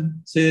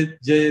 प्रिझम्पशनचे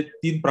जे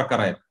 3 प्रकार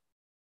आहेत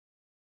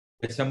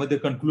त्याच्यामध्ये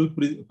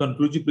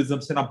कन्क्लुजिव्ह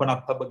प्रिझम्पशन आपण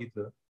आता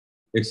बघितलं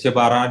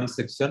 112 आणि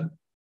सेक्शन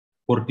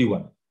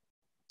 41.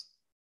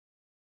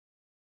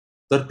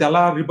 तर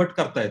त्याला रिबट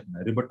करता येत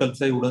नाही,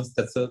 रिबटलचा एव्हिडन्स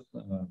त्याचं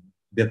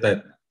देता येत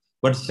नाही.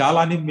 पण शाल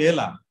आणि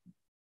मेला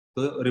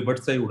तर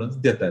रिबटचा एव्हिडन्स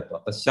देता येतो.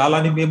 आता शाल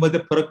आणि मे मध्ये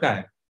फरक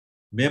काय,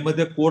 मे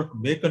मध्ये court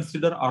may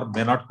consider or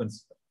may not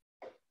consider.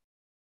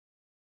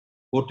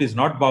 Court is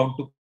not bound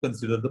to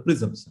consider the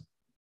प्रिझम्पशन.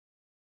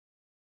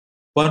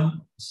 पण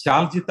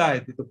शाल जिथं आहे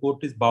तिथं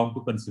court is bound to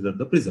consider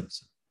the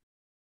प्रिझम्पशन.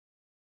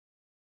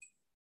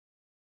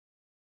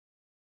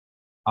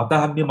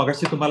 आता मी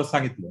मगाशी तुम्हाला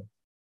सांगितलं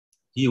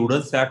की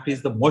evidence act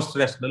is the most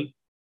rational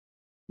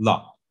law.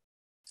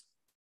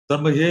 तर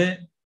मग हे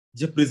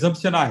जे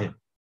प्रिझम्पशन आहे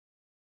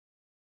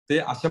ते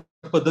अशा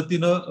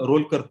पद्धतीनं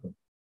रोल करतं,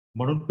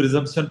 म्हणून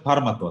प्रिझम्पशन फार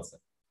महत्वाचं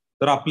आहे.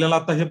 तर आपल्याला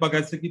आता हे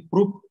बघायचं की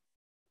प्रूफ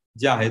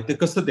जे आहे ते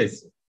कसं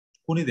द्यायचं,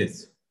 कुणी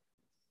द्यायचं.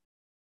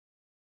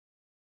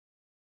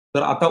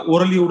 तर आता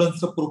ओरल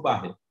एव्हिडन्सचं प्रूफ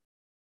आहे,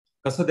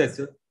 कसं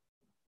द्यायचं.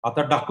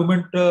 आता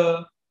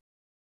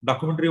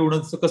डॉक्युमेंटरी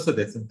एव्हिडन्सचं कसं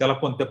द्यायचं, त्याला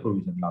कोणत्या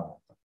प्रोव्हिजन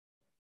लावायचं.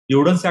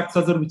 एव्हिडन्स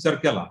ऍक्टचा जर विचार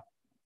केला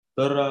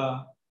तर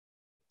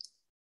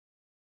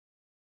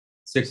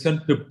सेक्शन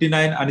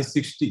 59 आणि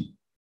 60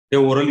 हे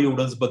ओरल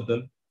एव्हिडन्स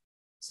बद्दल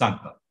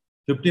सांगतात.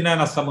 59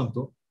 असा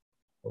म्हणतो,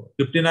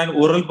 59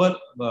 ओरल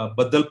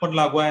बद्दल पण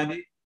लागू आहे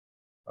आणि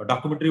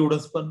डॉक्युमेंटरी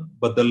एव्हिडन्स पण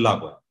बद्दल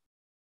लागू आहे.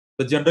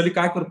 तर जनरली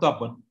काय करतो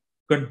आपण,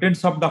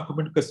 कंटेंट्स ऑफ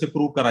डॉक्युमेंट कसे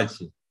प्रूव्ह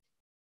करायचे,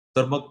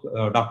 तर मग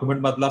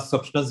डॉक्युमेंट मधला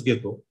सबस्टन्स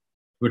घेतो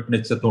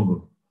विटनेसच्या तोंडून,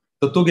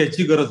 तर तो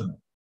घ्यायची गरज नाही.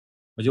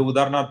 म्हणजे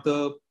उदाहरणार्थ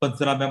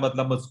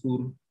पंचनाम्यामधला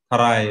मजकूर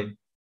खरा आहे,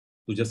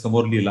 तुझ्या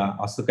समोर लिहिला,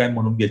 असं काय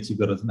म्हणून घ्यायची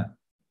गरज नाही.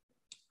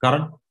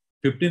 कारण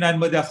 59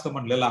 मध्ये असं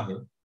म्हणलेलं आहे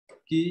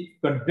की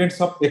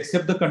contents of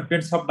accept the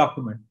contents of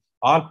document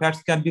all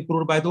facts can be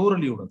proved by the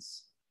oral evidence.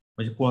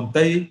 म्हणजे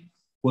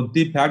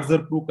कोणतीही फॅक्ट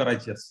जर प्रूव्ह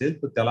करायची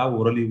असेल तर त्याला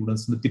ओरल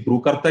एव्हिडन्सनं ती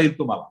प्रूव्ह करता येईल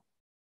तुम्हाला.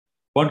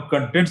 पण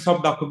कंटेंट्स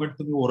ऑफ डॉक्युमेंट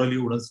तुम्ही ओरल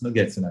एव्हिडन्सनं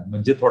घ्यायचं नाही.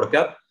 म्हणजे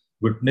थोडक्यात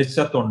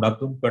विटनेसच्या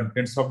तोंडातून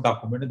कंटेंट्स ऑफ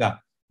डॉक्युमेंट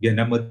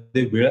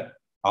घेण्यामध्ये वेळ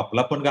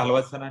आपला पण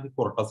घालवायचा नाही आणि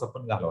कोर्टाचा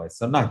पण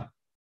घालवायचा नाही.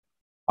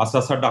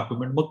 असा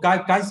डॉक्युमेंट. मग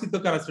काय सिद्ध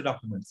करायचं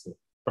डॉक्युमेंटचं,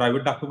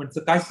 प्रायव्हेट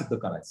डॉक्युमेंटचं काय सिद्ध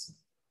करायचं,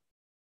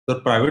 तर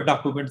प्रायव्हेट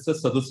डॉक्युमेंटचं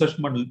 67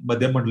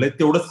 मध्ये म्हणलंय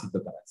तेवढंच सिद्ध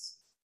करायचं.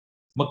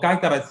 मग काय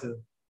करायचं,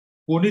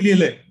 कोणी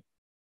लिहिलंय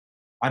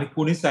आणि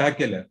कोणी सह्या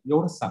केल्या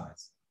एवढंच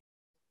सांगायचं.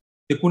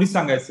 ते कोणी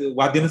सांगायचं,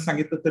 वादीनं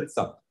सांगितलं तरी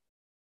चालतं,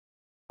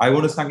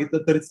 आयोनं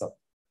सांगितलं तरी चालतं.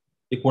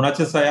 ते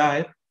कोणाच्या सह्या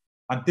आहेत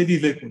आणि ते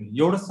लिहिलंय कोणी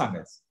एवढंच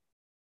सांगायचं.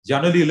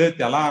 ज्यानं लिहिलंय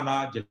त्याला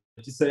आणा,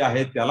 ज्याची सही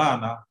आहे त्याला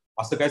आणा,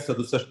 असं काय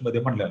 67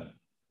 मध्ये म्हणलेलं.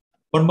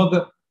 पण मग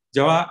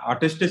जेव्हा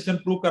अटेस्टेशन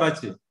प्रूव्ह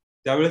करायचे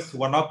त्यावेळेस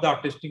one of the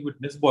attesting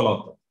witness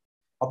बोलावतात.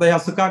 आता हे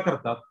असं का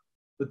करतात,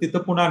 तर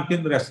तिथं पुन्हा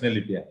आणखीन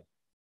रॅशनॅलिटी आहे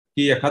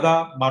की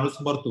एखादा माणूस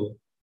मरतो,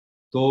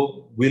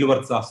 तो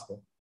व्हीलवरचा असतो,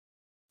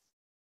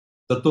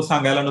 तर तो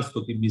सांगायला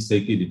नसतो की मी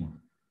सही केली म्हणून.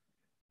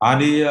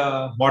 आणि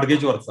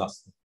मॉर्गेजवरचा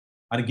असतो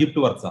आणि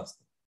गिफ्टवरचा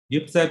असतो.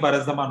 गिफ्टचा आहे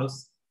बऱ्याचदा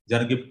माणूस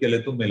ज्याने गिफ्ट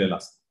केले तो मेलेला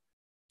असतो.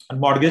 आणि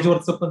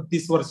मॉर्गेजवरचं पण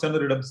 30 वर्षानं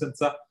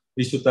रिडम्पशनचा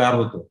इश्यू तयार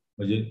होतो,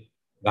 म्हणजे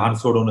गहाण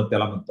सोडवणं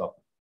त्याला म्हणतो आपण.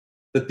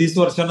 तर 30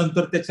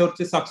 वर्षानंतर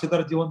त्याच्यावरचे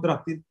साक्षीदार जिवंत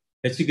राहतील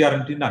याची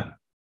गॅरंटी नाही,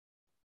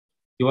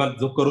 किंवा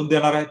जो करून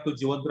देणार आहे तो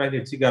जिवंत राहील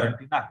याची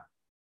गॅरंटी नाही.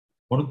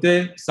 म्हणून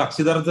ते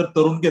साक्षीदार जर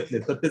तरुण घेतले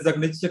तर ते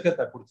जगण्याची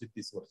शक्यता आहे पुढची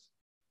 30 वर्ष.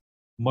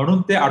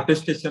 म्हणून ते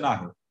अटेस्टेशन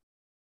आहे.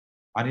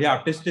 आणि हे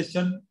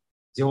अटेस्टेशन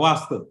जेव्हा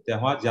असतं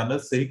तेव्हा ज्यानं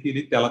सही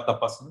केली त्याला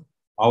तपासणं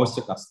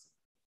आवश्यक असतं,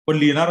 पण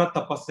लिहिणारा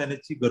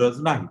तपासण्याची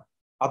गरज नाही.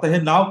 आता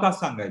हे नाव का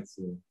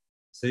सांगायचं,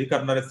 सही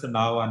करणाऱ्याचं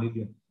नाव आणि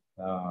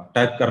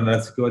टाईप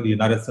करणाऱ्याचं किंवा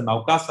लिहिणाऱ्याचं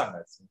नाव का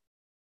सांगायचं,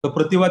 तर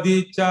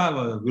प्रतिवादीच्या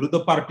विरुद्ध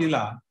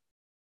पार्टीला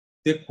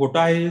ते खोटं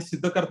आहे हे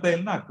सिद्ध करता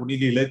येईल ना, कुणी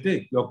लिहिलंय ते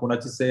किंवा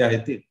कुणाची सही आहे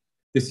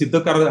ते सिद्ध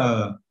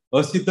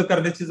असिद्ध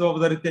करण्याची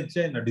जबाबदारी त्यांची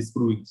आहे ना,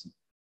 डिस्प्रूव्हिंगची.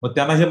 मग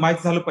त्यांना हे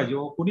माहीत झालं पाहिजे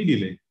कुणी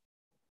लिहिलंय.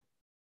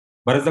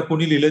 बऱ्याचदा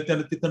कोणी लिहिलंय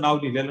त्यानं तिथं नाव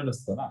लिहिलेलं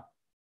नसतं ना,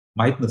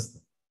 माहित नसतं.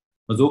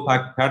 मग जो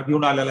फॅट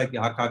घेऊन आलेला आहे की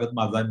हा कागद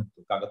माझा आहे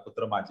म्हणतो,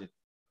 कागदपत्र माझे,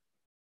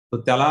 तर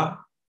त्याला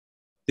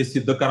ते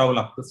सिद्ध करावं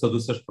लागतं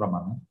 67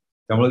 प्रमाणे.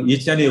 त्यामुळे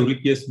इच अँड एव्हरी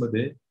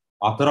केसमध्ये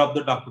author of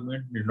the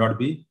document need not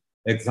be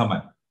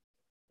एक्झामाइन.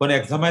 पण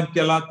एक्झामाइन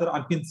केला तर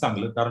आणखीन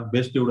चांगलं, कारण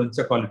बेस्ट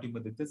एव्हिडन्सच्या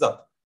क्वालिटीमध्ये ते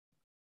जातं.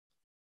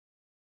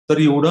 तर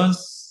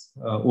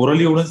ओरल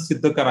एव्हिडन्स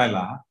सिद्ध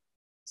करायला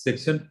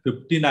सेक्शन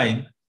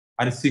 59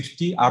 आणि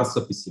 60 आर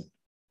सफिशियंट.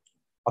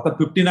 आता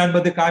 59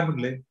 मध्ये काय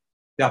म्हणले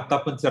ते आता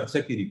आपण चर्चा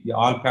केली की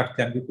all fact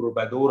can be proved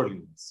by the oral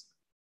evidence.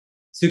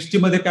 60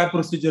 मध्ये काय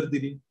प्रोसिजर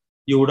दिली,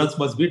 एव्हिडन्स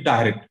मस्ट बी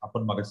डायरेक्ट,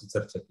 आपण मगाशी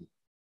चर्चा केली,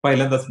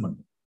 पहिल्यांदाच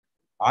म्हणलं.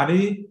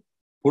 आणि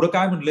पुढे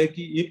काय म्हणलंय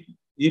की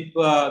if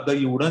the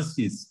evidence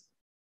is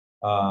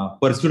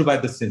pursued by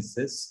the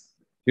senses,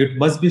 it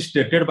must be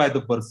stated by the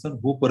person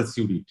who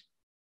perceived it.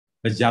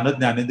 ज्यानं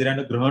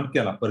ज्ञानेंद्रियानं ग्रहण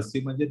केला,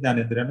 परसीव म्हणजे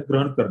ज्ञानेंद्रियानं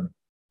ग्रहण करणे,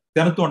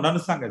 त्यानं तोंडानं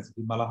सांगायचं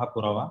की मला हा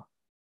पुरावा,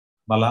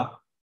 मला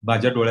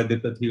माझ्या डोळ्यात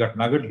देखत ही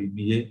घटना घडली,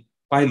 मी हे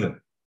पाहिलं,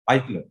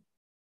 ऐकलं,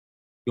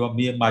 किंवा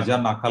मी माझ्या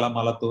नाकाला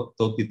मला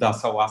तो तिथं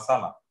असा वास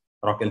आला,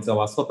 रॉकेलचा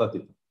वास होता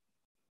तिथं,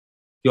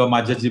 किंवा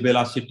माझ्या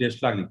जिभेला अशी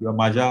टेस्ट लागली, किंवा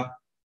माझ्या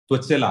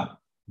त्वचेला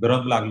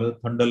गरम लागलं,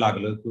 थंड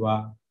लागलं,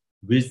 किंवा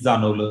विष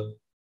जाणवलं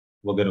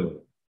वगैरे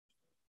वगैरे.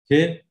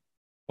 हे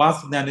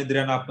 5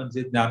 ज्ञानेंद्रियानं आपण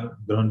जे ज्ञान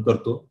ग्रहण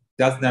करतो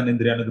त्याच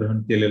ज्ञानेंद्रियानं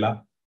ग्रहण केलेला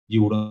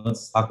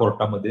एव्हिडन्स हा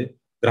कोर्टामध्ये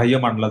ग्राह्य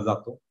मानला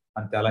जातो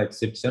आणि त्याला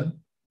एक्सेप्शन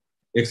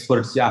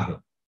एक्सपर्टची आहे.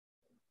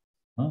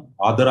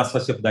 आदर असा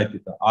शब्द आहे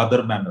तिथं,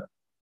 आदर मॅनर,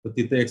 तर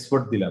तिथं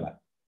एक्सपर्ट दिलेला आहे.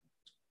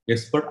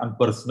 एक्सपर्ट आणि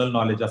पर्सनल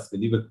नॉलेज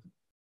असलेली व्यक्ती,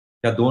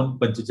 त्या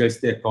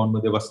 2:45 ते 51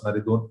 मध्ये बसणारे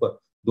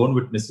दोन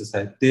विटनेसेस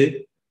आहेत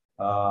ते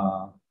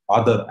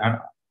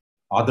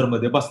आदर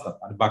मध्ये बसतात.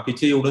 आणि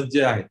बाकीचे एव्हिडन्स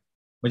जे आहेत,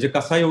 म्हणजे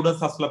कसा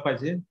एव्हिडन्स असला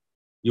पाहिजे,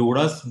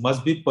 evidence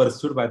must be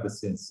pursued by the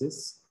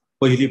census.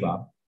 पहिली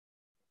बाब,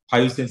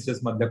 5 सेन्सेस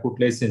मधल्या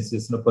कुठल्याही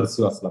सेन्सेसनं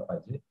परस्यू असला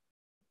पाहिजे.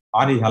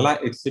 आणि ह्याला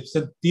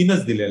एक्सेप्शन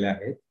 3च दिलेले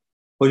आहेत.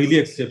 पहिली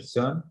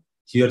एक्सेप्शन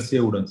हिअरसे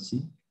एव्हिडन्सची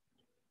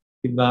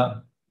किंवा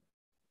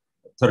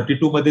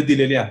 32 मध्ये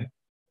दिलेली आहे,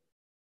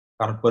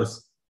 कारण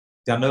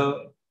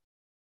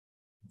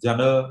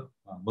ज्यानं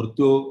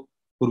मृत्यू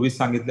पूर्वी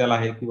सांगितलेला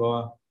आहे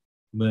किंवा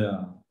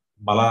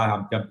मला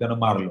अमक्यानं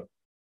मारलं,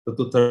 तर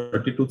तो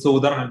 32चं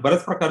उदाहरण आहे.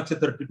 बऱ्याच प्रकारचे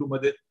 32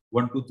 मध्ये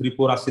 1, 2, 3,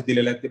 4 असे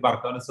दिलेले आहेत, ते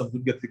बारकावनं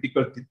समजून घेतले की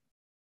कळतील.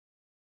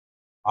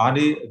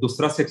 आणि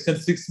दुसरा सेक्शन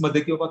 6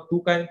 मध्ये की बाबा तू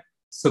काय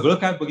सगळं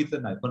काय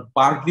बघितलं नाही पण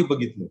पार्टली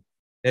बघितलं,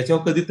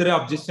 याच्यावर कधीतरी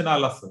ऑब्जेक्शन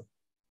आलं असं,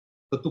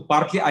 तर तू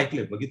पार्टली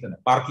ऐकलंय, बघितलं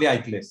नाही, पार्टली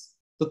ऐकलेस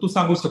तर तू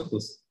सांगू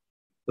शकतोस.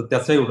 तर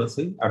त्याचा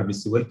एव्हिडन्सही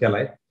ऍडमिसिबल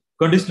केलाय,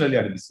 कंडिशनली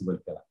ऍडमिसिबल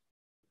केलाय.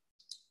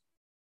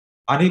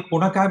 आणि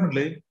पुन्हा काय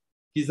म्हणलंय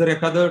की जर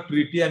एखादं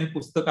ट्रिटी आणि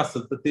पुस्तक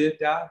असेल तर ते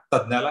त्या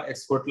तज्ञाला,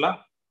 एक्सपर्टला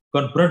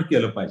कन्फ्रंट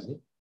केलं पाहिजे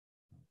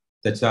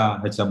त्याच्या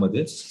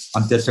ह्याच्यामध्ये,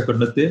 आणि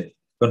त्याच्याकडनं ते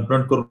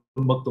कन्फ्रंट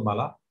करून मग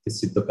तुम्हाला ते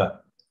सिद्ध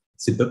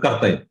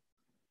करता येईल,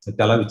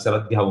 त्याला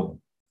विचारात घ्यावं.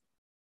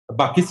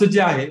 बाकीचं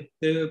जे आहे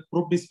ते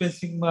प्रूफ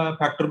डिस्पेन्सिंग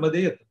फॅक्टर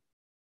मध्ये येतं.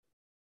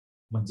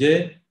 म्हणजे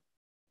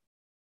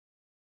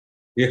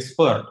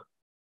expert,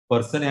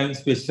 person having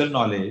special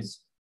knowledge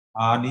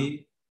आणि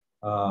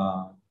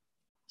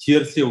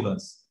हिअर्स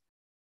एव्हिडन्स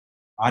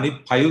आणि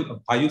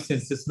 5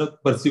 सेन्सेसनं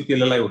परसिव्ह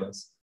केलेला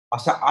एव्हिडन्स,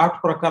 अशा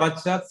 8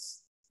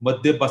 प्रकाराच्याच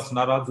मध्ये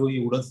बसणारा जो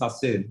एव्हिडन्स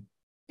असेल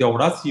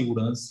तेवढाच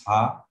एव्हिडन्स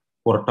हा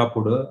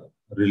कोर्टापुढं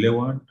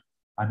रिलेव्हंट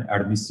आणि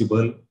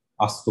ऍडमिसिबल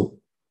असतो.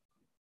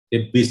 हे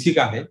बेसिक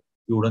आहे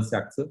एव्हिडन्स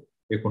ऍक्टचं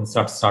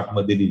 59-60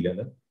 मध्ये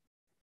लिहिलेलं.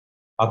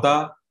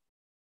 आता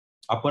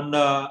आपण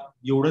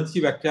एव्हिडन्सची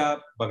व्याख्या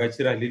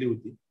बघायची राहिलेली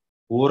होती.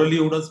 ओव्हरऑल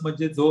एव्हिडन्स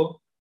म्हणजे जो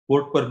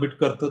कोर्ट परमिट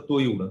करतो तो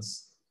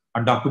एव्हिडन्स,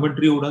 आणि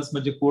डॉक्युमेंटरी एव्हिडन्स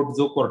म्हणजे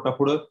जो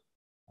कोर्टापुढे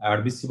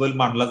ऍडमिसिबल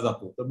मानला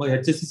जातो. तर मग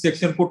ह्याचे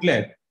सेक्शन कुठले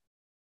आहेत,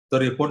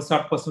 तर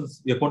 59 पासून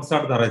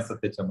 59 धरायचं,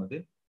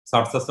 त्याच्यामध्ये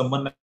 60चा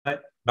संबंध आहे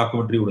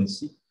डॉक्युमेंटरी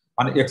एव्हिडन्सची,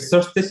 आणि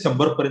 61 ते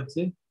 100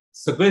 पर्यंतचे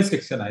सगळे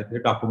सेक्शन आहेत हे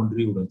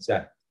डॉक्युमेंटरी एव्हिडन्सचे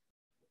आहेत.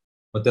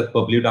 मग त्यात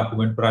public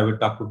document, private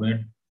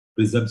document,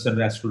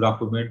 प्रिझम्पशन as to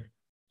document,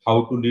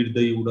 how to lead the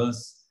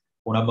evidence,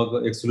 पुन्हा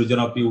मग एक्सक्लुजन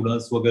ऑफ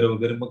एव्हिडन्स वगैरे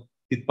वगैरे. मग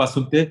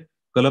तिथपासून ते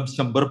कलम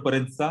 100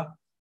 पर्यंतचा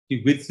की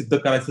विथ सिद्ध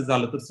करायचं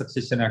झालं तर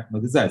सक्सेशन ऍक्ट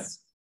मध्ये जायचं.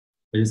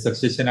 म्हणजे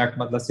सक्सेशन ऍक्ट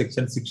मधला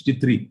सेक्शन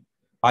 63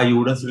 हा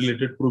एव्हिडन्स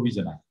रिलेटेड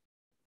प्रोव्हिजन आहे.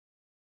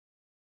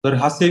 तर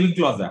हा सेव्हिंग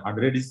क्लॉज आहे.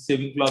 100 is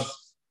saving clause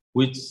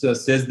which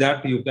says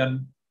that you can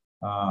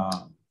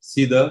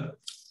see the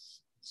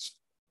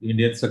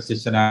Indian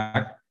Succession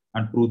Act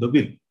and prove the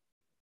bill.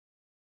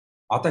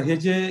 आता हे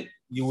जे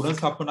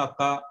एव्हिडन्स आपण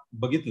आता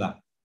बघितला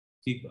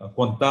की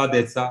कोणता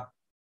द्यायचा,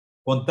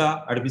 कोणता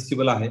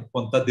ऍडमिसिबल आहे,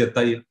 कोणता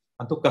देता येईल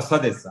आणि तो कसा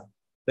द्यायचा,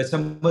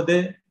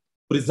 त्याच्यामध्ये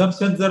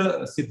प्रिझम्पशन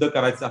जर सिद्ध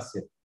करायचं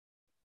असेल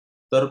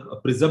तर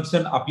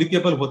प्रिझम्पशन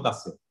अप्लिकेबल होत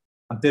असेल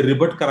आणि ते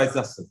रिबट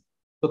करायचं असेल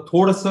तर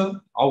थोडस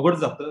अवघड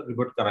जातं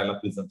रिबट करायला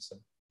प्रिझम्पशन.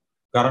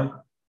 कारण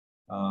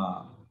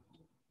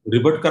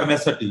रिबट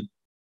करण्यासाठी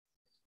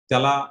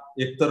त्याला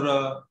एकतर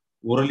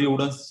ओरल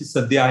एव्हिडन्सची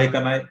संधी आहे का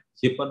नाही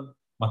हे पण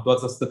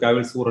महत्वाचं असतं.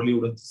 त्यावेळेस ओरल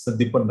एव्हिडन्सची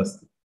संधी पण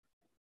नसते.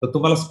 तर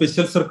तुम्हाला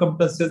स्पेशल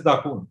सर्कमस्टन्सेस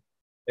दाखवून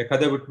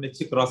एखाद्या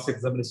विटनेसची क्रॉस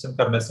एक्झामिनेशन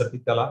करण्यासाठी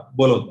त्याला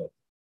बोलवतात.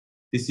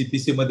 ती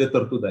सीपीसी मध्ये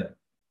तरतूद आहे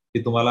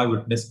की तुम्हाला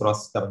विटनेस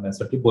क्रॉस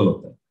करण्यासाठी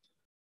बोलवतात.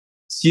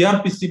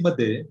 सीआरपीसी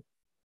मध्ये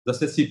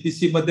जसे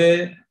सीपीसी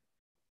मध्ये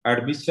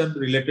admission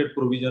related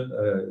provision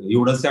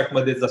evidence act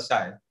मध्ये जशा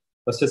आहे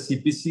तसे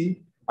सीपीसी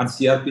आणि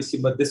सीआरपीसी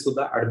मध्ये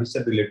सुद्धा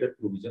ऍडमिशन रिलेटेड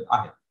प्रोव्हिजन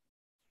आहेत.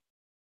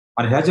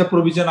 आणि ह्या ज्या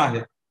प्रोव्हिजन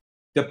आहेत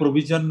त्या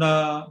प्रोव्हिजन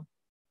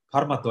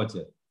फार महत्वाचे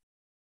आहेत,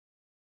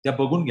 त्या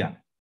बघून घ्या.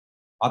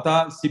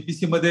 आता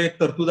सीपीसी मध्ये एक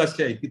तरतूद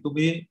अशी आहे की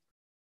तुम्ही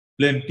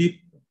प्लेंटिफ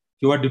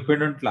किंवा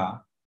डिपेंडंटला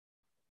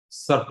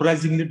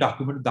सरप्राइझिंगली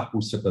डॉक्युमेंट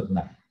दाखवू शकत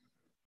नाही,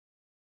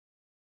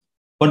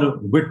 पण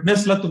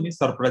विटनेसला तुम्ही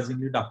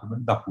सरप्राइझिंगली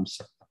डॉक्युमेंट दाखवू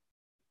शकता.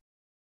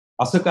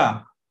 असं का?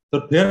 तर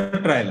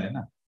फेअर ट्रायल आहे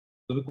ना.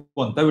 तुम्ही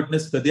कोणता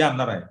विटनेस कधी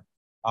आणणार आहे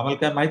आम्हाला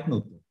काय माहित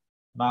नव्हतं,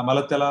 ना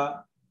आम्हाला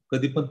त्याला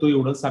कधी पण तो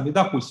एवढंच आम्ही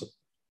दाखवू शकतो.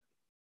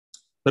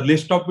 तर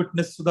लिस्ट ऑफ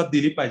विटनेस सुद्धा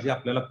दिली पाहिजे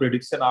आपल्याला.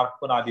 प्रेडिक्शन आर्ट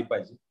पण आली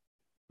पाहिजे.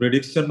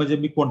 प्रेडिक्शन म्हणजे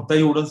मी कोणता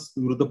एव्हिडन्स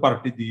विरुद्ध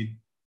पार्टी देईल,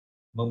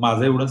 मग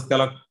माझा एव्हिडन्स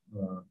त्याला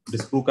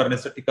डिस्प्रूव्ह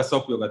करण्यासाठी कसा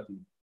उपयोगात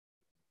येईल.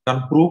 कारण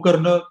प्रूव्ह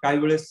करणं काही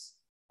वेळेस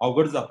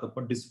अवघड जातं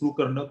पण डिस्प्रूव्ह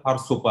करणं फार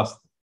सोपं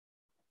असतं.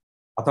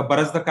 आता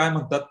बऱ्याचदा काय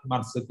म्हणतात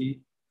माणसं की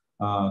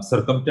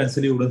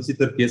सर्कमस्टॅन्शियल एव्हिडन्सची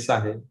तर केस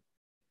आहे,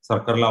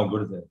 सरकारला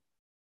अवघड जाईल.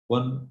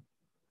 पण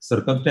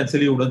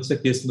सर्कमस्टॅन्शियल एव्हिडन्सच्या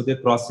केसमध्ये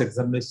क्रॉस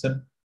एक्झामिनेशन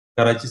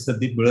करायची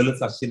संधी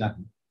मिळेलच अशी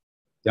नाही.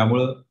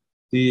 त्यामुळं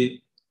ते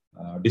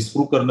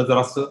डिस्प्रूव्ह करणं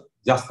जरासं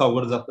जास्त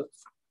अवघड जातं.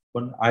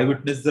 पण आय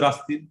विटनेस जर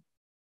असतील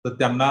तर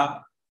त्यांना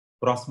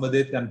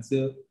क्रॉसमध्ये त्यांचं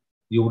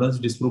एव्हिडन्स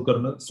डिस्प्रूव्ह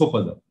करणं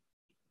सोपं जातं.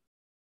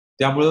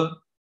 त्यामुळं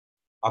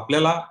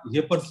आपल्याला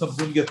हे पण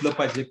समजून घेतलं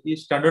पाहिजे की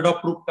स्टँडर्ड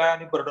ऑफ प्रूफ काय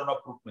आणि बर्डन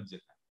ऑफ प्रूफ म्हणजे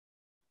काय.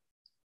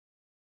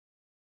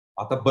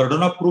 आता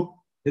बर्डन ऑफ प्रूफ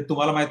हे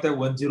तुम्हाला माहित आहे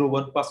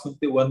 101 पासून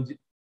ते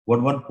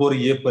 114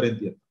 ये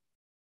पर्यंत येतं.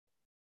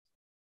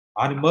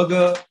 आणि मग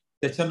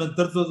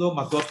त्याच्यानंतरचा जो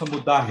महत्वाचा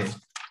मुद्दा आहे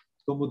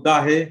तो मुद्दा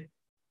आहे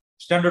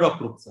standard of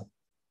प्रूफचा.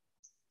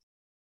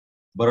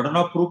 Burden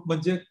of proof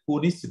म्हणजे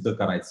कोणी सिद्ध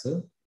करायचं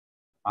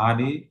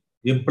आणि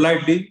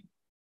इम्प्लाइडली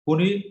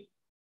कोणी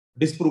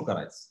डिस्प्रूव्ह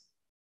करायचं.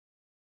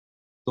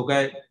 तो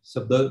काय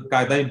शब्द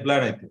कायदा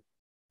इम्प्लाइड आहे,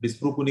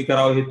 डिस्प्रूव्ह कोणी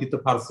करावं हे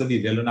तिथं फारसं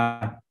लिहिलेलं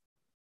नाही.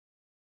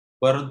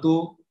 परंतु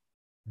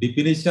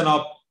डिफिनेशन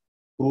ऑफ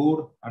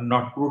प्रूव्ड आणि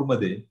नॉट प्रूव्ड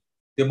मध्ये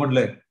ते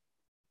म्हणलंय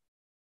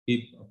की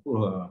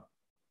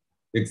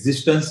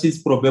existence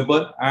is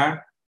probable and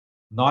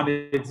non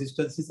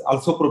existence is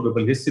also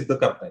probable हे सिद्ध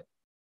करतायत.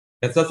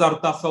 याचाच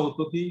अर्थ असा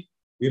होतो की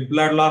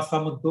इम्प्लाइडला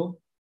असा म्हणतो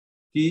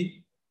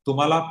की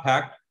तुम्हाला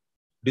फॅक्ट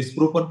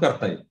डिस्प्रूव्ह पण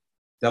करता येईल,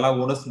 त्याला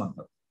ओनस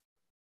म्हणतात.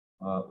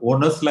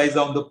 Onus lies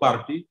on the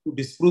party to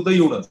डिस्प्रूव्ह the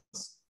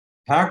evidence.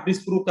 Fact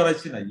डिस्प्रूव्ह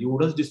करायची नाही,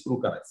 एव्हिडन्स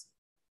डिस्प्रूव्ह करायचं.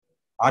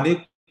 आणि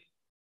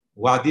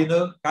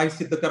वादीनं काय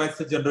सिद्ध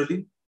करायचं,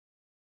 जनरली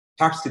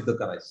फॅक्ट सिद्ध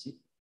करायची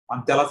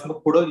आणि त्यालाच मग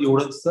पुढं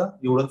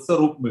एव्हिडन्सचं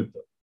रूप मिळतं.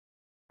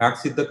 फॅक्ट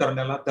सिद्ध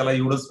करण्याला त्याला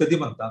एव्हिडन्स कधी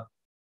म्हणतात,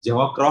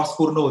 जेव्हा क्रॉस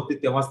पूर्ण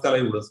होते तेव्हाच त्याला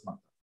एव्हिडन्स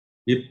म्हणतात.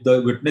 If the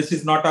witness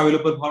is not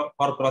available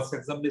for cross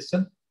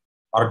examination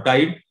or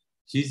died,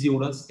 his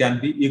evidence can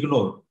be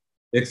ignored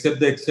except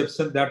the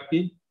exception that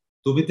की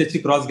तुम्ही त्याची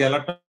क्रॉस घ्यायला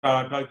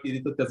टाळाटाळ केली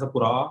तर त्याचा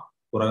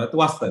पुराव्यात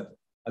वाचता येतो.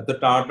 आता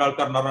टाळाटाळ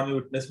करणार आणि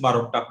विटनेस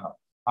मारून टाकणार,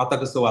 आता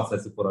कसं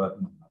वाचायचं पुराव्यात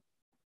म्हणणार.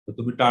 तर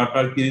तुम्ही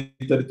टाळाटाळ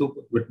केली तरी तो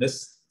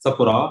विटनेसचा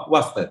पुरावा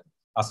वाचता येतो,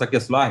 असा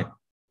केसला आहे.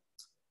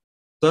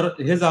 तर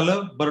हे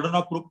झालं बर्डन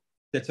ऑफ प्रूफ,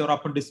 त्याच्यावर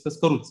आपण डिस्कस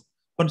करूच.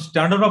 पण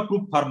स्टँडर्ड ऑफ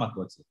प्रूफ फार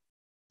महत्वाचे.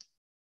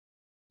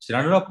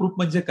 स्टँडर्ड ऑफ प्रूफ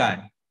म्हणजे काय,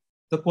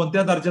 तर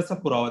कोणत्या दर्जाचा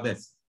पुरावा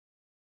द्यायचा.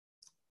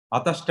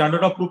 आता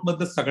स्टँडर्ड ऑफ प्रूफ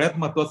मध्ये सगळ्यात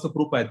महत्वाचं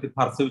प्रूफ आहे ते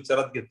फारसं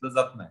विचारात घेतलं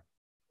जात नाही.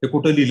 ते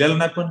कुठं लिहिलेलं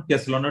नाही पण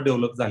केसलॉनं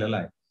डेव्हलप झालेलं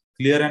आहे.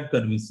 Clear and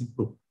convincing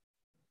proof.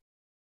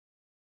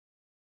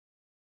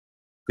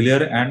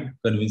 Clear and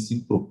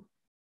convincing proof.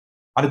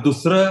 आणि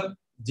दुसरं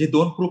जे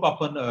दोन प्रूफ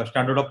आपण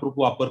स्टँडर्ड ऑफ प्रूफ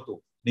वापरतो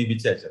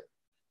नेहमीच्या ह्याच्यात,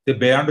 ते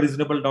beyond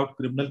reasonable doubt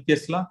criminal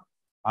Kesla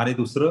आणि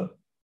दुसरं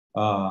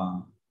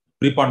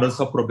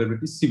प्रिपॉन्डरन्स ऑफ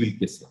प्रोबेबिलिटी सिव्हिल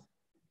केसला.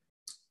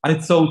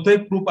 आणि चौथं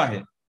एक प्रूफ आहे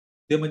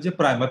ते म्हणजे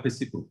प्रायमा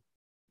फेसी प्रूफ.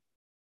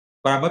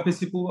 प्रायमा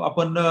फेसी प्रूफ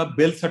आपण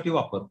बेलसाठी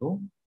वापरतो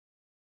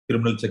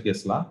क्रिमिनलच्या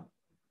केसला.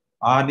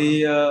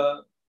 आणि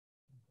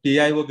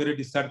टीआय वगैरे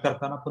डिसाइड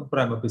करताना पण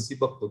प्रायमा फेसी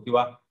बघतो,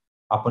 किंवा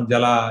आपण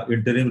ज्याला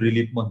इंटरिम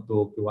रिलीफ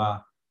म्हणतो, किंवा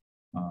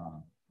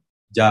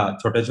ज्या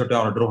छोट्या छोट्या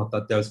ऑर्डर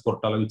होतात त्यावेळेस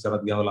कोर्टाला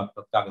विचारात घ्यावं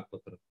लागतात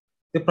कागदपत्र,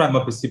 ते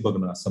प्रायमा फेसी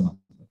बघणं असं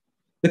म्हणतात.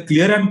 ते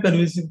क्लिअर अँड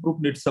कन्व्हिन्सिंग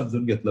प्रूफ नीट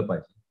समजून घेतलं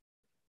पाहिजे.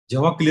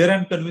 जेव्हा क्लिअर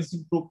अँड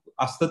कन्व्हिन्सिंग प्रूफ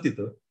असतं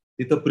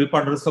तिथं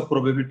प्रिपॉन्डरन्स ऑफ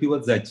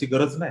प्रोबेबिलिटीवर जायची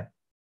गरज नाही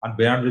आणि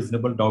बियॉन्ड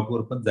रिझनेबल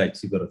डाऊटवर पण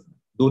जायची गरज नाही.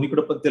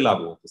 दोन्हीकडे पण ते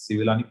लागू होतं,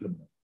 सिव्हिल आणि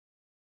क्रिमिनल.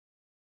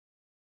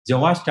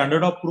 जेव्हा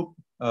स्टँडर्ड ऑफ प्रूफ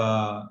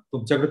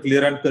तुमच्याकडे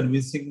क्लिअर अँड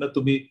कन्व्हिन्सिंग न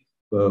तुम्ही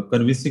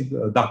कन्व्हिन्सिंग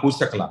दाखवू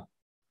शकला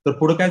तर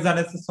पुढे काय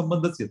जाण्याचा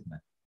संबंधच येत नाही.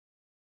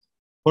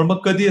 पण मग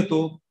कधी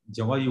येतो,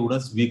 जेव्हा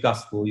एवढंच वीक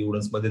असतो,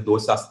 एवढंच मध्ये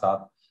दोष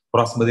असतात,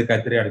 क्रॉसमध्ये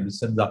काहीतरी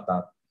ऍडमिशन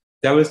जातात,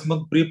 त्यावेळेस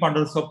मग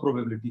प्रीपॉन्डरन्स ऑफ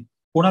प्रोबेबिलिटी,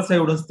 कोणाचा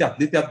एवढंच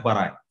त्यातली त्यात बरा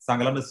आहे,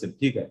 चांगला नसेल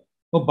ठीक आहे,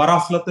 मग बरा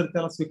असला तर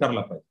त्याला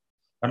स्वीकारला पाहिजे.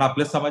 कारण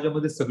आपल्या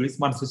समाजामध्ये सगळीच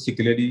माणसं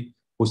शिकलेली,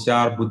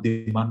 हुशार,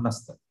 बुद्धिमान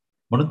नसतात.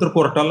 म्हणून तर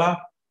कोर्टाला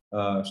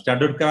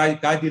स्टँडर्ड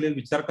काय दिले,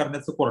 विचार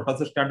करण्याचं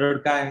कोर्टाचं स्टँडर्ड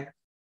काय आहे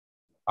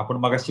आपण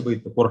मगाशी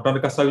बघितलं. कोर्टाने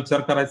कसा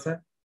विचार करायचा आहे,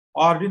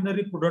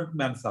 ऑर्डिनरी प्रुडंट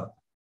मॅन सारखा,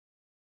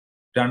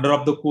 standard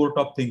of the court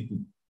of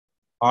thinking,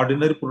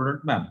 ordinary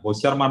prudent man,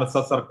 हुशार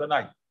माणसासारखं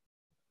नाही.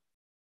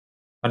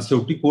 आणि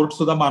शेवटी कोर्ट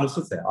सुद्धा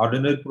माणूसच आहे,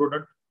 ऑर्डिनरी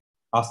प्रुडंट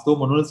असतो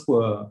म्हणूनच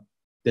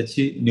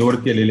त्याची निवड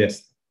केलेली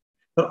असते.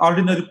 तर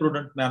ऑर्डिनरी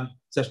प्रुडंट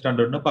मॅनच्या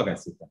स्टँडर्डनं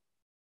बघायचं,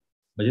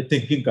 म्हणजे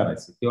थिंकिंग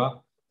करायचं, किंवा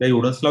त्या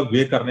एव्हिडन्सला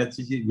वे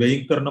करण्याची जी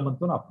वेईंग करणं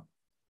म्हणतो ना आपण,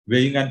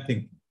 वेईंग अँड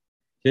थिंकिंग,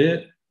 हे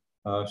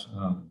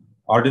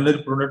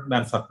ऑर्डिनरी प्रुडंट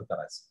मॅन सारखं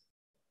करायचं.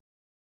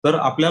 तर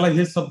आपल्याला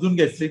हे समजून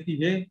घ्यायचंय की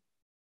हे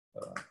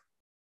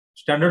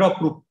स्टँडर्ड ऑफ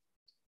प्रूफ.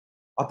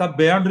 आता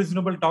बियॉन्ड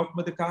रिझनेबल डाऊट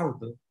मध्ये काय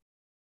होतं,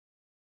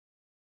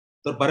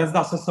 तर बऱ्याचदा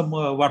असं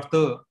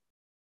वाटतं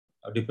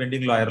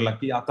डिपेंडिंग लॉयरला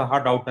की आता हा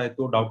डाऊट आहे,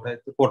 तो डाऊट आहे,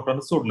 ते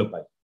कोर्टानं सोडलं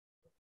पाहिजे.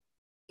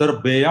 तर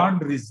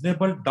बियॉन्ड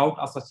रिझनेबल डाऊट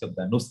असा शब्द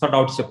आहे, नुसता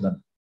डाऊट शब्द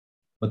नाही.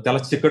 मग त्याला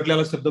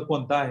चिकटलेला शब्द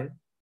कोणता आहे,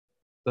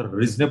 तर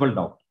रिझनेबल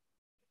डाऊट.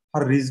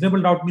 हा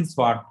reasonable doubt means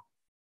what,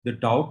 the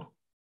doubt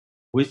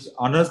which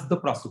honors the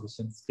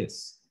prosecution's case.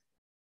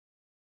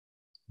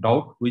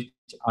 Doubt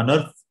which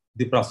honors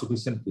the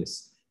prosecution case.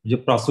 म्हणजे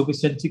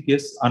प्रॉसिक्युशनची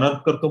केस अनर्थ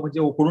करतो, म्हणजे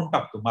उकळून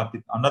टाकतो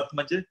मातीत. अनर्थ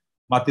म्हणजे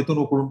मातीतून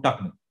उकळून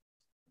टाकणे,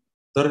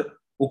 तर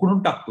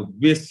उकळून टाकतो.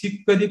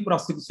 बेसिकली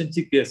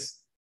प्रॉसिक्युशनची केस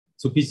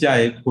चुकीची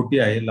आहे, खोटी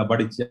आहे,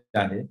 लबाडीची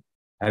आहे,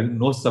 हॅव्हिंग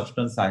नो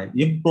सबस्टन्स आहे,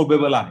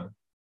 इम्प्रोबेबल आहे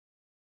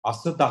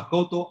असं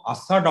दाखवतो.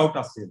 असा डाऊट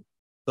असेल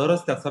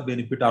तरच त्याचा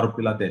बेनिफिट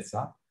आरोपीला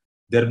द्यायचा.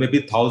 There may be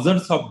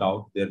thousands of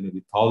doubt, there may be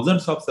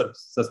thousands of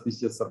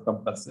suspicious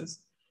circumstances.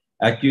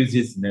 Accused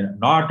is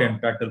not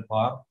entitled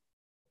for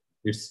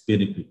its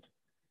benefit.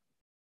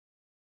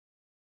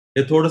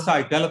 हे थोडंसं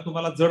ऐकायला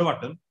तुम्हाला जड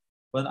वाटेल,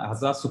 पण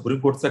ह्याचा सुप्रीम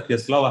कोर्टचा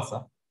केसला वाचा.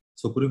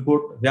 सुप्रीम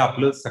कोर्ट हे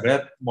आपलं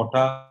सगळ्यात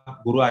मोठा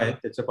गुरु आहे,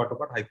 त्याच्या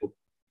पाठोपाठ हायकोर्ट.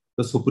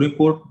 तर सुप्रीम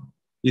कोर्ट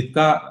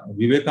इतका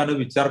विवेकानं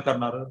विचार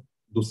करणारं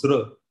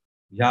दुसरं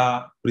ह्या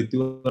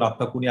पृथ्वीवर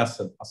आता कुणी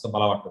असेल असं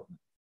मला वाटत नाही,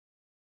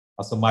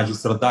 असं माझी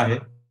श्रद्धा आहे.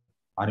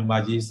 आणि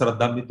माझी ही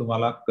श्रद्धा मी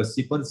तुम्हाला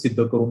कशी पण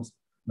सिद्ध करून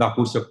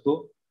दाखवू शकतो.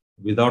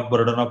 विदाउट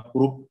बर्डन ऑफ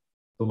प्रूफ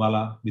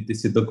तुम्हाला मी ते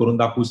सिद्ध करून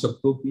दाखवू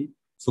शकतो की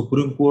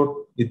सुप्रीम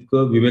कोर्ट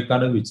इतकं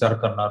विवेकानं विचार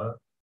करणारं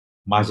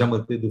माझ्या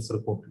मते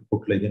दुसरं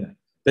कुठलंही नाही.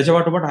 त्याच्या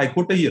पाठोपाठ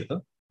हायकोर्टही येतं,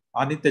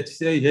 आणि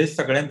त्याचे हे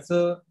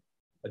सगळ्यांचं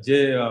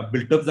जे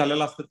बिल्टअप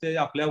झालेलं असतं ते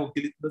आपल्या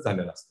वकिलीतनं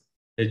झालेलं असतं.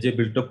 हे जे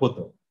बिल्टअप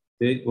होतं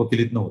ते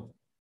वकिलीतनं होतं.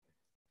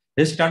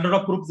 हे स्टँडर्ड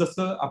ऑफ प्रूफ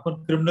जसं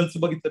आपण क्रिमिनलचं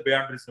बघितलं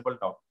बियॉन्ड रिझनेबल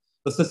डाऊट,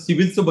 तसं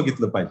सिव्हिलचं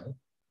बघितलं पाहिजे.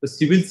 तर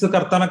सिव्हिलचं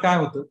करताना काय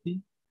होतं की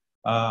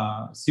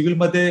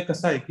सिव्हिलमध्ये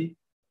कसं आहे की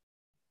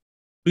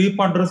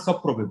प्रीपॉन्डरन्स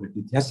ऑफ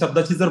प्रोबेबिलिटी ह्या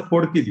शब्दाची जर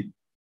फोड केली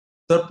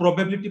तर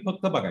प्रोबेबिलिटी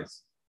फक्त बघायची.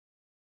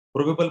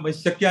 प्रोबेबल म्हणजे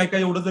शक्य आहे का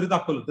एवढं जरी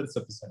दाखवलं तरी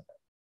सफिशियंट आहे,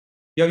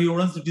 किंवा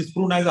एवढंच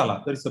डिस्प्रूव्ह नाही झाला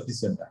तरी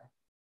सफिशियंट आहे.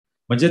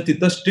 म्हणजे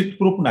तिथं स्ट्रिक्ट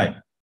प्रूफ नाही,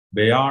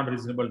 बियॉन्ड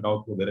रिझनेबल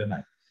डाऊट वगैरे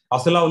नाही.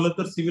 असं लावलं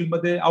तर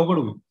सिव्हिलमध्ये अवघड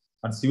होईल.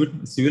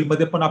 आणि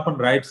सिव्हिलमध्ये पण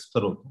आपण राईट्स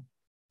ठरवतो,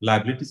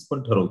 लायबिलिटीज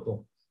पण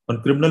ठरवतो,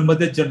 पण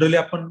क्रिमिनलमध्ये जनरली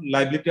आपण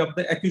लायबिलिटी ऑफ द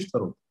अक्युज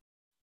ठरवतो.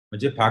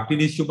 म्हणजे फॅक्ट इन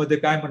इश्यू मध्ये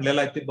काय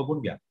म्हणलेलं आहे ते बघून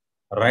घ्या.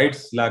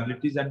 राईट्स,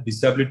 लायबिलिटीज आणि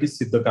डिसॅबिलिटीज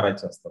सिद्ध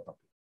करायचे असतात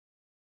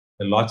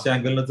आपल्याला. लॉच्या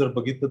अँगलनं जर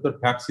बघितलं तर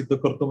फॅक्ट सिद्ध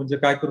करतो म्हणजे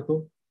काय करतो,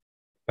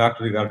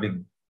 fact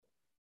regarding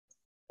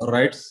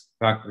rights,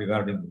 fact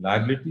regarding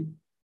liability,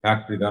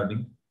 fact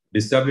regarding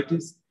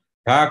disabilities,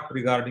 fact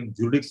regarding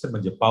jurisdiction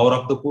म्हणजे power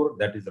of the court,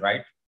 that is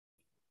right,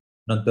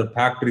 नंतर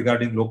फॅक्ट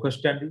रिगार्डिंग लोकल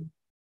स्टँडिंग,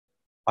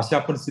 असे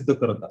आपण सिद्ध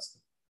करत असतो.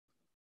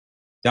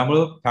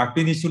 त्यामुळं फॅक्ट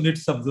इन इश्यू नीट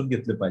समजून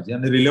घेतले पाहिजे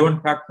आणि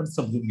रिलेव्हंट फॅक्ट पण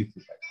समजून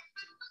घेतले पाहिजे.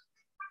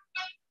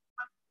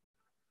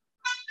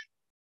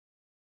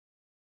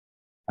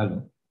 हॅलो,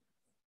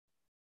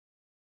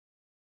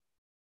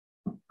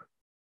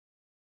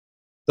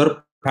 तर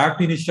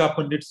फॅक्ट इन इश्यू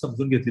आपण नीट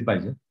समजून घेतली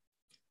पाहिजे,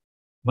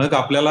 मग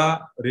आपल्याला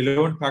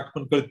रिलेव्हंट फॅक्ट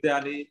पण कळते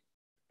आणि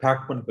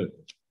फॅक्ट पण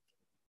कळते.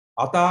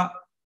 आता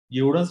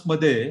एव्हिडन्स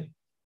मध्ये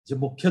जे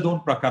मुख्य दोन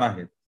प्रकार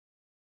आहेत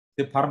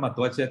ते फार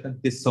महत्वाचे आहेत आणि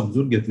ते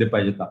समजून घेतले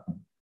पाहिजेत. आपण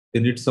ते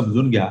नीट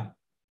समजून घ्या.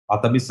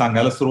 आता मी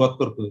सांगायला सुरुवात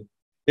करतोय.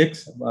 एक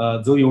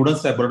जो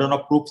एव्हिडन्स आहे बर्डन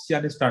ऑफ प्रूफशी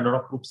आणि स्टँडर्ड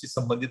ऑफ प्रूफशी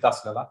संबंधित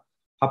असलेला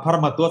हा फार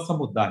महत्वाचा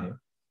मुद्दा आहे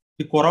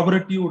की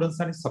कोरॉबोरेटिव्ह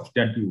एव्हिडन्स आणि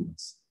सबस्टॅन्टिव्ह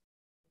एव्हिडन्स.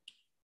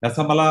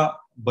 याचा मला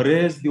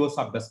बरेच दिवस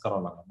अभ्यास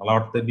करावा लागला. मला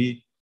वाटतं मी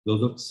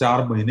जवळजवळ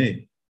 4 महिने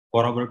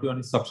कोरॉबोरेटिव्ह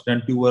आणि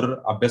सबस्टॅन्टिव्ह वर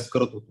अभ्यास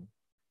करत होतो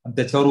आणि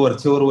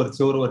त्याच्यावर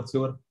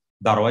वरचेवर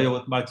दारवा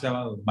यवतमाळच्या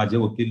माझे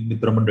वकील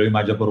मित्रमंडळी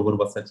माझ्या बरोबर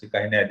बसायचे,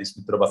 काही न्यायाधीश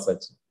मित्र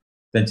बसायचे,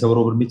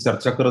 त्यांच्याबरोबर मी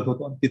चर्चा करत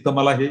होतो आणि तिथं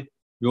मला हे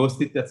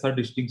व्यवस्थित त्याचा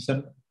डिस्टिंक्शन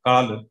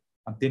कळालं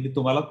आणि ते मी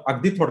तुम्हाला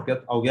अगदी थोडक्यात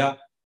अवघ्या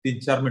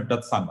 3-4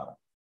 मिनिटात सांगणार.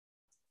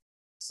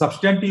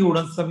 सबस्टॅन्टिव्ह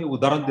एव्हिडन्सचं मी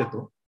उदाहरण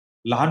देतो.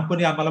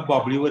 लहानपणी आम्हाला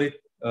बॉबळीवर एक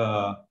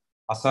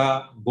असा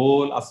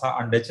गोल असा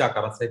अंड्याच्या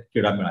आकाराचा एक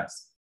किडा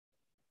मिळायचा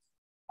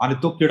आणि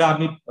तो किडा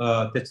आम्ही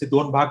त्याचे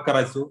 2 भाग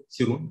करायचो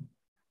चिरून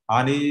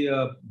आणि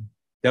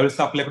त्यावेळेस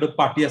आपल्याकडे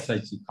पाटी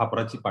असायची,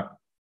 खापराची पाटी,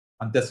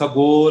 आणि त्याचा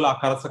गोल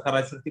आकाराचा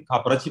करायचा. ती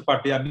खापराची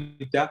पाटी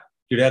आम्ही त्या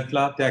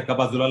किड्यातला त्या एका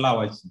बाजूला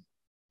लावायची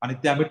आणि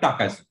ते आम्ही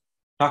टाकायचो.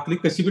 टाकली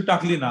कशी बी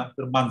टाकली ना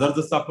तर मांजर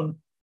जसं आपण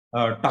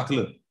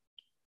टाकलं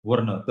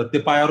वरनं तर ते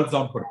पायावर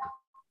जाऊन पडतं.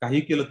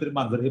 काही केलं तरी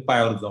मांजर हे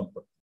पायावर जाऊन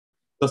पडतं.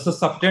 तसं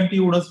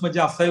सबस्टॅन्टिव्ह एव्हिडन्स म्हणजे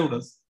असा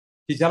एव्हिडन्स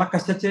की ज्याला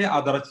कशाच्या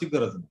आधाराची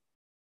गरज नाही.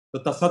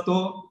 तर तसा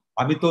तो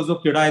आम्ही तो जो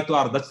किडा आहे तो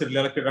अर्धा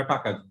चिरलेला किडा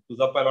टाकायचो.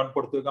 तुझा पैलवान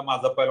पडतोय का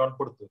माझा पैलवान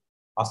पडतोय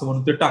असं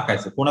म्हणून ते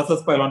टाकायचं.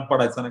 कोणाचाच पैलवान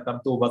पडायचा नाही कारण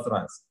तो उभाच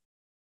राहायचा.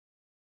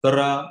 तर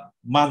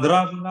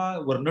मांजराला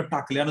वरनं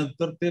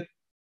टाकल्यानंतर ते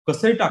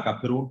कसंही टाका,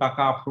 फिरवून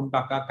टाका, आपटून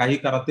टाका, काही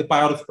करा, ते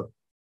पायावरच पडतं.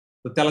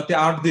 तर त्याला ते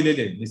आर्ट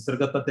दिलेले आहे,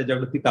 निसर्गता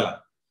त्याच्याकडे ती कला.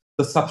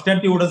 तर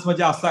सबस्टॅन्टिव्ह एव्हिडन्स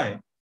म्हणजे असा आहे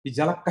की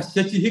ज्याला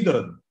कशाचीही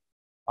गरज नाही.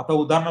 आता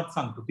उदाहरणार्थ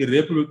सांगतो की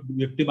रेप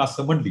विक्टिम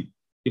असं म्हणली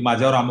की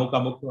माझ्यावर अमुक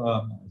अमुक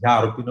ह्या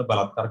आरोपीनं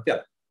बलात्कार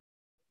केला,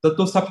 तर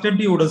तो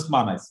सबस्टॅन्टिव्ह एव्हिडन्स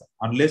मानायचा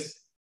अनलेस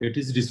इट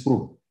इज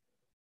डिस्प्रूव्ड.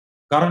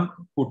 कारण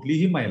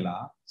कुठलीही महिला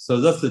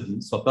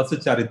सहजासहजी स्वतःचं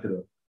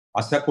चारित्र्य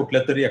अशा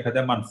कुठल्या तरी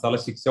एखाद्या माणसाला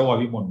शिक्षा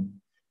व्हावी म्हणून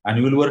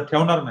अॅन्युअलवर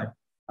ठेवणार नाही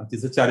आणि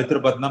तिचं चारित्र्य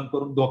बदनाम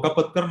करून धोका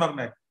पत्करणार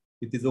नाही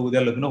की तिचं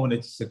उद्या लग्न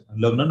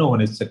न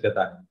होण्याची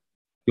शक्यता आहे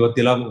किंवा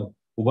तिला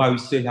उभं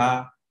आयुष्य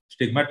ह्या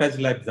स्टिग्मॅटाइज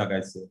लाईफ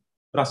जगायचं.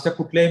 तर अशा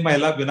कुठल्याही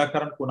महिला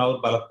विनाकारण कोणावर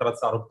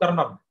बलात्काराचा आरोप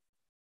करणार नाही.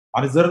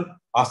 आणि जर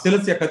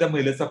असेलच एखाद्या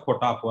महिलेचा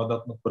खोटा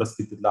अपवादात्मक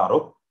परिस्थितीतला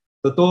आरोप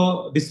तर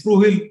तो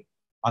डिस्प्रूव्ह होईल.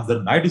 आणि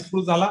जर नाही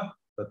डिस्प्रूव्ह झाला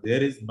तर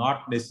there is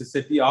not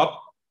necessity of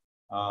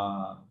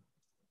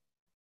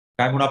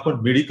काय म्हणून आपण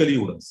मेडिकल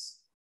एव्हिडन्स,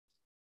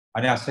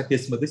 आणि अशा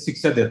केसमध्ये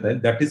शिक्षा देता येईल.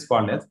 That is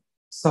called age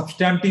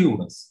सबस्टॅन्टिव्ह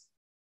evidence.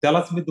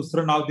 त्यालाच मी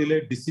दुसरं नाव दिलंय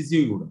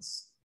डिसिजिव्ह एव्हिडन्स.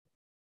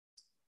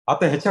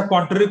 आता ह्याच्या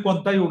कॉन्ट्ररी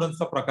कोणता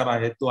एव्हिडन्सचा प्रकार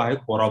आहे तो आहे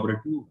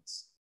कॉरॉबरेटिव्ह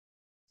एव्हिडन्स.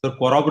 तर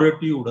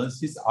कॉरॉबरेटिव्ह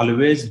evidence is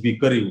always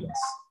weaker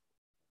evidence.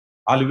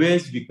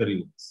 Always weaker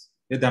evidence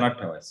हे ध्यानात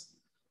ठेवायचं.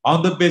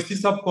 On the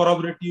basis of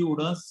कॉरॉबरेटिव्ह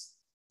evidence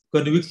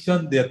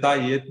conviction देता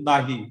येत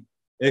नाही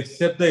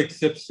accept the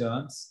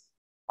exceptions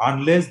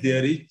unless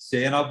there is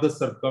chain of the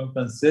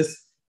circumstances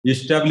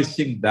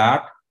establishing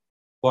that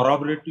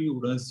corroborative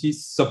evidence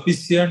is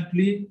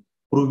sufficiently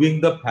proving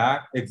the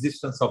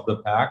existence of the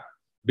fact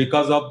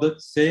because of the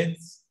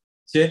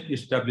chain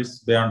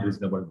established beyond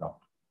reasonable doubt.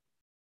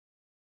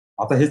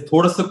 आता हे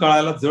थोडंसं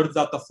कळायला जड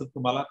जात असेल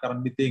तुम्हाला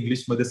कारण मी ते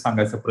इंग्लिशमध्ये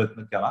सांगायचा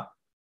प्रयत्न केला.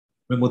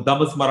 मी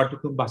मुद्दामच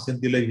मराठीतून भाषण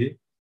दिलंय हे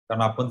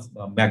कारण आपण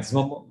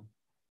maximum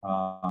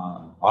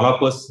all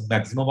of us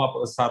maximum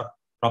of us are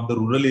from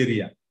the rural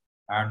area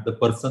and the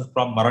persons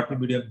from Marathi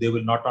medium they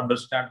will not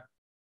understand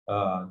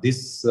this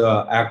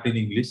act in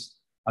English,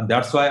 and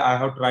that's why I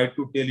have tried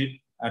to tell it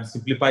and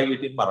simplify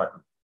it in Marathi.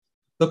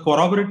 तर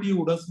corroborative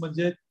evidence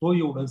म्हणजे तो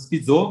evidence की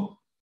जो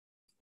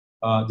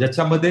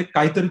ज्याच्यामध्ये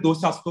काहीतरी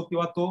दोष असतो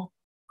किंवा तो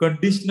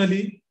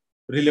कंडिशनली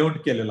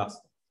रिलेव्हंट केलेला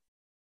असतो.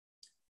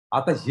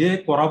 आता हे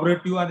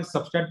कॉरॉबरेटिव्ह आणि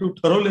सबस्टॅन्टिव्ह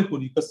ठरवलंय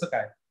कोणी कसं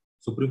काय?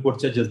 सुप्रीम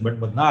कोर्टच्या जजमेंट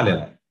मधनं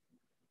आलेला आहे.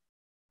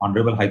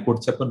 ऑनरेबल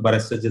हायकोर्टच्या पण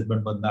बऱ्याचशा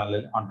जजमेंट मधनं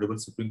आलेले, ऑनरेबल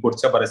सुप्रीम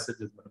कोर्टच्या बऱ्याचशा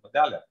जजमेंट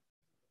मध्ये आल्या.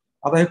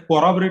 आता हे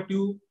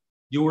कॉरॉबरेटिव्ह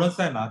एव्हिडन्स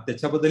आहे ना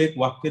त्याच्याबद्दल एक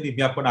वाक्य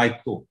नेहमी आपण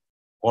ऐकतो,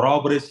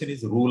 कॉरॉबरेशन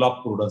इज रूल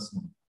ऑफ प्रुडन्स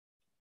म्हणून.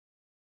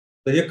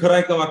 तर हे खरं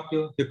आहे का वाक्य?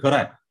 हे खरं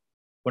आहे,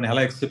 पण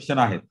ह्याला एक्सेप्शन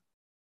आहेत.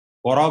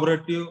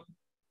 कॉरॉबरेटिव्ह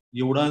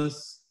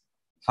एव्हिडन्स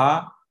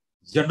हा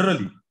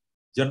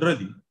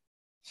जनरली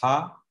हा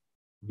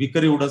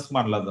वीकर एव्हिडन्स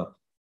मानला जातो,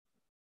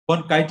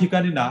 पण काही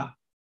ठिकाणी ना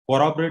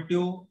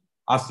कॉरॉबरेटिव्ह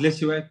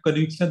असल्याशिवाय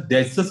कन्व्हिक्शन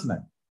द्यायचंच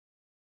नाही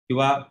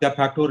किंवा त्या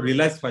फॅक्टवर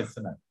रिलायज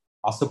व्हायचं नाही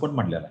असं पण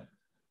म्हणलेलं आहे.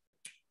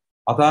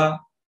 आता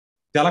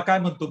त्याला काय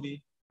म्हणतो मी?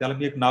 त्याला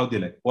मी एक नाव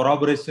दिलंय,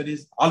 कॉरॉबरेशन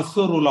is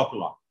also rule of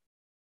law.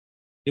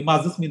 हे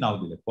माझंच मी नाव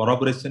दिलंय,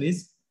 कॉरॉबरेशन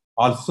is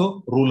also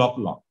rule of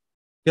law.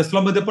 Case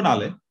law मध्ये पण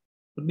आलंय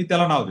पण मी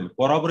त्याला नाव दिलं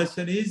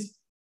कॉरॉबरेशन is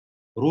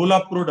rule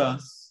of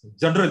प्रुडन्स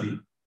generally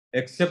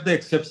accept the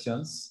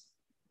exceptions.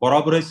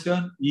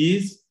 कॉरॉबरेशन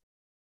is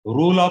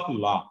rule of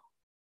law.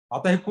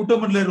 आता हे कुठं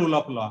म्हणलंय रूल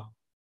ऑफ लॉ?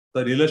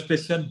 तर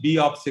illustration B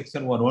of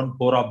section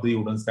 114 of the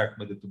evidence act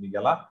मध्ये तुम्ही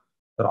गेला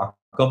तर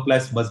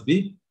compliance must be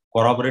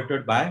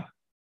कॉरॉबरेटेड by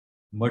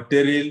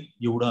material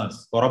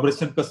evidence.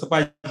 कॉरॉबरेशन कसं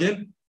पाहिजे?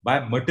 बाय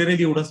मटेरियल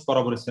एव्हिडन्स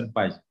कॉरॉबरेशन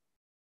पाहिजे,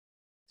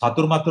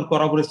 थातूर मातूर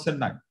कॉरॉबरेशन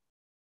नाही.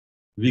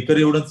 वीकर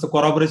एव्हिडन्सचं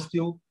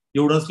कॉरॉबरेटिव्ह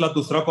एव्हिडन्सला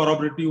दुसरा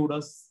कॉरॉबरेटिव्ह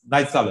एव्हिडन्स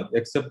नाही चालत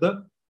accept the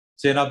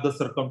chain of the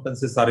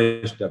circumstances R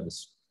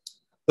established.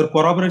 तर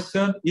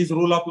कॉरॉबरेशन इज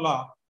रूल ऑफ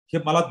लॉ हे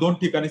मला 2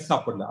 ठिकाणी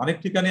सापडलं, अनेक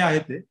ठिकाणी आहे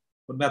ते,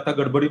 पण मी आता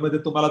गडबडीमध्ये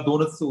तुम्हाला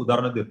 2च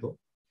उदाहरणं देतो.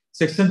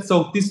 सेक्शन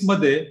 34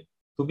 मध्ये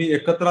तुम्ही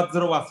एकत्रात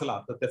जर वाचला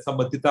तर त्याचा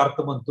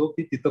मतितार्थ म्हणतो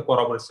की तिथं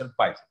कॉरॉबरेशन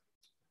पाहिजे.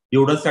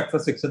 एव्हिडन्स ऍक्टचा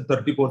सेक्शन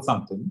 34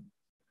 सांगतो मी,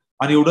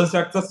 आणि एव्हिडन्स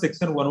ऍक्टचा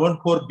सेक्शन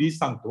 114B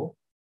सांगतो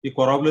की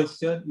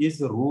कॉरॉबरेशन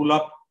इज रूल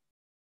ऑफ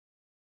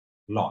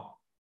लॉ.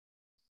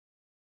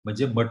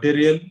 म्हणजे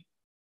मटेरियल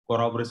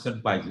कॉरॉबरेशन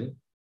पाहिजे.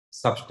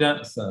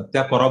 सबस्टॅन्स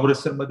त्या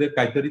कॉरॉबरेशन मध्ये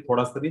काहीतरी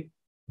थोडासा तरी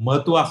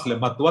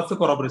महत्वाचं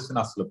कॉरॉबरेशन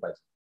असलं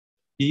पाहिजे.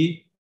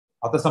 की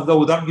आता समजा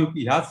उदाहरण घेऊ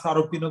की ह्याच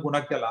आरोपीनं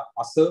गुन्हा केला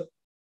असं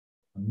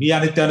मी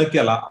आणि त्यानं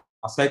केला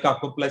असा एक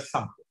अकॉम्प्लाइज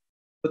सांगतो,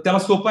 तर त्याला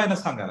सोपं आहे ना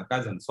सांगायला.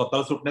 काय झालं,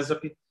 स्वतःला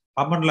सुटण्यासाठी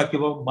हा म्हणला की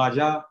बाबा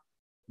माझ्या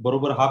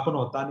बरोबर हा पण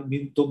होता आणि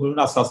मी तो मिळून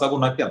असा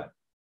गुन्हा केला,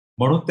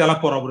 म्हणून त्याला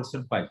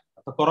कॉरॉबरेशन पाहिजे.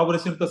 आता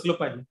कॉरॉबरेशन कसलं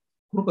पाहिजे,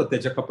 बरोबर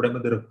त्याच्या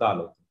कपड्यामध्ये रक्त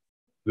आलं होतं,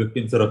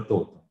 व्यक्तींचं रक्त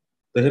होतं,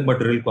 तर हे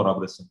मटेरियल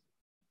कॉरॉबरेशन.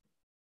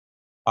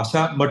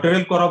 अशा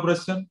मटेरियल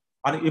कॉरॉबरेशन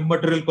आणि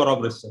इमटेरियल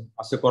कॉरॉबरेशन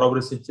असे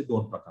कॉरॉबरेशनचे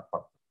दोन प्रकार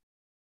पडतात.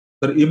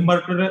 तर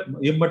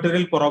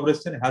immaterial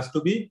कॉरॉबरेशन has to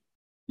be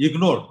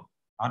ignored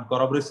आणि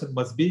कॉरॉबरेशन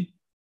मस्ट बी.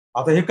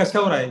 आता हे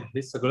कशावर आहे,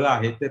 हे सगळं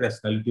आहे ते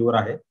रॅशनॅलिटीवर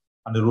आहे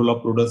आणि रूल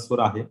ऑफ प्रुडन्सवर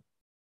आहे.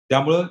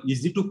 त्यामुळं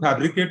इझी टू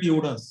फॅब्रिकेट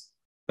एव्हिडन्स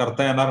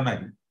करता येणार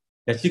नाही,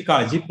 याची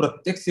काळजी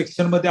प्रत्येक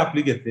सेक्शन मध्ये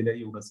आपली घेतलेली आहे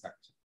एव्हिडन्स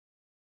ऍक्टची.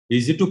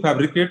 इझी टू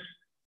फॅब्रिकेट,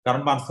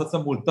 कारण माणसाचा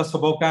मूळचा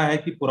स्वभाव काय आहे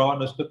की पुरावा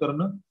नष्ट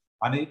करणं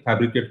आणि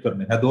फॅब्रिकेट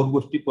करणं, ह्या दोन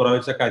गोष्टी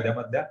पुराव्याच्या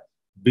कायद्यामधल्या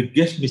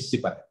बिगेस्ट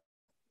मिस्चिफ आहे.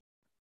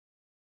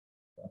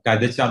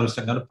 कायद्याच्या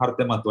अनुषंगाने फार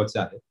ते महत्वाचे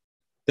आहे.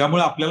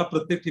 त्यामुळे आपल्याला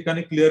प्रत्येक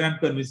ठिकाणी क्लिअर अँड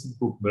कन्व्हिन्सिंग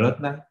प्रूफ मिळत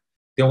नाही,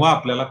 तेव्हा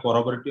आपल्याला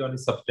कॉरॉबरेटिव्ह आणि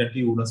सबस्टॅन्टिव्ह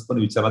एव्हिडन्स पण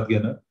विचारात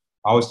घेणं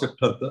आवश्यक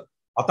ठरतं.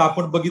 आता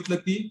आपण बघितलं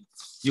की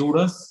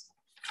एव्हिडन्स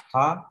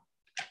हा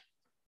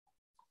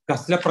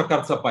कसल्या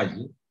प्रकारचा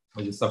पाहिजे,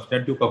 म्हणजे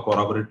सबस्टॅन्टिव्ह का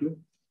कॉरॉबरेटिव्ह.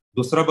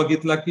 दुसरा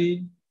बघितला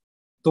की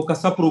तो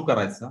कसा प्रूव्ह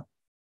करायचा.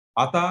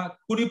 आता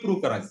कुणी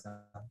प्रूव्ह करायचा,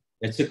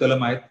 याचे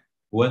कलम आहेत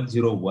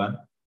 101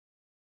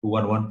 to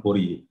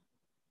 114A.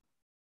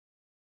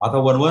 आता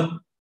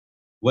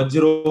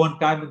 101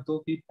 काय म्हणतो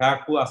की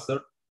fact to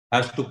assert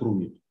has to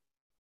prove it.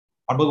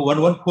 आणि मग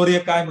 114A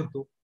काय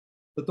म्हणतो,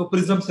 तर तो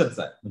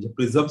प्रिझम्पशनचा आहे, म्हणजे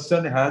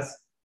प्रिझम्पशन हॅज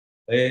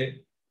ए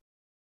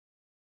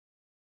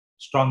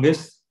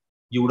स्ट्रॉंगेस्ट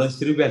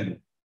एव्हिडन्शियरी व्हॅल्यू.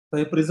 तर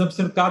हे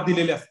प्रिझम्पशन का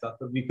दिलेले असतात,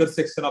 तर विकर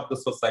सेक्शन ऑफ द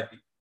सोसायटी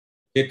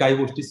हे काही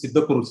गोष्टी सिद्ध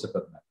करू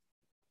शकत नाही.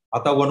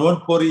 आता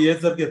 114A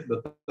जर घेतलं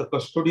तर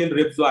कस्टोडियल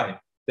रेप जो आहे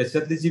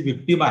त्याच्यातली जी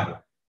व्हिक्टीम आहे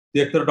ती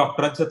एकतर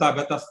डॉक्टरांच्या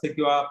ताब्यात असते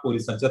किंवा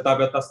पोलिसांच्या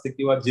ताब्यात असते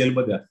किंवा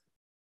जेलमध्ये असते.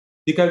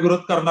 ती काय विरोध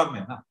करणार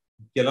नाही ना,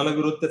 केलेला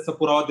विरोध त्याचा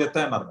पुरावा देता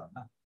येणार नाही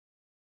ना.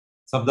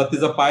 समजा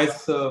तिचा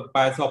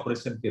पायाचं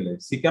ऑपरेशन केलंय,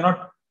 C cannot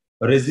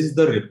resist the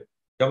rape,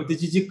 त्यामुळे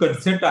तिची जी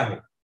कन्सेंट आहे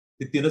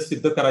ती तिनं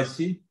सिद्ध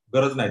करायची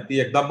गरज नाही. ती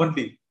एकदा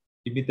म्हणली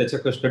की मी त्याच्या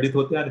कस्टडीत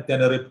होते आणि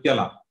त्याने रेप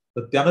केला,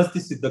 तर त्यानंच ती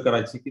सिद्ध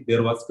करायची की देअर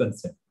वॉज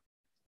कन्सेंट.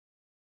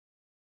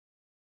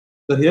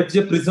 तर हे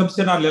जे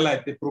प्रिझम्पशन आलेलं आहे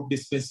ते प्रूफ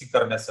डिस्पेन्सिंग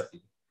करण्यासाठी,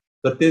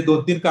 तर ते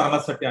 2-3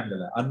 कारणासाठी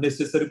आणलेलं आहे.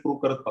 अननेसेसरी प्रूव्ह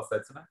करत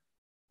बसायचं नाही,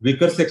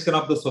 विकर सेक्शन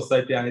ऑफ द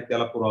सोसायटी आहे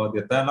त्याला पुरावा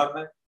देता येणार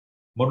नाही,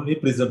 म्हणून ही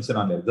प्रिझम्पशन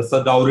आले.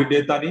 जसं डावरी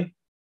डेथ आणि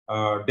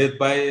डेथ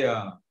बाय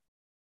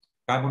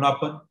काय म्हणू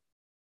आपण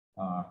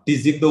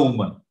टीजिंग द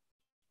वुमन,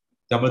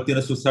 त्यामुळे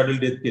तिने सुसायडल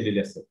डेथ केलेली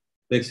असेल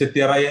तर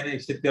 113A आणि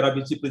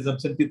 113B ची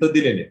प्रिझम्पशन तिथं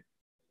दिलेली आहे.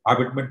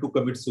 अबेटमेंट टू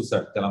कमिट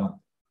सुसाइड त्याला म्हणतात.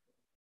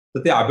 तर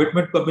ते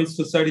अबेटमेंट कमिट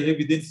सुसाइड हे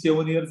विदिन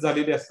 7 इयर्स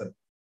झालेले असतात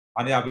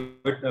आणि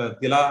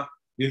तिला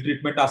इल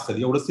ट्रीटमेंट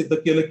असेल एवढं सिद्ध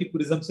केलं की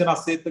प्रिझम्पशन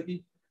असं येतं की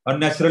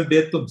अननॅचरल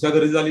डेथ तुमच्या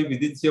घरी झाली,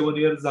 विदिन 7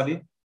 इयर्स झाली,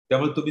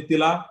 त्यामुळे तुम्ही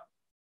तिला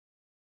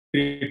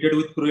ट्रीटेड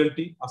विथ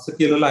क्रुएल्टी असं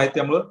केलेलं आहे,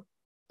 त्यामुळं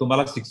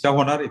तुम्हाला शिक्षा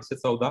होणार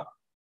 114,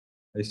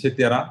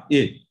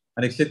 113A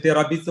आणि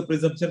 113B चं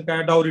प्रिझम्पशन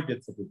काय, डावरी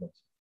डेथचं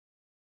प्रिझम्पशन.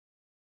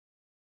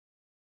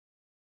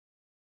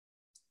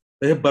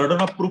 तर हे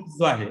बर्डन ऑफ प्रूफ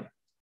जो आहे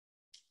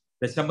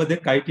त्याच्यामध्ये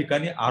काही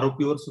ठिकाणी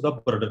आरोपीवर सुद्धा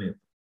बर्डन येतं.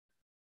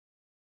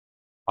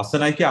 असं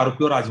नाही की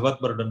आरोपीवर अजिबात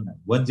बर्डन नाही.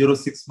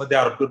 106 मध्ये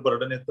आरोपीवर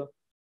बर्डन येतं,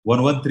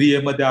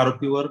 113A मध्ये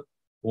आरोपीवर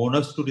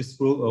ओनर्स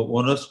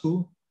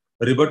टू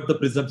रिबट द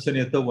प्रिझम्पशन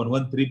येतं,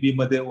 113B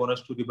मध्ये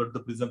ओनर्स टू रिबट द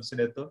प्रिझम्पशन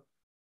येतं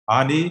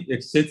आणि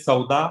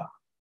 114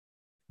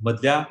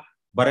 मधल्या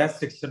बऱ्याच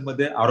सेक्शन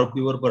मध्ये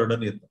आरोपीवर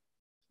बर्डन येतं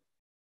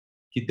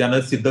की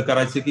त्यानं सिद्ध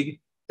करायचे की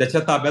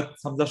त्याच्या ताब्यात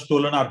समजा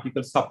स्टोलन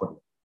आर्टिकल सापडलं,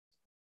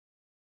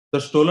 तर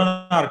स्टोलन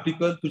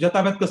आर्टिकल तुझ्या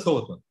ताब्यात कसं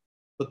होतं,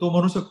 तर तो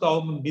म्हणू शकतो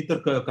अहो मी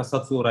तर कसा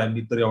चोर आहे,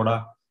 मी तर एवढा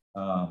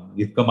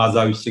इतकं माझं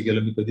आयुष्य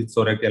गेलं, मी कधीच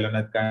चोऱ्या केल्या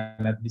नाहीत, काय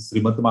नाहीत, मी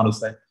श्रीमंत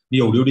माणूस आहे, मी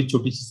एवढी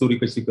छोटीशी चोरी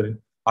कशी करेन.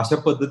 अशा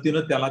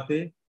पद्धतीनं त्याला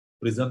ते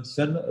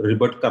प्रिझम्पशन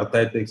रिबट करता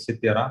येतं.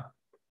 113,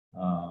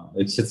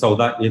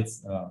 114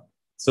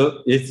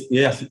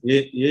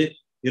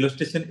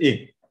 इलस्ट्रेशन ए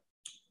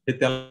हे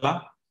त्याला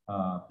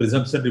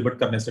प्रिझम्पशन रिबट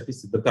करण्यासाठी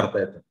सिद्ध करता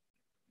येतं.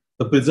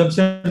 तर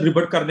प्रिझम्पशन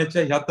रिबट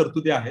करण्याच्या ह्या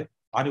तरतुदी आहेत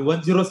आणि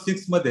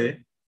 106 मध्ये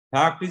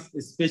fact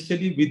is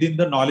specially within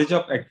the knowledge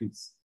of ऍक्युज,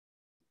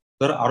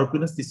 तर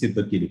आरोपीनंच ती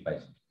सिद्ध केली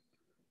पाहिजे.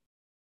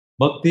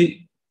 मग ती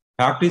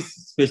fact is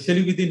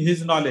specially within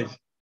his knowledge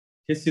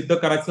हे सिद्ध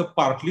करायचं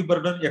पार्टली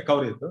बर्डन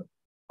एकावर येतं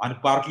आणि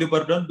पार्टली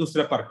बर्डन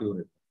दुसऱ्या पार्टीवर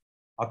येतं.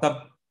 आता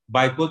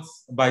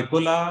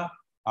बायकोला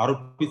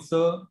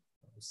आरोपीचं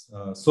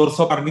सोर्स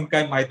ऑफ अर्निंग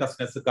काय माहित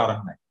असण्याचं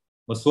कारण नाही,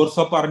 मग source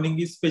of earning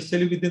is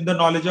specially within the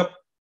knowledge of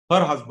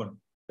her husband,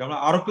 त्यामुळे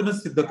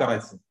आरोपीनंच सिद्ध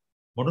करायचं.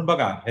 म्हणून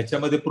बघा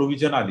ह्याच्यामध्ये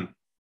प्रोव्हिजन आली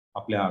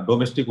आपल्या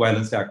डोमेस्टिक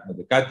व्हायलन्स ऍक्ट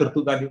मध्ये, काय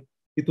तरतूद आली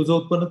की तुझं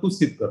उत्पन्न तू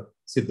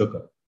सिद्ध कर.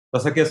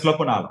 तसा केसला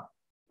पण आला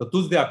तर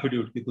तूच दे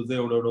अफिडेव्हिट की तुझं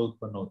एवढं एवढं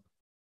उत्पन्न होतं.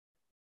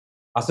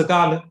 असं का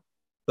आलं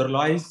तर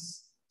law is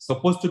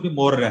suppose to be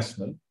more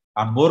rational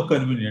and more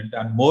convenient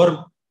and more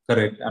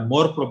correct and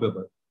more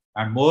probable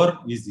and more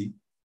easy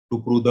to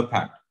prove the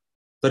fact.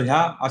 तर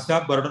ह्या अशा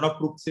बर्डन ऑफ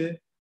प्रूफचे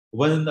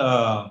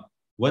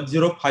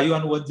 105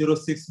 आणि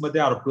 106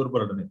 मध्ये आरोपीवर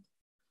बर्डन आहे.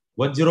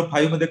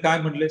 105 मध्ये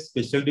काय म्हणले,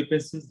 special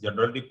defences,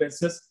 general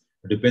defences,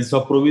 defence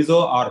of प्रोव्हिजो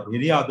or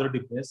any other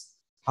defence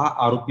हा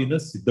आरोपीनं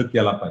सिद्ध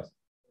केला पाहिजे.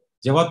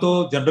 जेव्हा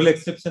तो जनरल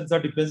एक्सेप्शनचा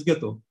डिफेन्स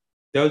घेतो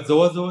तेव्हा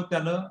जवळजवळ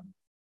त्यानं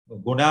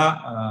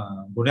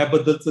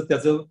गुन्ह्याबद्दलचं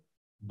त्याचं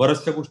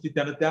बऱ्याचशा गोष्टी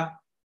त्यानं त्या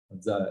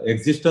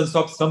existence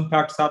of some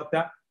facts R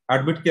त्या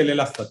ऍडमिट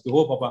केलेल्या असतात की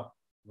हो बाबा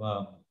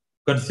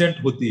कन्सेंट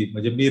होती,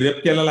 म्हणजे मी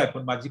रेप केलेला आहे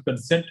पण माझी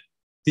कन्सेंट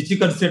तिची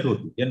कन्सेंट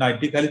होती हे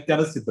 90 खाली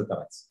त्यानं सिद्ध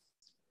करायचं.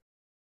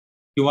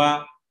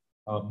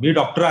 किंवा मी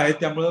डॉक्टर आहे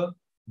त्यामुळं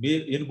मी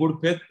इन गुड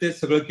फेथ ते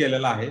सगळं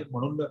केलेलं आहे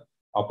म्हणून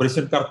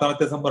ऑपरेशन करताना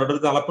त्याचा मर्डर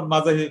झाला पण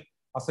माझं हे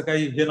असं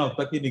काही हे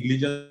नव्हतं की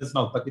निग्लिजन्स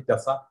नव्हता की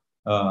त्याचा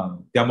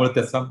त्यामुळे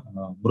त्याचा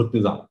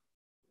मृत्यू झाला.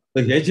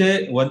 तर हे जे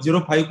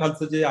 105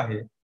 खालचं जे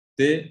आहे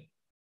ते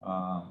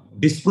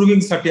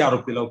डिस्प्रुव्हिंग साठी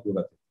आरोपीला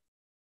उपयोगात आहे.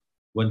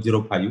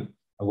 105,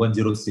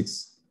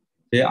 106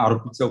 हे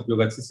आरोपीच्या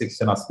उपयोगाचे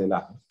सेक्शन असलेलं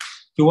आहे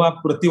किंवा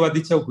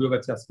प्रतिवादीच्या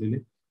उपयोगाचे असलेले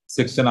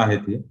सेक्शन आहे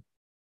ते.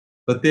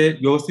 तर ते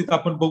व्यवस्थित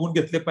आपण बघून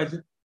घेतले पाहिजे.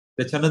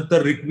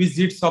 त्याच्यानंतर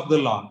रिक्विजिट्स ऑफ द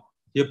लॉ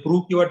हे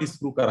प्रूव्ह किंवा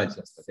डिस्प्रूव्ह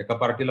करायचे असतात. एका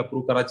पार्टीला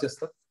प्रूव्ह करायचे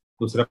असतात,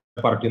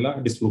 दुसऱ्या पार्टीला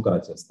डिस्प्रूव्ह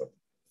करायचे असतात.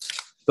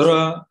 तर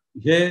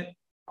हे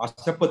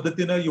अशा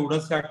पद्धतीनं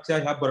एव्हिडन्स ऍक्टच्या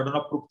ह्या बर्डन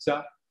ऑफ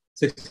प्रूफच्या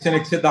सेक्शन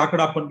 110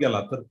 कडे आपण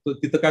गेला तर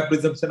तिथं काय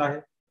प्रिझम्पशन आहे,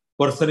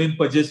 person in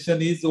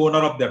possession is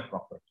owner of that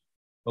property.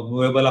 मग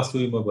मुवेबल असो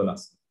इमुवेबल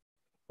असो.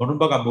 म्हणून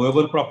बघा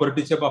मुवेबल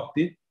प्रॉपर्टीच्या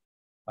बाबतीत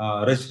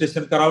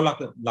रजिस्ट्रेशन करावं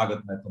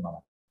लागत नाही तुम्हाला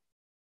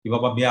की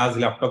बाबा मी आज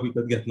लॅपटॉप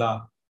विकत घेतला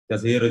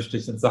त्याचं हे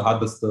रजिस्ट्रेशनचा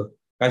हात असतं.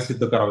 काय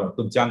सिद्ध करावं लागतं,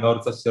 तुमच्या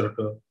अंगावरचा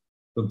शर्ट,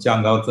 तुमच्या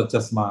अंगावरचा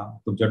चष्मा,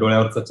 तुमच्या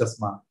डोळ्यावरचा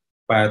चष्मा,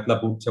 पायातला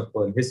बूट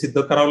चप्पल हे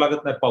सिद्ध करावं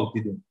लागत नाही पावती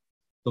देऊन.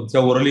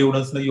 तुमच्या oral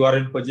एव्हिडन्सनं you are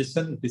in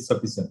possession it is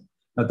sufficient.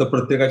 नंतर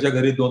प्रत्येकाच्या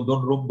घरी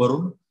 2-2 रूम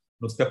भरून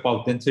नुसत्या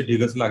पावत्यांचे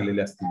ढिगच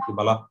लागलेले असतील की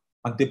मला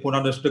आणि ते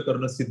पुन्हा नष्ट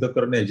करणं सिद्ध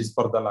करणं याची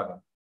स्पर्धा लागेल.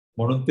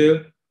 म्हणून ते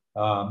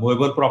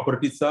movable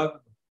प्रॉपर्टीचा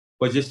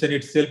possession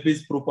it self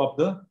is proof of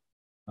the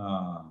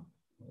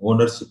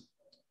ownership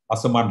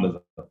असं मानलं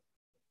जातं.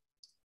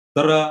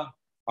 तर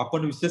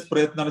आपण विशेष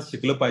प्रयत्नाने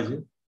शिकलं पाहिजे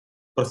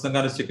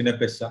प्रसंगाने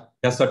शिकण्यापेक्षा.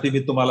 त्यासाठी मी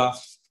तुम्हाला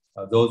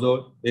जवळजवळ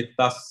 1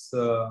 तास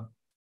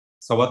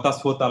 1.25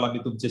 तास होत आला मी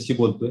तुमच्याशी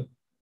बोलतोय.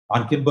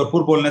 आणखीन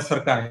भरपूर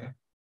बोलण्यासारखं आहे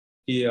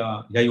की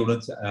ह्या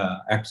एव्हिडन्स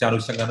ऍक्टच्या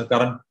अनुषंगानं,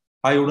 कारण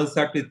हा एव्हिडन्स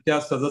ऍक्ट इतक्या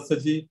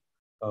सहजासहजी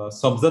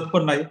समजत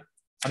पण नाही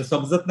आणि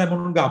समजत नाही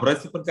म्हणून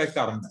घाबरायचं पण काही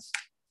कारण नाही.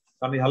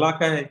 कारण ह्याला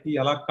काय आहे की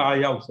ह्याला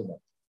काळ या औषध आहे.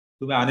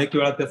 तुम्ही अनेक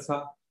वेळा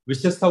त्याचा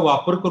विशेषतः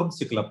वापर करून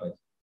शिकला पाहिजे.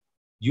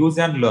 यूज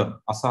अँड लर्न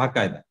असा हा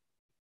कायदा आहे.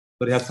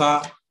 तर ह्याचा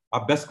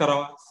अभ्यास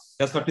करावा.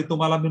 त्यासाठी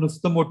तुम्हाला मी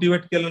नुसतं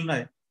मोटिवेट केलेलं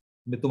नाही,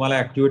 मी तुम्हाला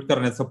ऍक्टिव्हेट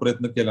करण्याचा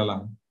प्रयत्न केलेला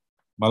आहे.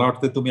 मला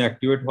वाटतं तुम्ही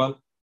ऍक्टिव्हेट व्हाल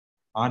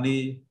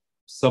आणि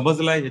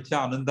समजलाय ह्याच्या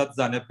आनंदात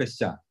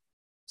जाण्यापेक्षा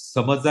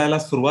समजायला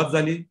सुरुवात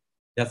झाली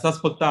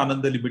याचाच फक्त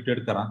आनंद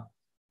लिमिटेड करा.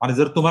 आणि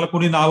जर तुम्हाला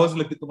कोणी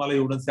नावजलं की तुम्हाला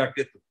एव्हिडन्स ऍक्ट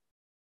येतो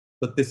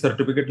तर ते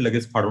सर्टिफिकेट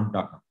लगेच फाडून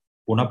टाका.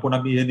 पुन्हा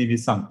पुन्हा मी हे नेहमी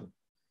सांगतो.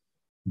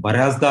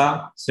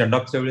 बऱ्याचदा सेंड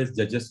ऑफच्या वेळेस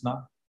जजेसना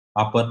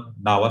आपण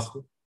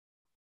नावाजतो,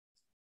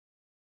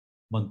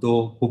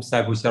 म्हणतो खूप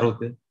साहेब हुशार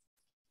होते.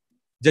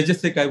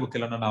 जजेसचे काय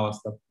वकिलांना नाव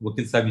असतात,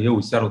 वकील साहेब हे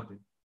हुशार होते.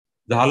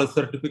 झालं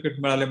सर्टिफिकेट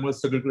मिळाल्यामुळे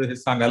सगळीकडे हे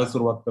सांगायला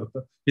सुरुवात करतं.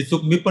 ही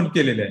चूक मी पण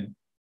केलेली आहे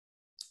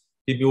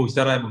की मी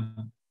हुशार आहे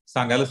म्हणून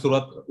सांगायला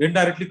सुरुवात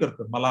इनडायरेक्टली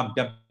करतं. मला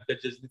आमच्या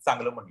जजेसनी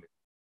चांगलं म्हणले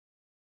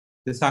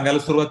ते सांगायला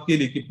सुरुवात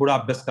केली की पुढे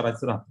अभ्यास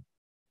करायचं राहतं,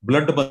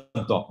 ब्लंट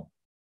बनतो आपण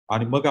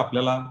आणि मग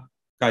आपल्याला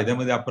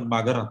कायद्यामध्ये आपण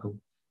मागं राहतो.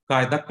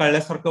 कायदा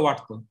कळल्यासारखं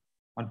वाटतं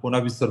आणि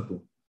पुन्हा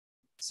विसरतो.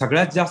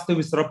 सगळ्यात जास्त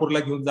विसरापूरला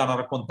घेऊन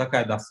जाणारा कोणता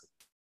कायदा असेल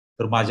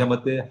तर माझ्या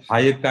मते हा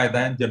एक कायदा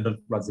आहे, जनरल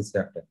क्लॉजेस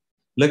ऍक्ट आहे.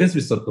 लगेच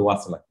विसरतो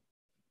वाचला.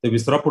 तर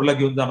विसरापूरला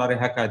घेऊन जाणाऱ्या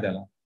ह्या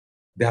कायद्याला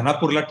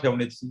ध्यानापूरला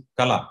ठेवण्याची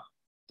कला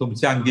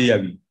तुमच्या अंगी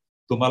यावी,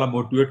 तुम्हाला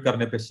मोटिवेट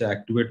करण्यापेक्षा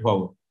ऍक्टिव्हेट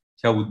व्हावं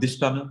ह्या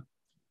उद्दिष्टानं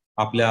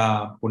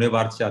आपल्या पुणे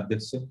बारचे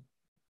अध्यक्ष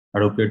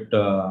ऍडव्होकेट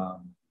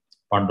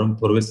पांडुरंग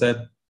थोरवे साहेब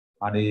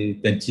आणि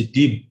त्यांची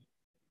टीम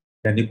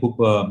त्यांनी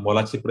खूप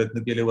मोलाचे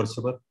प्रयत्न केले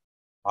वर्षभर.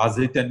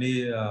 आजही त्यांनी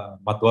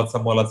महत्वाचा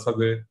मोलाचा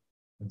वेळ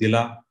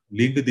दिला,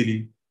 लिंक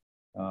दिली.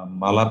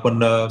 मला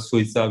पण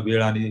सोयीचा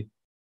वेळ आणि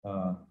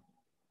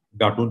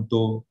गाठून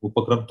तो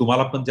उपक्रम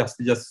तुम्हाला पण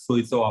जास्तीत जास्त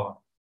सोयीचा व्हावा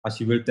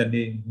अशी वेळ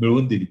त्यांनी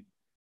मिळवून दिली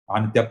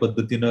आणि त्या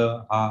पद्धतीनं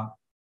हा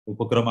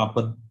उपक्रम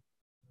आपण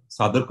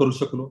सादर करू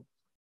शकलो.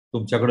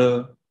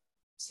 तुमच्याकडं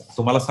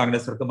तुम्हाला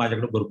सांगण्यासारखं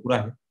माझ्याकडे भरपूर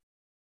आहे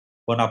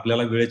पण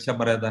आपल्याला वेळेच्या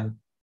मर्यादा आहेत.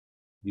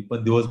 मी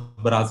पण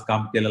दिवसभर आज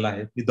काम केलेलं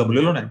आहे. मी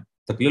दमलेलो नाही,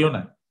 थकलेलो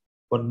नाही,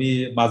 पण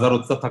मी माझा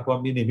रोजचा थकवा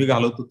मी नेहमी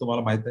घालवतो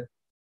तुम्हाला माहित आहे.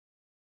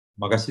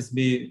 मगाशीच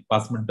मी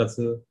 5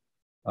 मिनिटाचं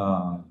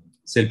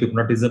सेल्फ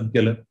हिप्नॉटिझम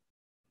केलं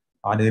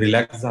आणि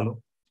रिलॅक्स झालो.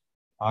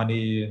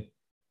 आणि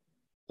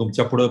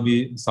तुमच्या पुढे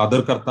मी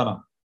सादर करताना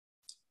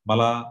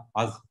मला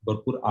आज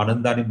भरपूर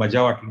आनंद आणि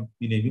मजा वाटली.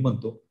 मी नेहमी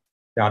म्हणतो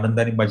त्या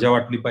आनंदाने मजा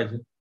वाटली पाहिजे.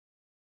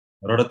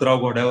 रडतराव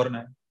घोड्यावर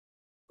नाही,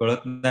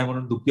 कळत नाही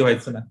म्हणून दुःखी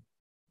व्हायचं नाही.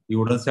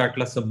 एवढंच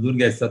आटला समजून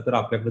घ्यायचं तर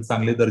आपल्याकडे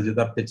चांगले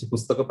दर्जेदार त्याची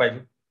पुस्तकं पाहिजे.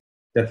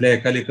 त्यातल्या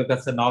एका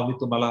लेखकाचं नाव मी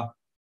तुम्हाला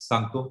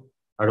सांगतो,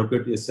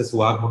 ऍडव्होकेट SS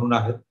वाघ म्हणून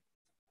आहेत.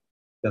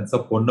 त्यांचा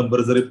फोन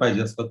नंबर जरी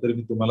पाहिजे असला तरी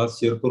मी तुम्हाला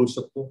शेअर करू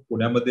शकतो.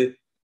 पुण्यामध्ये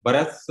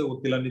बऱ्याच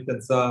वकिलांनी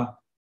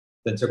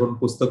त्यांच्याकडून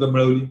पुस्तकं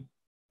मिळवली.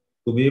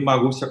 तुम्ही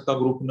मागवू शकता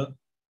ग्रुपनं.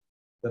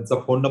 त्यांचा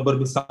फोन नंबर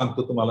मी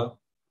सांगतो तुम्हाला.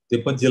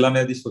 ते पण जिल्हा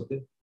न्यायाधीश होते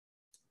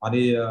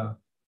आणि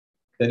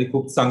त्यांनी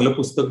खूप चांगलं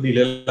पुस्तक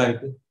लिहिलेलं आहे.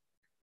 ते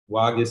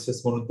वाघ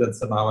SS म्हणून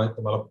त्यांचं नाव आहे.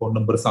 तुम्हाला फोन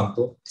नंबर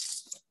सांगतो,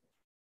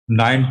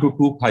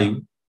 9225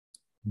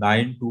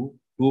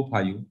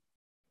 9225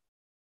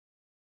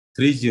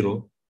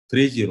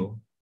 3030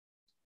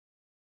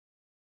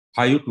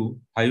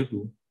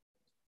 5252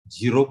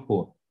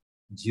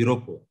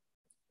 0404.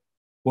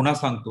 पुन्हा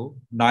सांगतो,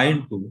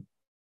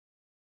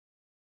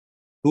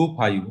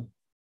 9225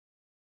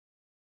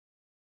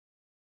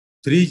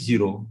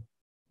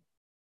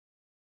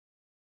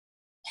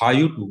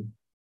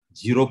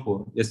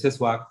 305204. SS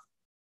वाघ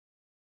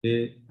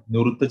हे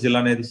निवृत्त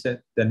जिल्हा न्यायाधीश आहेत.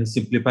 त्यांनी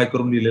सिम्प्लिफाय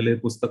करून लिहिलेलं हे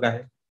पुस्तक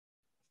आहे.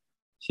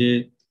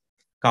 हे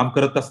काम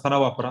करत असताना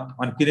वापरा.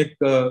 आणखीन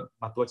एक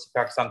महत्वाची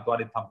फॅक्ट सांगतो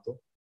आणि थांबतो.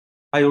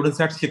 हा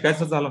एवढं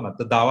शिकायचं झालं ना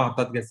तर दावा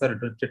हातात घ्यायचा,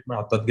 रिटर्न स्टेटमेंट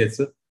हातात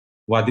घ्यायचं,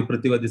 वादी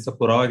प्रतिवादीचा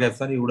पुरावा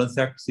घ्यायचा आणि एवढंच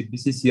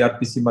CPC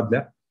CRPC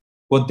मधल्या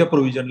कोणत्या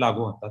प्रोव्हिजन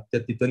लागू होतात त्या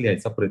तिथं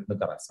लिहायचा प्रयत्न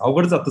करायचा.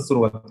 अवघड जातं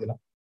सुरुवातीला,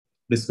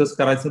 डिस्कस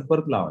करायचं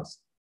परत लावायचं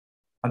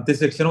आणि ते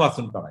सेक्शन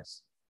वाचून काढायचं.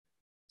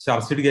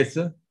 चार्जशीट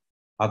घ्यायचं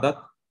हातात,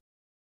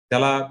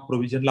 त्याला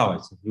प्रोव्हिजन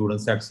लावायचं.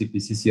 एवढंच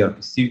CPC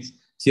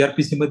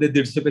CRPC मध्ये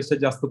 150 पेक्षा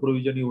जास्त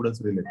प्रोव्हिजन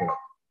एवढंच रिलेटेड आहे,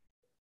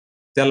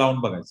 त्या लावून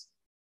बघायचं.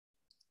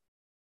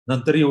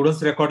 नंतर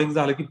एवढंच रेकॉर्डिंग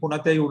झालं की पुन्हा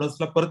त्या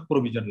एवढंसला परत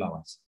प्रोव्हिजन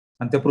लावायचं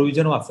आणि त्या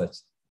प्रोव्हिजन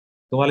वाचायचे.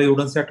 तुम्हाला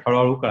एवढंच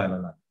हळूहळू कळायला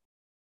लागेल.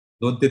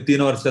 2 ते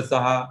 3 वर्षाचा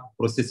हा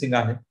प्रोसेसिंग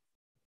आहे.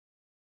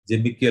 जे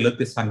मी केलं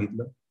ते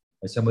सांगितलं.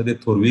 त्याच्यामध्ये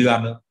थोरवी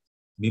गाणं,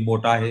 मी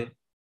मोठा आहे,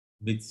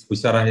 मीच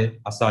हुशार आहे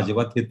असा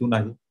अजिबात हेतू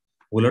नाही.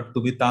 उलट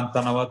तुम्ही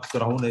ताणतणावात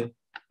राहू नये.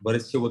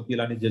 बरेचसे वकील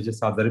आणि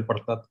जजेस आजारी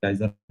पडतात. काही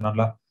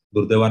जणांना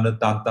दुर्दैवानं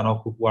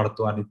ताणतणाव खूप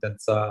वाढतो आणि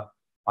त्यांचा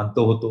अंत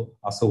होतो.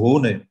 असं होऊ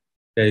नये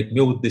त्या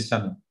एकमेव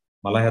उद्देशानं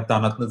मला ह्या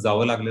ताणातनं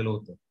जावं लागलेलं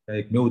होतं. त्या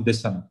एकमेव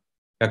उद्देशानं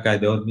त्या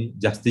कायद्यावर मी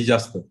जास्तीत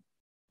जास्त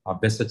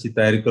अभ्यासाची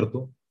तयारी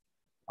करतो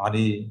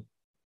आणि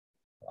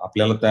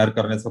आपल्याला तयार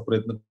करण्याचा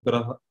प्रयत्न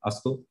करत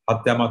असतो.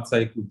 हा त्यामागचा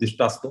एक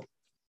उद्दिष्ट असतो.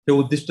 हे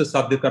उद्दिष्ट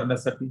साध्य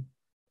करण्यासाठी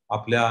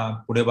आपल्या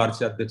पुणे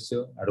बारचे अध्यक्ष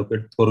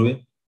ऍडव्होकेट थोरवे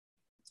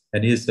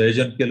यांनी हे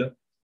संयोजन केलं.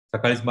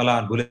 सकाळीच मला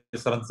अनबुले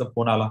सरांचा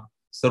फोन आला,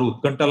 सर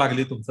उत्कंठ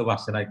लागली तुमचं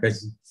भाषण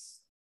ऐकायची.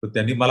 तर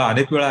त्यांनी मला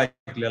अनेक वेळा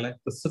ऐकलेलं आहे.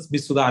 तसंच मी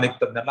सुद्धा अनेक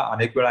तज्ञांना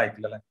अनेक वेळा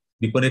ऐकलेलं आहे.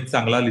 मी पण एक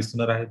चांगला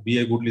लिस्नर आहे, बी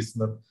ए गुड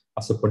लिस्नर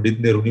असं पंडित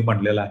नेहरूंनी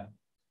म्हणलेलं आहे.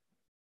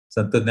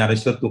 संत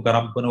ज्ञानेश्वर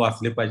तुकाराम पण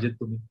वाचले पाहिजेत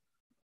तुम्ही,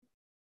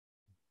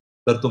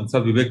 तर तुमचा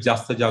विवेक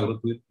जास्त जागृत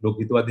होईल.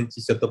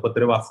 लोकहितवादींची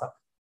शतपत्रे वाचा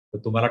तर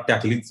तुम्हाला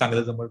टॅकलिंग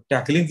चांगलं जमलं.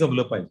 टॅकलिंग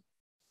जमलं पाहिजे.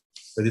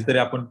 कधीतरी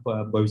आपण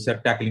भविष्यात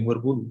टॅकलिंगवर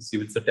बोलू,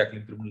 सिव्हिलचं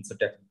टॅकलिंग, क्रिमिनलचं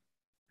टॅकलिंग.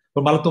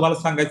 पण मला तुम्हाला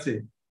सांगायचंय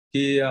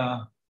की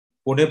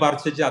पुणे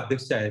बारचे जे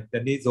अध्यक्ष आहेत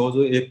त्यांनी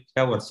जवळजवळ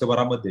ह्या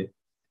वर्षभरामध्ये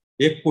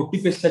 1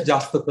 कोटीपेक्षा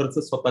जास्त खर्च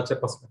स्वतःच्या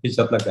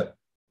खिशातला करा.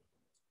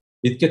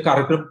 इतके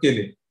कार्यक्रम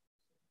केले.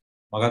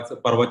 मगाच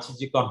परवाची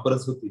जी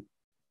कॉन्फरन्स होती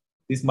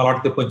तीच मला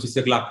वाटतं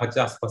 25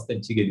 लाखाच्या आसपास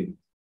त्यांची गेलेली.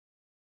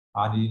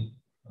 आणि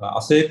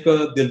असं एक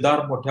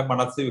दिलदार मोठ्या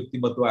मनाचे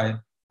व्यक्तिमत्व आहे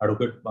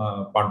ऍडव्होकेट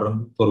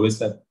पांडुरंग थोरवे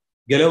साहेब.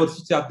 गेल्या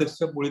वर्षीचे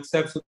अध्यक्ष मुळीक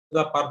साहेब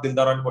सुद्धा फार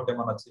दिलदार आणि मोठ्या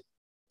मनाचे.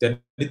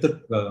 त्यांनी तर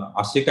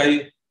असे काही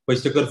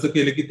पैसे खर्च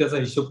केले की त्याचा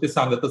हिशोब ते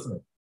सांगतच नाही.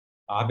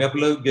 आम्ही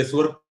आपलं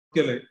गेसवर्क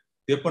केलंय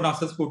ते पण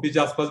असंच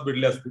कोटीच्या आसपास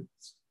भिडले असतील.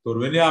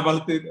 थोरवेने आम्हाला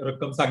ते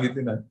रक्कम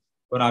सांगितली नाही,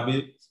 पण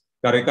आम्ही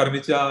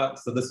कार्यकारिणीच्या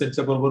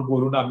सदस्यांच्या बरोबर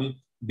बोलून आम्ही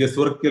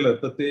गेसवर्क केलं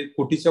तर ते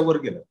कोटीच्या वर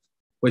गेलं.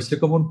 पैसे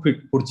कमवून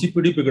पुढची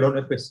पिढी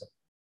बिघडवण्यापेक्षा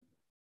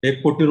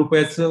 1 कोटी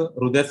रुपयाचं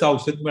हृदयाचं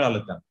औषध मिळालं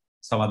त्यांना,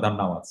 समाधान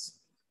नावाचं,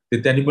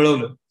 ते त्यांनी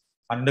मिळवलं.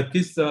 आणि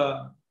नक्कीच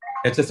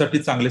याच्यासाठी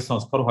चांगले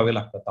संस्कार व्हावे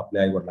लागतात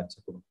आपल्या आई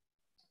वडिलांच्याकडून.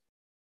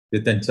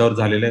 ते त्यांच्यावर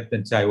झालेले आहेत.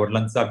 त्यांच्या आई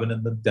वडिलांचं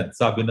अभिनंदन,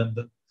 त्यांचं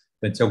अभिनंदन,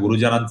 त्यांच्या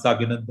गुरुजनांचं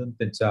अभिनंदन,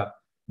 त्यांच्या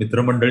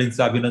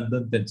मित्रमंडळींचं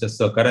अभिनंदन, त्यांच्या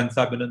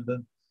सहकाऱ्यांचं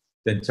अभिनंदन,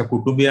 त्यांच्या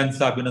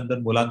कुटुंबियांचं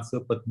अभिनंदन, मुलांचं,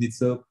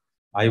 पत्नीचं,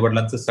 आई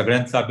वडिलांचं,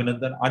 सगळ्यांचं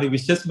अभिनंदन. आणि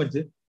विशेष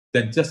म्हणजे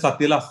त्यांच्या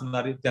साथीला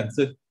असणारी,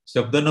 त्यांचं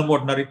शब्द न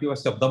मोडणारी किंवा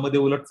शब्दामध्ये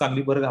उलट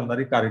चांगली भर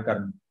घालणारी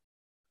कार्यकारिणी,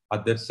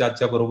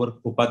 अध्यक्षाच्या बरोबर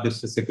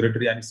उपाध्यक्ष,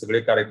 सेक्रेटरी आणि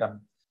सगळे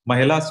कार्यकारिणी,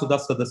 महिला सुद्धा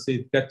सदस्य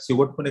इतक्या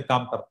चिवटपणे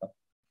काम करतात.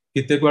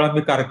 कित्येक वेळा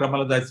मी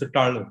कार्यक्रमाला जायचं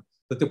टाळलं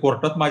तर ते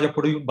कोर्टात माझ्या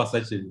पुढे येऊन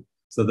बसायचे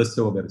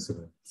सदस्य वगैरे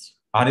सगळे,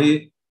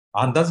 आणि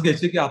अंदाज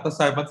घ्यायचे की आता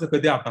साहेबांचं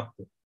कधी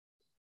आटपतं.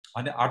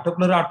 आणि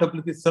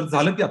आटपलं की सर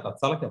झालं की आता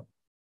चला की आता,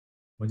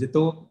 म्हणजे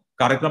तो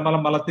कार्यक्रमाला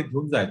मला ते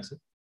घेऊन जायचे.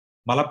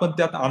 मला पण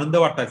त्यात आनंद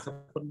वाटायचा,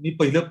 पण मी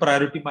पहिलं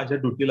प्रायोरिटी माझ्या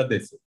ड्युटीला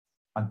द्यायचं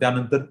आणि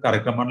त्यानंतर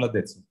कार्यक्रमांना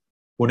द्यायचं.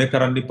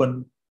 पुणेकरांनी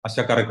पण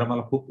अशा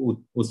कार्यक्रमाला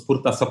खूप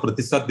उत्स्फूर्त असा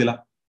प्रतिसाद दिला.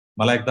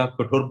 मला एकदा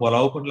कठोर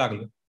बोलावं पण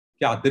लागलं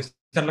की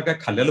अध्यक्षांना काय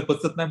खाल्ल्याला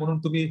पचत नाही म्हणून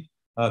तुम्ही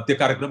ते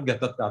कार्यक्रम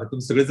घेतात का? अरे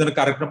तुम्ही सगळेजण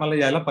कार्यक्रमाला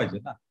यायला पाहिजे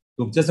ना,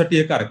 तुमच्यासाठी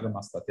हे कार्यक्रम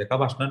असतात. एका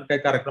भाषणाने काही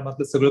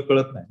कार्यक्रमातलं सगळं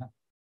कळत नाही ना.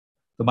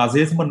 तर माझं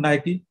हेच म्हणणं आहे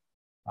की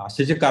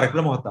असे जे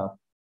कार्यक्रम होतात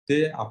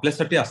ते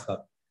आपल्यासाठी असतात.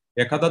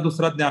 एखादा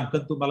दुसरा ज्ञानकन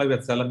तुम्हाला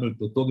वेचायला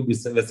मिळतो, तो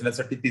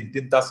वेचण्यासाठी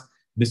 3-3 तास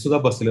मी सुद्धा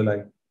बसलेला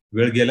आहे,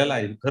 वेळ गेलेला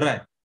आहे, खरं आहे.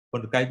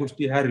 पण काही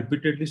गोष्टी ह्या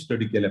रिपीटेडली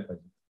स्टडी केल्या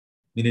पाहिजे.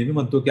 मी नेहमी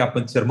म्हणतो की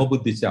आपण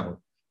चर्मबुद्धीचे आहोत.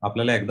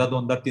 आपल्याला एकदा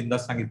 2दा 3दा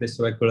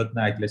सांगितल्याशिवाय कळत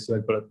नाही,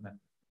 ऐकल्याशिवाय कळत नाही.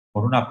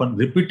 म्हणून आपण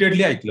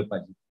रिपीटेडली ऐकलं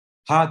पाहिजे.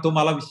 हा तो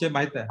मला विषय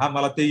माहित आहे, हा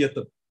मला ते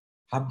येतं,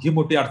 ही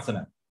मोठी अडचण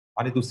आहे.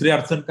 आणि दुसरी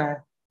अडचण काय,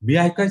 मी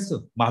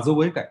ऐकायचं, माझं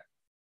वय काय.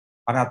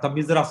 आणि आता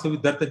मी जर असं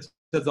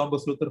विद्यार्थ्यांच्या जाऊन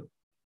बसलो तर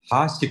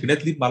हा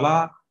शिकण्यातली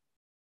मला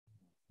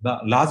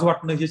लाज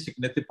वाटणं हे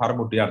शिकण्यातली फार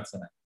मोठी अडचण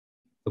आहे.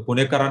 तर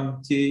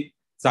पुणेकरांची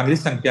चांगली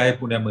संख्या आहे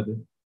पुण्यामध्ये.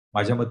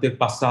 माझ्या मते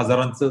 5-6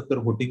 हजारांचं तर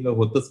व्होटिंग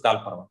होतच काल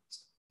परवा.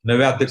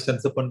 नव्या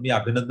अध्यक्षांचं पण मी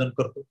अभिनंदन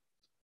करतो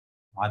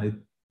आणि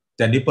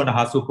त्यांनी पण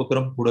हाच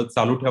उपक्रम पुढे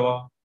चालू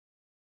ठेवावा.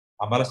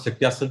 आम्हाला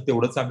शक्य असेल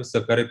तेवढंच आम्ही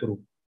सहकार्य करू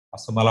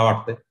असं मला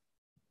वाटतंय.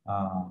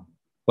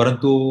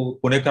 परंतु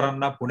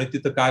पुणेकरांना पुणे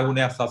तिथं काय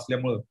होणे असं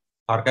असल्यामुळं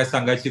फार काय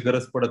सांगायची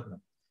गरज पडत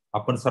नाही.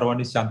 आपण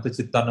सर्वांनी शांत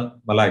चित्तानं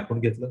मला ऐकून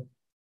घेतलं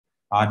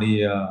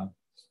आणि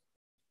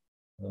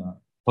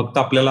फक्त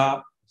आपल्याला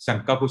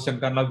शंका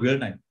कुशंकांना वेळ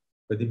नाही,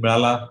 कधी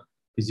मिळाला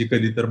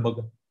फिजिकली तर मग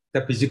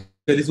त्या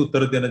फिजिकलीच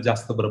उत्तर देणं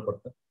जास्त बरं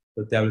पडतं.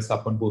 तर त्यावेळेस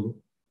आपण बोलू.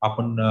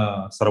 आपण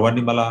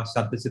सर्वांनी मला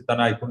शांत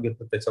चित्तानं ऐकून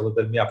घेतलं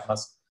त्याच्याबद्दल मी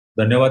आपणास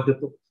धन्यवाद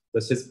देतो.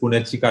 तसेच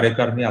पुण्याची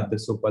कार्यकारिणी,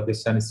 अध्यक्ष,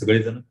 उपाध्यक्ष आणि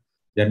सगळेजण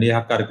ज्यांनी ह्या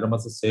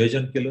कार्यक्रमाचं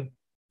संयोजन केलं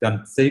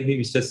त्यांचेही मी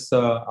विशेष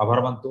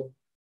आभार मानतो.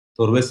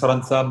 थोरवे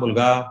सरांचा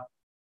मुलगा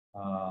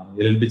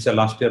LLBच्या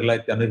लास्ट इयरला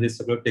आहे, त्यानं हे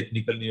सगळं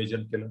टेक्निकल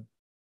नियोजन केलं.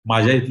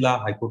 माझ्या इथला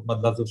हायकोर्ट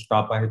मधला जो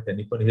स्टाफ आहे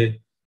त्यांनी पण हे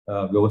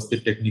व्यवस्थित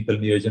टेक्निकल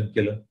नियोजन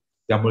केलं,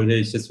 त्यामुळे हे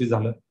यशस्वी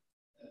झालं.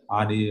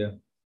 आणि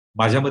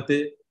माझ्या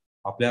मते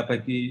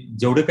आपल्यापैकी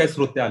जेवढे काही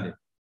श्रोते आले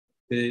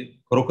ते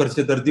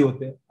खरोखरचे दर्दी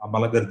होते.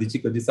 आम्हाला गर्दीची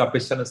कधीच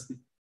अपेक्षा नसती.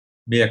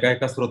 मी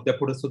एका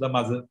श्रोत्यापुढे सुद्धा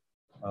माझं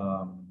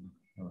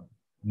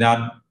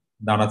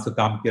ज्ञानाचं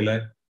काम केलंय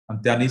आणि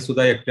त्यांनी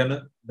सुद्धा एकट्यानं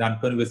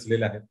ज्ञानपण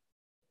वेचलेलं आहे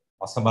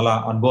असं मला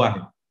अनुभव आहे.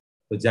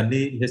 तर ज्यांनी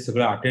हे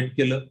सगळं अटेंड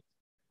केलं,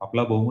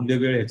 आपला बहुमूल्य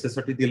वेळ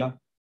ह्याच्यासाठी दिला.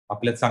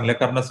 आपल्या चांगल्या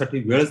कारणासाठी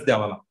वेळच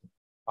द्यावा लागतो.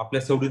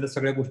 आपल्या सवडीनं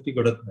सगळ्या गोष्टी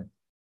घडत नाही,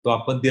 तो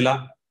आपण दिला.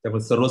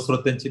 त्यामुळे सर्व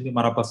श्रोत्यांचे मी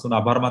मनापासून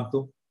आभार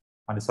मानतो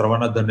आणि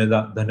सर्वांना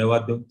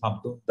धन्यवाद देऊन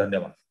थांबतो.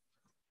 धन्यवाद.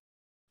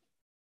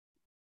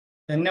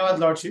 धन्यवाद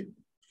lordship.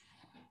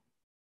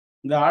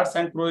 The arts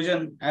and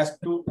provision as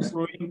to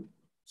proving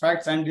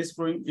facts and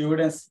डिस्प्रूव्हिंग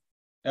evidence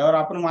यावर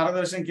आपण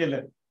मार्गदर्शन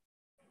केलं.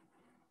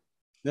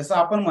 जसं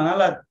आपण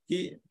म्हणालात की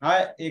हा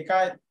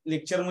एका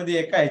लेक्चरमध्ये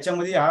एका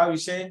ह्याच्यामध्ये हा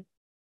विषय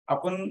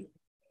आपण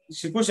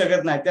शिकू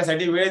शकत नाही,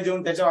 त्यासाठी वेळ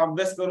देऊन त्याच्यावर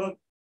अभ्यास करून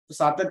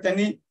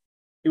सातत्याने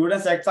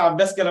एव्हिडन्स ऍक्टचा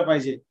अभ्यास केला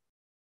पाहिजे.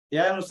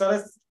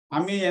 यानुसारच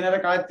आम्ही येणाऱ्या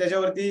काळात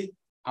त्याच्यावरती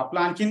आपला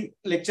आणखीन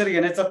लेक्चर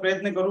घेण्याचा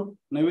प्रयत्न करू.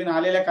 नवीन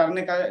आलेल्या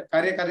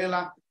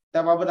कार्यकारिणीला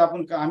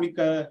त्याबाबत आम्ही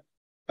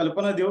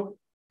कल्पना देऊ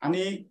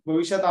आणि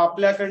भविष्यात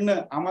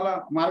आपल्याकडनं आम्हाला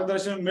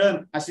मार्गदर्शन मिळेल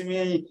अशी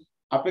मी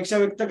अपेक्षा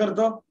व्यक्त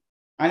करतो.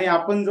 आणि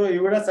आपण जो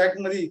एव्हिडन्स ऍक्ट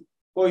मध्ये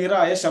को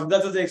हिरा या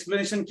शब्दाचं जे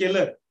एक्सप्लेनेशन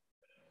केलं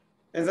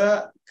त्याचा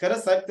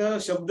खरंच साहेब तो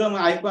शब्द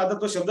ऐकू आता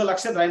तो शब्द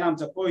लक्षात राहील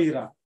आमचा को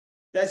हिरा.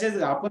 त्याचे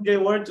आपण जे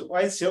वर्ड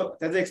वाईज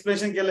त्याचं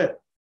एक्सप्लेनेशन केलं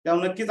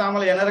त्यामुळे नक्कीच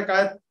आम्हाला येणाऱ्या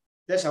काळात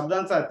त्या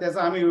शब्दांचा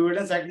त्याचा आम्ही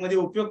एव्हिडन्स ऍक्ट मध्ये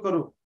उपयोग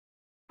करू.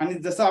 आणि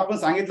जसं आपण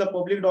सांगितलं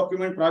पब्लिक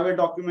डॉक्युमेंट, प्रायव्हेट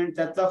डॉक्युमेंट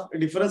त्याचा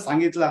डिफरन्स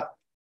सांगितला,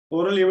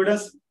 ओरल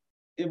एव्हिडन्स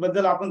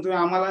बद्दल तुम्ही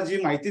आम्हाला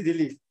जी माहिती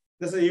दिली,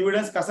 जसं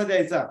एव्हिडन्स कसा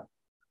द्यायचा,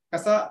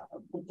 कसा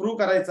प्रूव्ह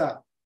करायचा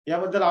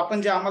याबद्दल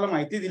आपण जे आम्हाला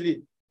माहिती दिली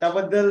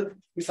त्याबद्दल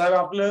मी साहेब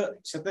आपलं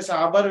शतशः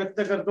आभार व्यक्त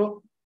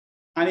करतो.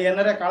 आणि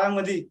येणाऱ्या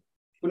काळामध्ये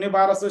पुणे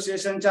बार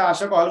असोसिएशनच्या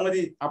अशोक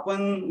हॉलमध्ये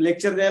आपण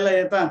लेक्चर द्यायला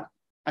येतात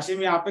अशी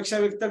मी अपेक्षा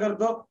व्यक्त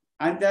करतो.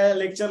 आणि त्या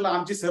लेक्चरला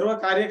आमची सर्व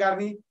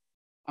कार्यकारिणी,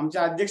 आमचे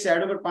अध्यक्ष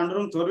ऍडव्होकेट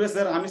पांडुरंग थोरवे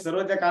सर, आम्ही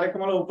सर्व त्या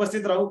कार्यक्रमाला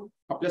उपस्थित राहू.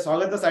 आपल्या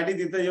स्वागतासाठी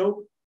तिथं येऊ.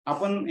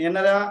 आपण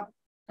येणाऱ्या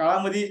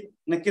काळामध्ये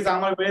नक्कीच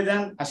आम्हाला वेळ द्या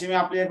अशी मी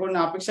आपल्याकडून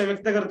अपेक्षा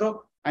व्यक्त करतो.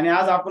 आणि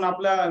आज आपण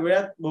आपल्या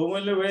वेळात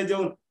बहुमूल्य वेळ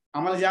देऊन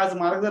आम्हाला जे आज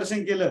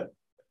मार्गदर्शन केलं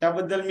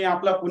त्याबद्दल मी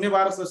आपला पुणे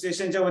बार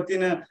असोसिएशनच्या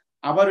वतीनं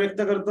आभार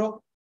व्यक्त करतो.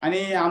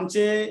 आणि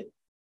आमचे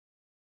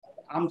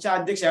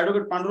अध्यक्ष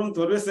ऍडव्होकेट पांडुरंग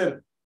थोरवे सर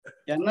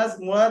यांनाच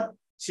मुळात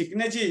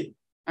शिकण्याची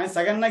आणि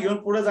सगळ्यांना घेऊन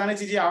पुढे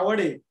जाण्याची जी आवड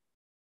आहे,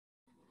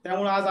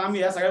 त्यामुळे आज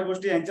आम्ही या सगळ्या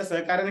गोष्टी यांच्या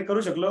सहकार्याने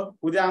करू शकलो.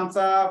 उद्या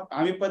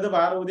आम्ही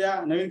पदभार उद्या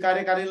नवीन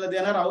कार्यकारिणीला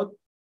देणार आहोत.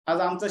 आज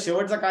आमचा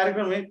शेवटचा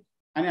कार्यक्रम आहे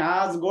आणि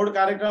आज गोड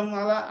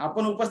कार्यक्रमाला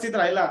आपण उपस्थित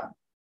राहिला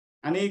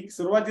आणि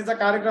सुरुवातीचा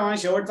कार्यक्रम आणि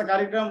शेवटचा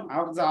कार्यक्रम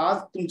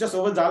आज तुमच्या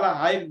सोबत झाला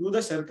हा एक दूध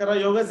शर्करा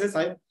योगच आहे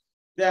साहेब.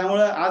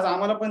 त्यामुळे आज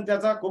आम्हाला पण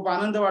त्याचा खूप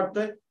आनंद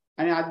वाटतोय.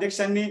 आणि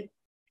अध्यक्षांनी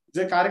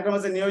जे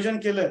कार्यक्रमाचं नियोजन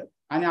केलं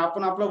आणि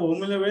आपण आपला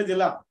बहुमूल्य वेळ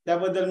दिला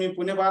त्याबद्दल मी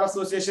पुणे बार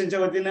असोसिएशनच्या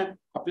वतीने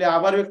आपले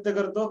आभार व्यक्त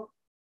करतो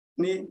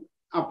आणि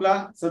आपला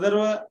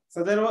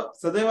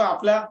सदैव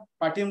आपला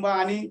पाठिंबा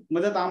आणि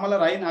मदत आम्हाला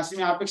राहील अशी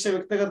मी अपेक्षा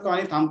व्यक्त करतो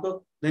आणि थांबतो.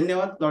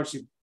 धन्यवाद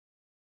लॉर्डशिप.